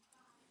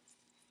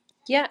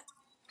yeah,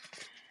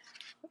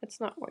 it's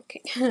not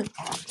working.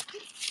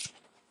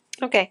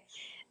 Okay.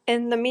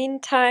 In the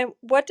meantime,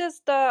 what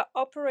is the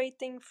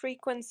operating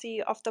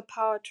frequency of the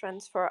power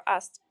transfer?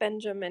 Asked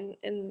Benjamin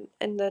in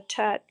the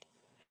chat.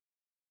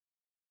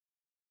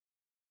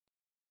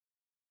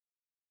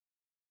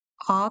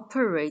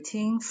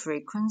 Operating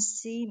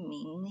frequency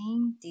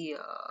meaning the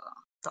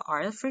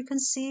RF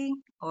frequency,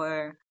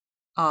 or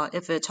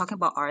if we're talking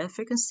about RF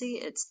frequency,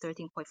 it's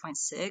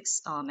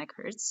 13.56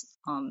 megahertz.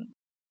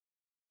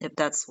 If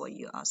that's what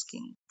you're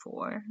asking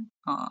for,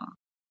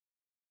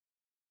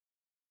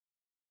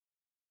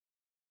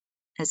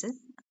 is it?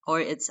 Or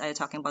are you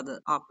talking about the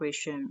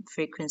operation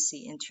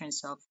frequency in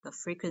terms of the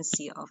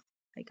frequency of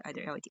like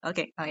either LED?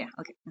 Okay. Oh yeah.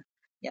 Okay.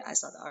 Yeah, I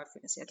saw the RF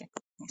frequency. Okay.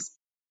 Nice.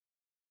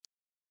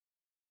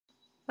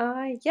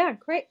 Yeah,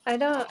 great. I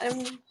don't.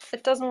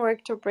 It doesn't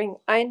work to bring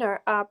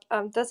Einar up.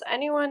 Does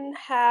anyone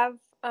have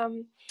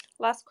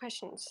last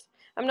questions?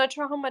 I'm not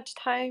sure how much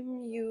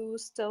time you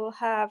still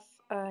have,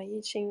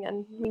 Yiqing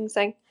and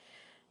Mingzheng,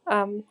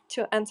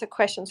 to answer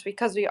questions,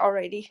 because we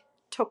already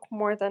took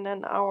more than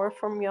an hour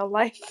from your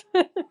life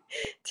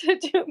to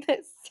do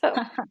this. So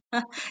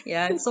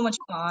Yeah, it's so much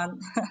fun.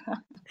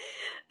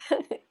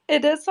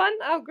 it is fun.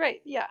 Oh,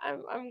 great! Yeah,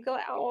 I'm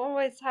glad. I'm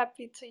always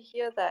happy to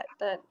hear that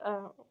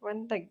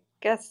when the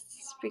guest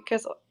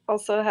speakers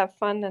also have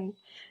fun and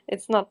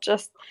it's not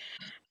just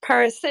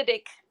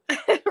parasitic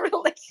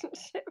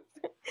relationship.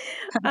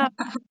 Um,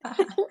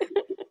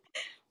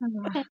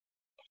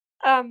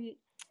 um,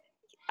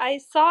 I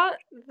saw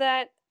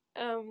that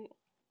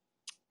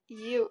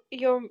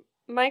your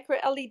micro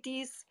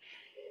LEDs.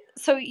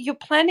 So you're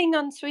planning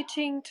on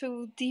switching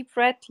to deep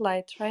red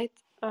light, right?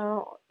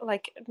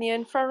 Like near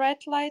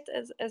infrared light.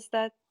 Is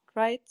that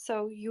right?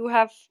 So you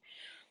have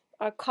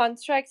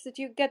contracts. Did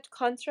you get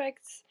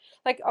contracts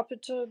like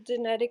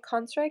optogenetic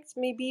contracts?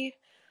 Maybe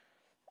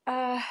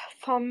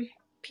from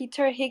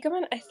Peter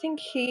Hageman. I think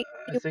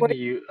I you think were.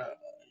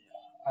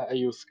 I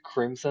use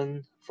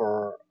crimson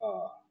for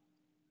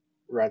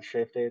red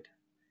shifted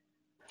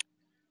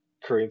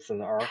crimson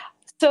RF.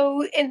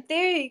 So in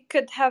theory, you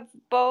could have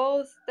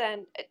both.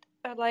 Then,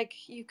 like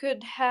you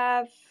could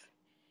have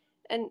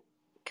an.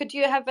 Could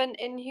you have an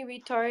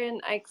inhibitory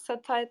and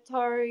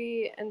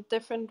excitatory and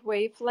different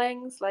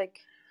wavelengths? Like,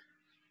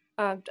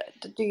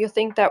 do you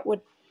think that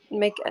would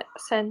make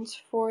sense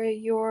for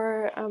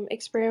your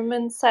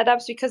experiment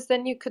setups? Because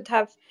then you could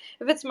have,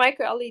 if it's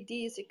micro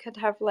LEDs, you could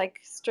have like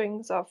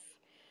strings of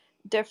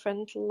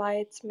different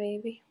lights,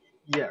 maybe.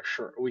 Yeah,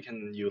 sure. We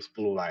can use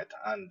blue light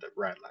and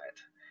red light.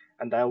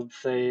 And I would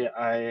say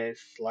I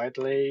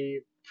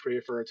slightly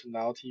prefer to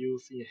not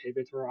use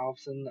inhibitor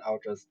option. I'll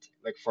just,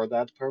 like for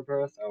that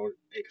purpose, I will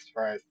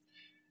express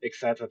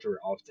excitatory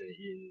option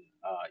in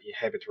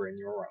inhibitory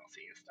neurons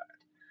instead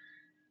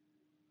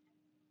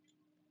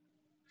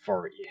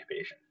for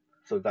inhibition.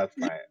 So that's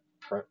my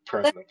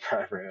personal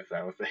preference,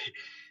 I would say.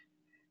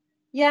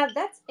 Yeah,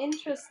 that's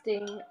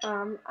interesting.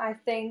 I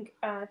think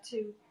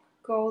to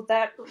go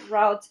that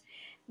route,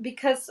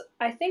 because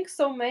I think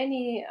so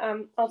many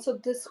also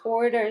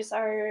disorders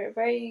are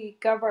very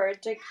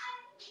GABAergic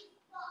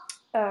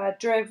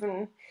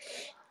driven.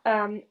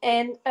 And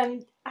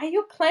are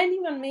you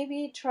planning on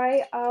maybe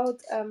try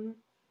out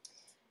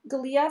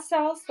glia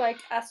cells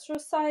like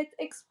astrocyte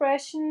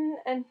expression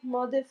and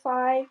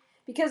modify?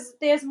 Because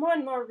there's more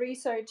and more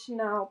research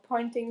now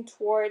pointing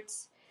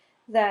towards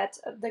that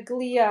the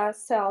glia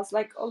cells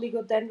like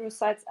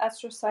oligodendrocytes,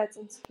 astrocytes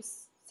in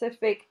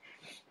specific,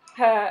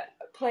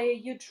 play a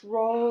huge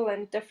role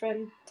in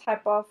different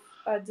type of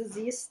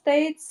disease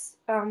states,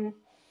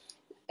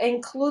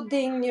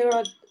 including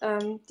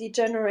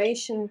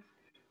neurodegeneration,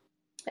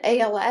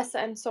 ALS,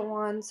 and so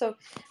on. So it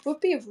would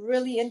be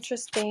really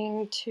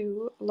interesting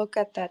to look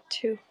at that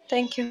too.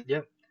 Thank you.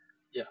 Yeah,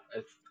 yeah,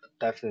 it's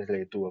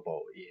definitely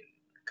doable in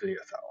clear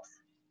cells.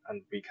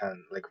 And we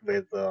can, like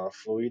with the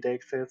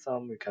fluidic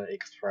system, we can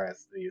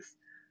express these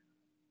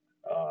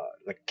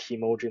like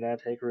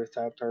chemogenetic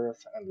receptors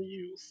and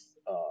use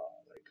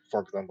like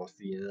for example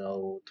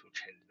CNO to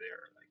change their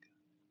like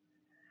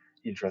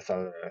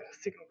intracellular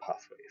signal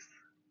pathways,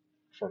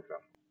 for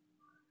example.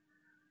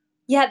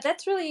 Yeah,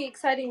 that's really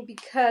exciting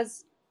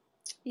because,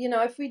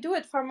 if we do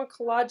it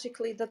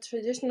pharmacologically, the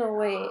traditional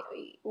way,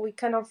 we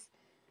kind of,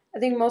 I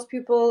think most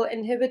people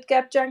inhibit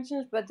gap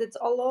junctions, but it's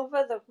all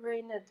over the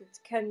brain and it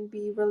can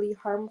be really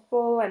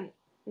harmful and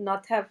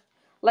not have,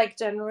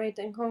 generate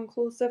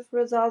inconclusive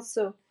results.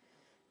 So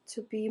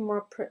to be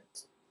more,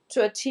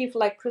 to achieve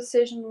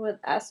precision with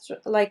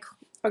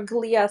or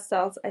glia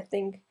cells, I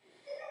think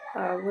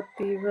would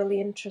be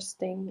really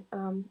interesting.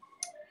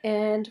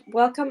 And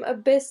welcome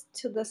Abyss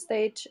to the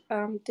stage.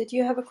 Did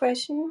you have a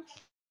question?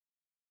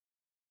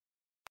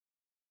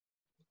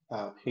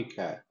 Hey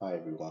Kat, hi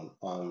everyone.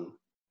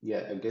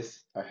 Yeah, I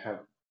guess I have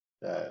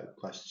a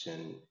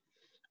question,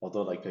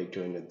 although like I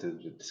joined the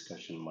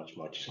discussion much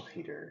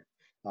later.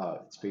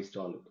 It's based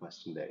on the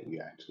question that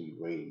you actually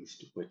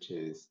raised, which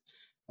is,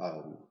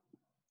 um,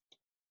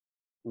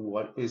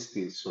 what is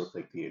the sort of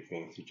like the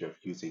advantage of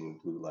using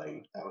blue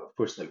light?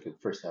 First, I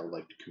would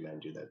like to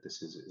commend you that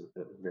this is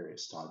a very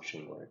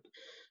astonishing work.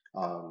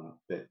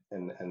 But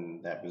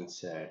and that being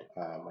said,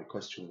 my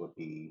question would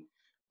be,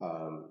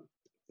 um,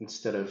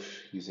 instead of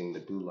using the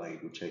blue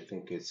light, which I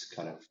think is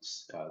kind of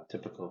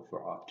typical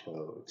for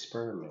opto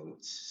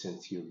experiments,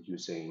 since you're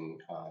using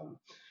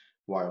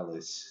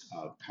wireless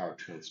power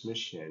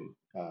transmission,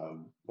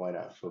 why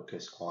not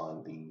focus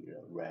on the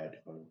red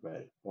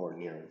or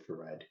near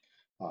infrared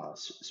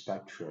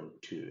spectrum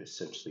to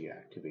essentially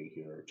activate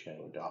your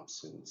channel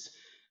Dobsons?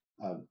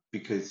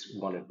 Because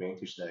one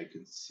advantage that I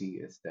can see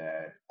is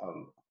that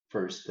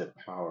first, the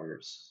power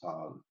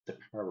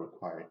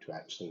required to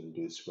actually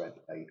induce red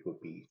light would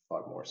be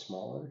far more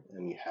smaller,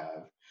 and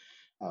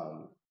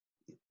um,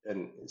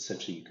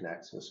 essentially you can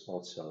access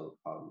also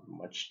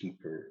much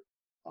deeper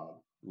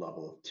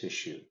level of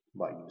tissue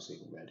by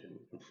using red and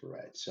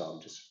infrared. So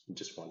I'm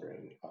just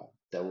wondering,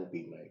 that will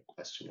be my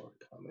question or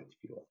comment, if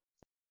you will.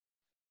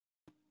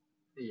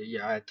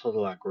 Yeah, I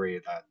totally agree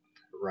that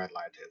red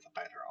light is a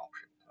better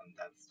option, and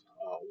that's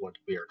what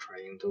we are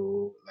trying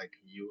to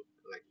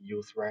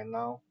use right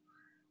now.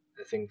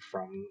 I think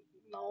from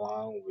now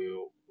on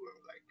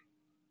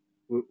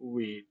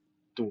we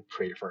do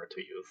prefer to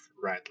use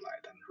red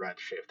light and red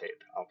shifted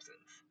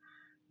options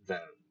than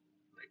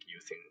like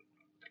using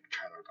like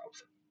channel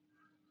Dobson.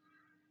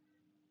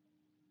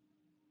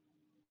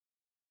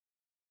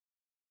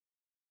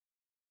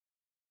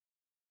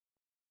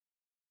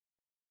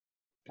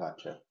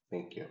 Gotcha.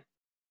 Thank you.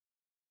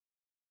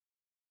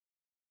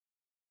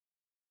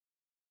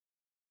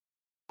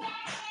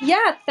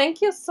 Yeah,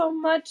 thank you so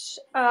much.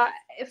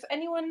 If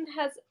anyone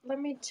has, let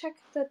me check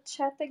the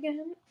chat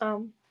again.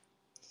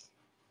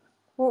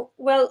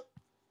 Well,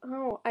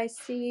 oh, I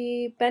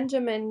see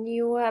Benjamin.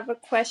 You have a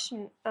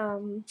question.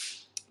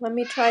 Let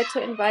me try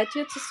to invite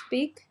you to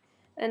speak.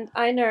 And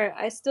Einar,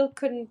 I still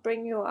couldn't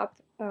bring you up.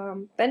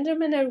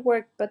 Benjamin at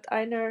work, but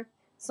Einar,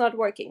 it's not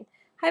working.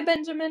 Hi,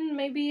 Benjamin.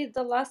 Maybe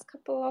the last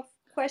couple of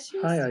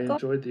questions. Hi, I Go.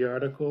 enjoyed the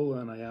article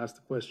and I asked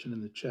a question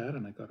in the chat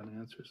and I got an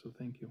answer, so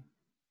thank you.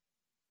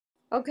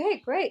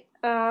 Okay, great.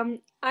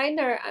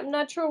 Einar, I'm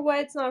not sure why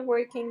it's not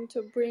working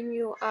to bring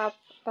you up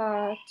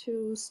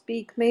to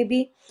speak.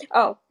 Maybe.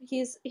 Oh,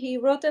 he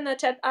wrote in the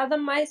chat. Are the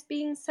mice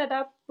being set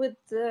up with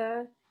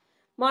the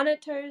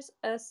monitors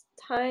as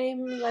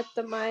time like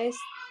the mice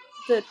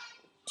the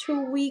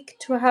 2 week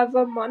to have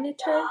a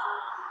monitor?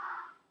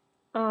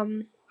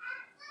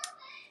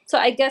 So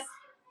I guess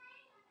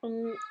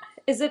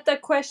is it the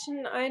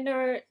question,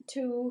 Einar,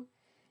 to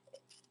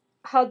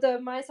how the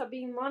mice are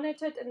being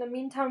monitored in the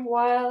meantime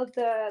while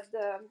the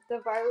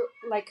virus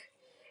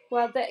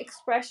while the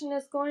expression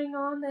is going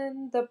on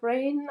in the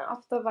brain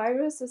of the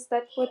virus? Is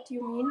that what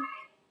you mean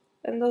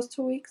in those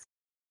 2 weeks?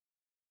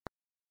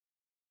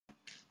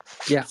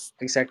 Yeah,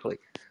 exactly.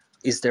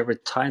 Is there a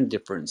time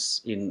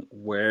difference in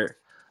where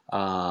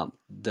the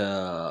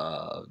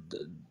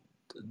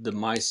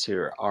mice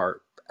here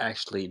are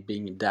actually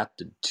being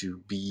adapted to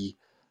be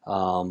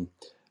um,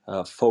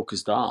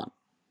 focused on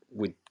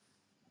with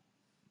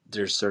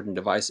there's certain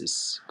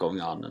devices going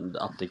on and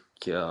optic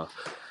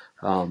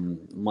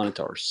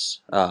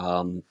monitors. Uh,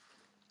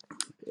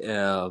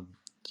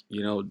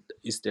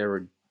 is there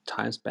a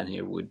time span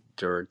here with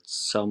there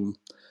some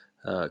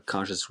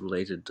conscious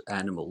related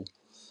animal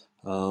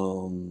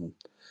um,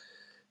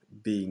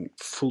 being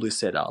fully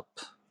set up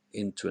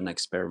into an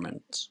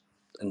experiment,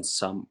 and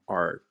some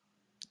are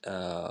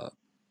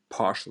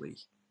partially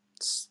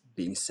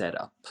being set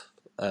up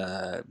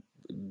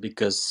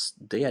because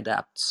they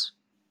adapt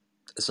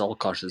as all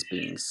conscious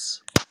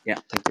beings. Yeah,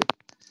 thank you.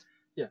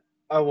 Yeah,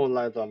 I will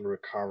let them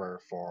recover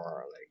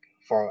for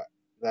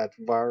that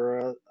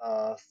virus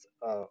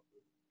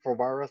for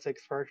virus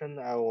expression.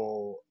 I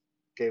will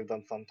give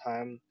them some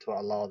time to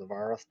allow the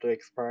virus to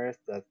express.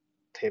 That's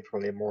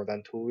typically more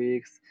than 2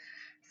 weeks.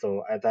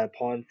 So at that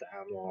point, the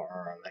animal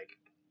are like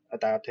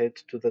adapted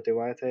to the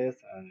devices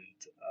and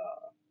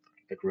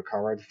like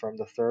recovered from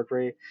the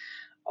surgery.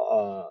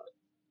 Uh,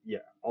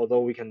 yeah,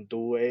 although we can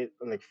do it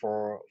like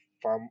for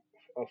farm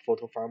a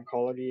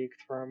photopharmacology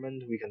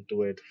experiment, we can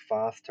do it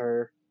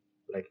faster,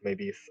 like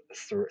maybe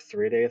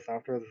 3 days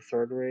after the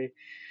surgery.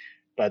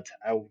 But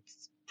I would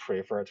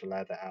prefer to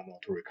let the animal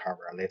to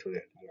recover a little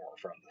bit more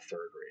from the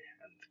surgery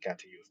and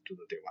get used to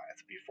the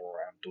device before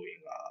I'm doing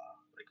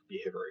like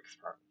behavior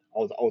experiment.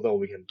 Although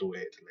we can do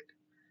it like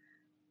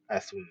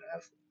as soon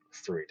as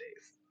 3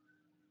 days.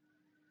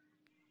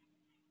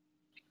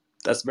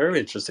 That's very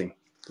interesting.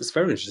 That's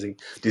very interesting.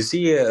 Do you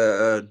see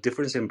a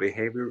difference in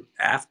behavior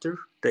after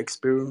the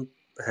experiment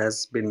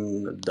has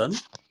been done?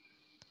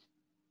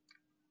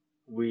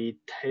 We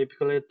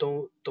typically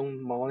don't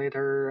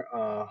monitor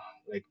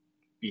like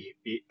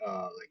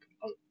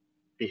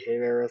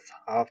behaviors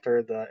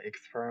after the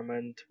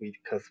experiment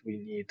because we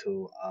need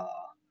to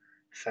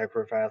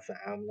sacrifice the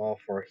animal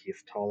for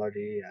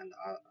histology and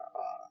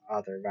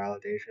other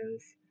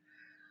validations.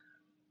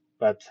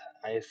 But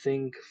I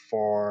think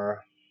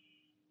for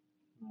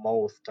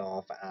most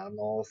of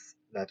animals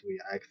that we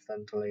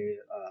accidentally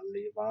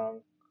leave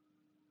on,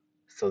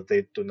 so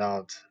they do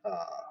not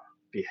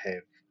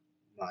behave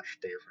much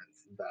different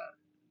than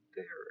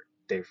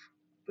their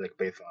like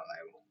baseline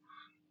level.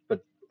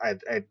 But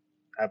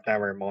I've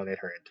never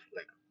monitored it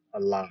like a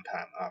long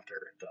time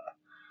after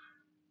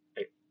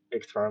the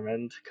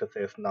experiment because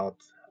it's not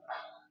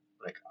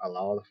like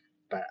allowed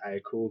by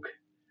iCook.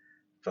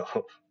 So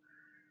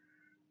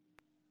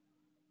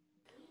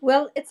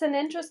Well, it's an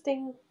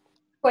interesting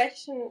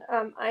question,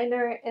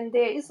 Einar, and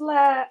there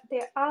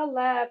are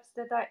labs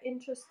that are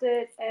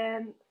interested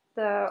in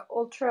the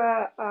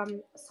ultra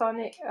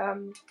sonic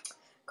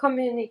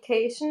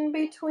communication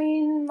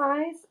between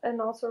mice and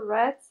also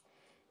rats.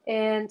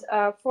 And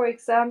for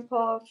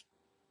example,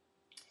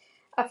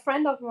 a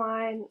friend of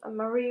mine,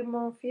 Marie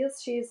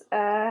Monfils, she's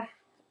at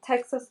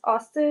Texas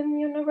Austin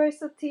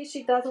University.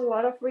 She does a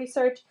lot of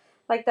research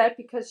like that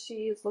because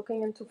she is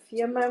looking into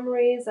fear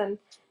memories and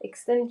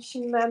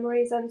extinction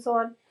memories and so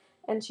on.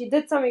 And she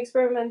did some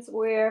experiments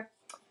where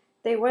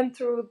they went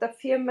through the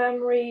fear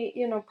memory,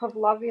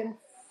 Pavlovian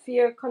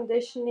fear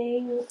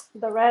conditioning,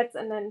 the rats,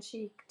 and then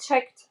she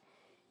checked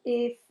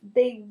if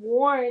they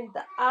warned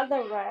the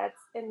other rats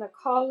in the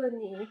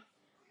colony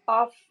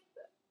of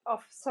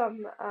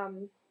some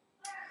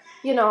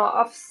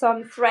of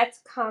some threat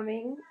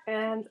coming,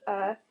 and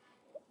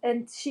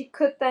she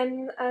could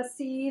then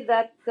see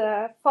that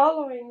the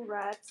following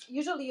rats,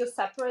 usually you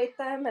separate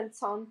them and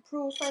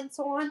soundproof and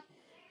so on,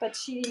 but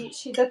she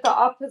did the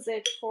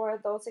opposite for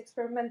those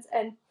experiments,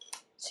 and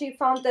she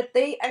found that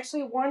they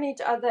actually warn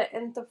each other,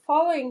 and the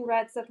following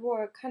rats that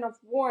were kind of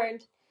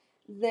warned,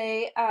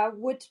 they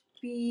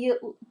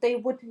they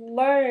would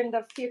learn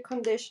the fear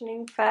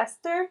conditioning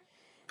faster.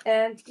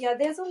 And yeah,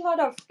 there's a lot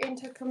of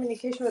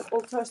intercommunication with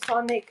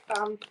ultrasonic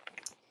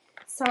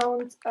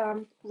sound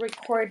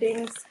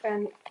recordings,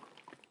 and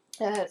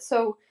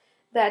so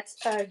that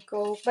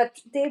go, but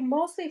they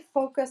mostly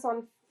focus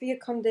on fear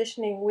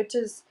conditioning, which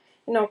is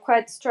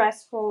quite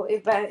stressful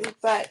event.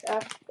 But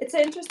it's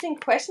an interesting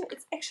question.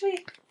 It's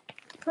actually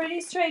pretty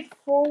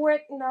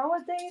straightforward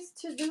nowadays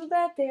to do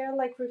that. They are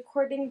like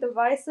recording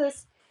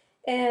devices,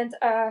 and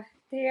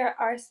there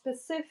are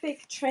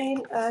specific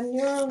trained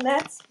neural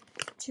nets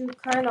to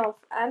kind of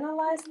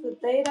analyze the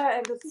data,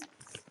 and it's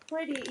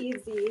pretty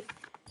easy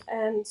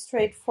and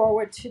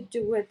straightforward to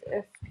do it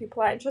if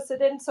people are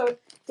interested in. So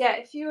yeah,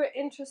 if you're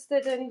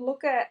interested in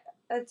look at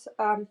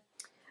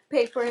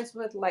papers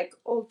with like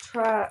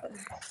ultra,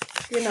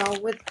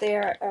 with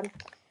their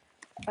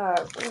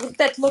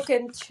that look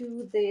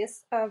into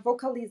these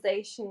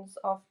vocalizations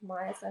of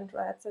mice and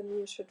rats, and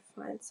you should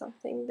find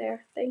something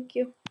there. Thank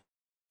you.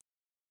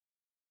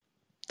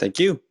 Thank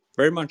you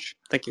very much.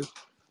 Thank you.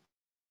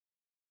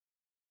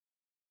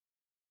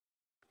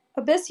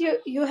 Abyss,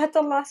 you had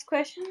the last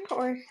question,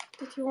 or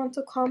did you want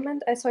to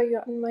comment? I saw you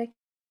on mic.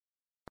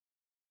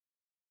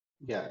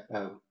 Yeah,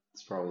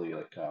 it's probably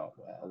like a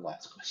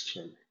last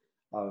question.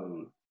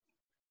 Um,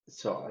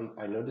 so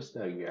I noticed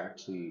that you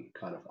actually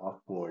kind of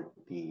offboard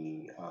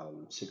the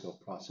signal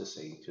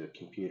processing to a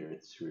computer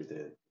through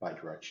the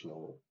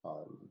bidirectional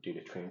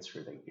data transfer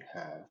that you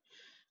have.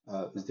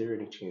 Is there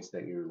any chance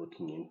that you're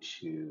looking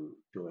into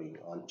doing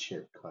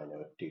on-chip kind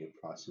of data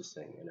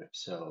processing? And if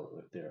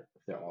so, if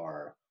there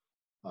are,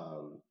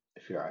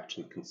 if you're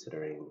actually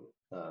considering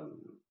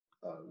um,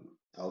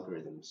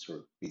 algorithms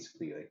or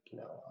basically like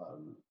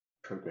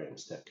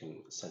programs that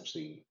can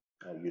essentially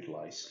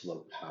utilize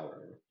low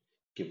power,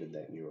 given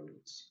that your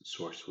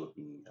source would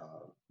be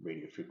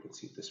radio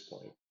frequency at this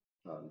point.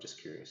 Just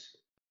curious.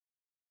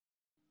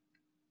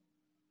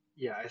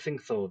 yeah, I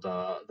think so.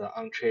 The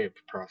on-chip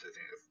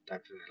processing is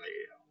definitely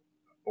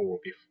or will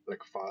be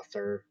like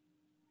faster.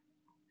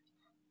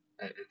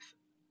 And it's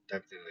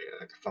definitely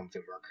like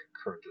something we're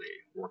currently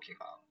working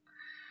on.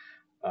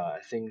 I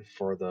think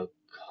for the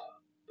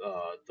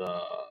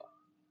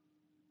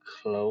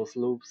closed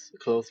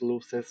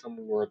loop system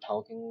we're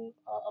talking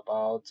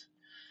about,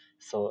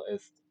 so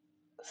it's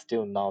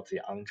still not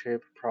the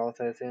on-chip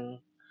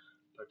processing,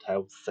 but I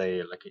would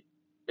say like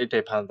it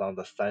depends on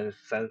the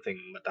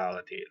sensing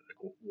modality,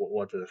 like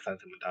what is the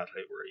sensing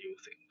modality we're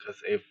using.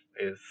 Because if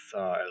it's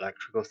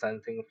electrical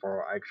sensing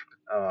for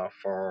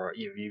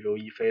in vivo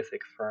phase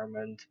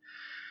experiment,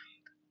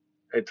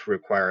 it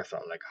requires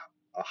a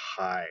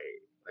high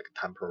like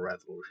temporal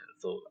resolution.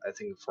 So I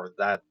think for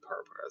that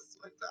purpose,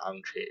 like the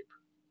on-chip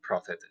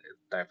processing is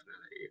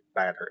definitely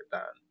better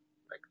than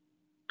like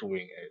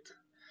doing it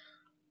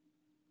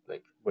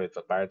like with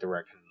a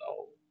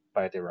bidirectional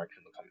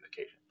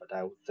communication. But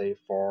I would say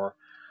for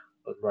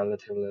a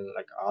relatively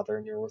like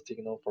other neural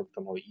signal, for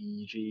example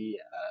EEG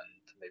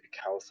and maybe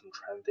calcium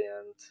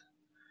transient,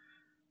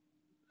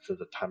 so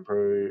the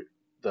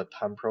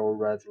temporal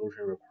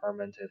resolution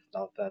requirement is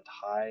not that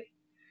high.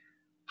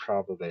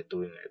 Probably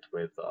doing it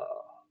with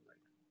like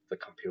the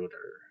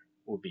computer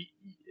would be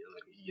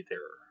easier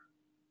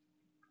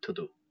to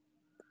do.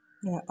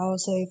 Yeah, I would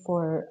say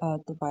for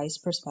device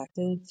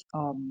perspective,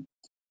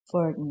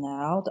 for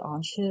now the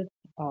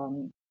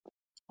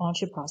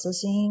on-chip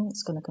processing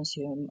is going to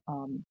consume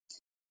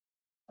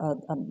a,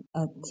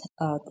 a,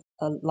 a,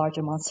 a large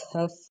amount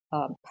of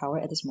power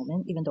at this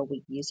moment. Even though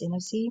we use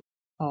NFC,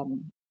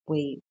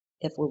 we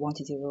if we want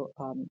to do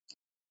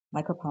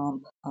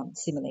micropump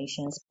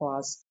simulations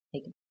plus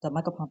like the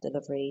micropump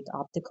delivery, the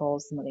optical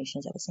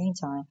simulations at the same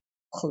time,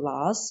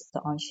 plus the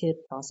on-chip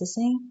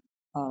processing,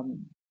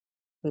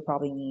 we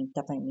probably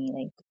definitely need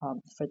like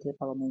further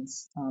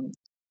developments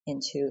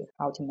into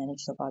how to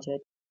manage the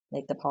budget,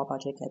 like the power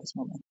budget at this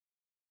moment.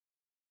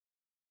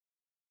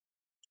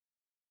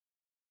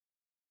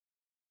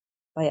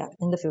 But yeah,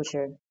 in the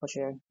future, for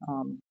sure,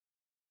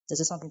 this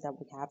is something that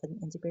we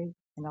haven't integrated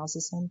in our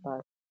system,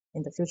 but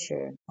in the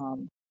future,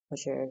 for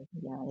sure,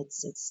 yeah,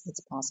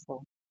 it's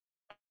possible.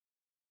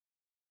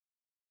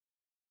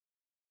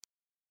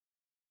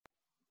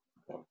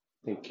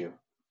 Thank you.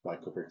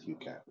 Mike, over to you,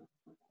 Kat.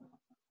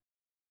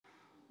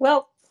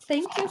 Well,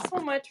 thank you so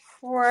much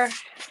for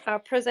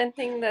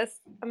presenting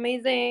this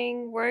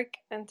amazing work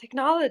and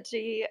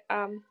technology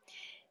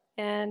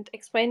and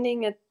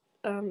explaining it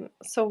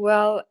so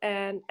well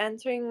and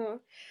answering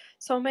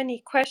so many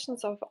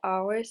questions of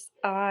ours.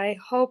 I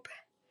hope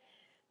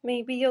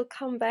maybe you'll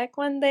come back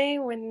one day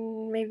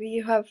when maybe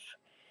you have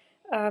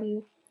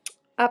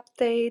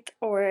update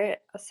or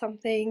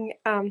something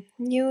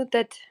new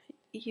that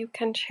you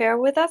can share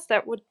with us.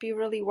 That would be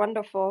really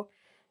wonderful.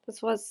 This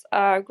was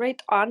a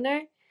great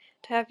honor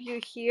to have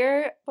you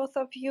here, both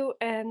of you,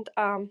 and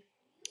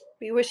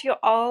we wish you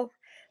all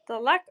the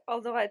luck,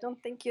 although I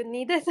don't think you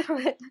need it,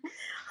 but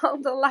all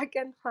the luck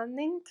and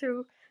funding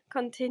to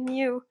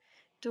continue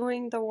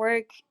doing the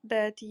work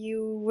that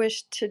you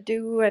wish to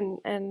do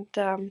and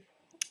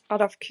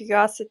out of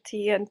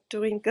curiosity and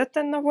doing good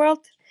in the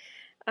world.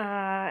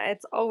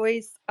 It's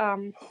always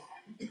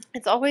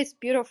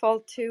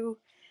beautiful to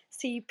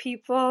see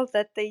people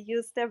that they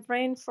use their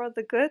brain for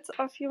the good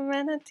of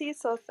humanity.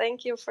 So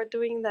thank you for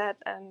doing that,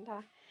 and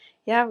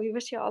yeah, we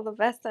wish you all the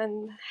best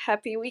and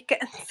happy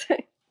weekends.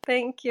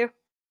 Thank you.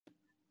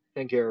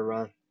 Thank you,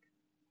 everyone.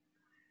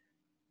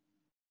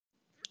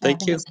 Thank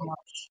Thank you you. so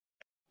much.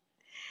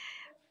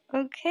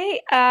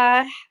 Okay,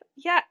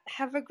 yeah,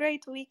 have a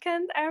great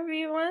weekend,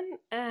 everyone,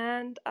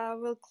 and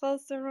we'll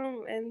close the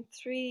room in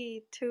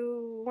 3,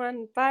 2,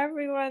 1. Bye,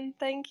 everyone.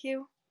 Thank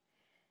you.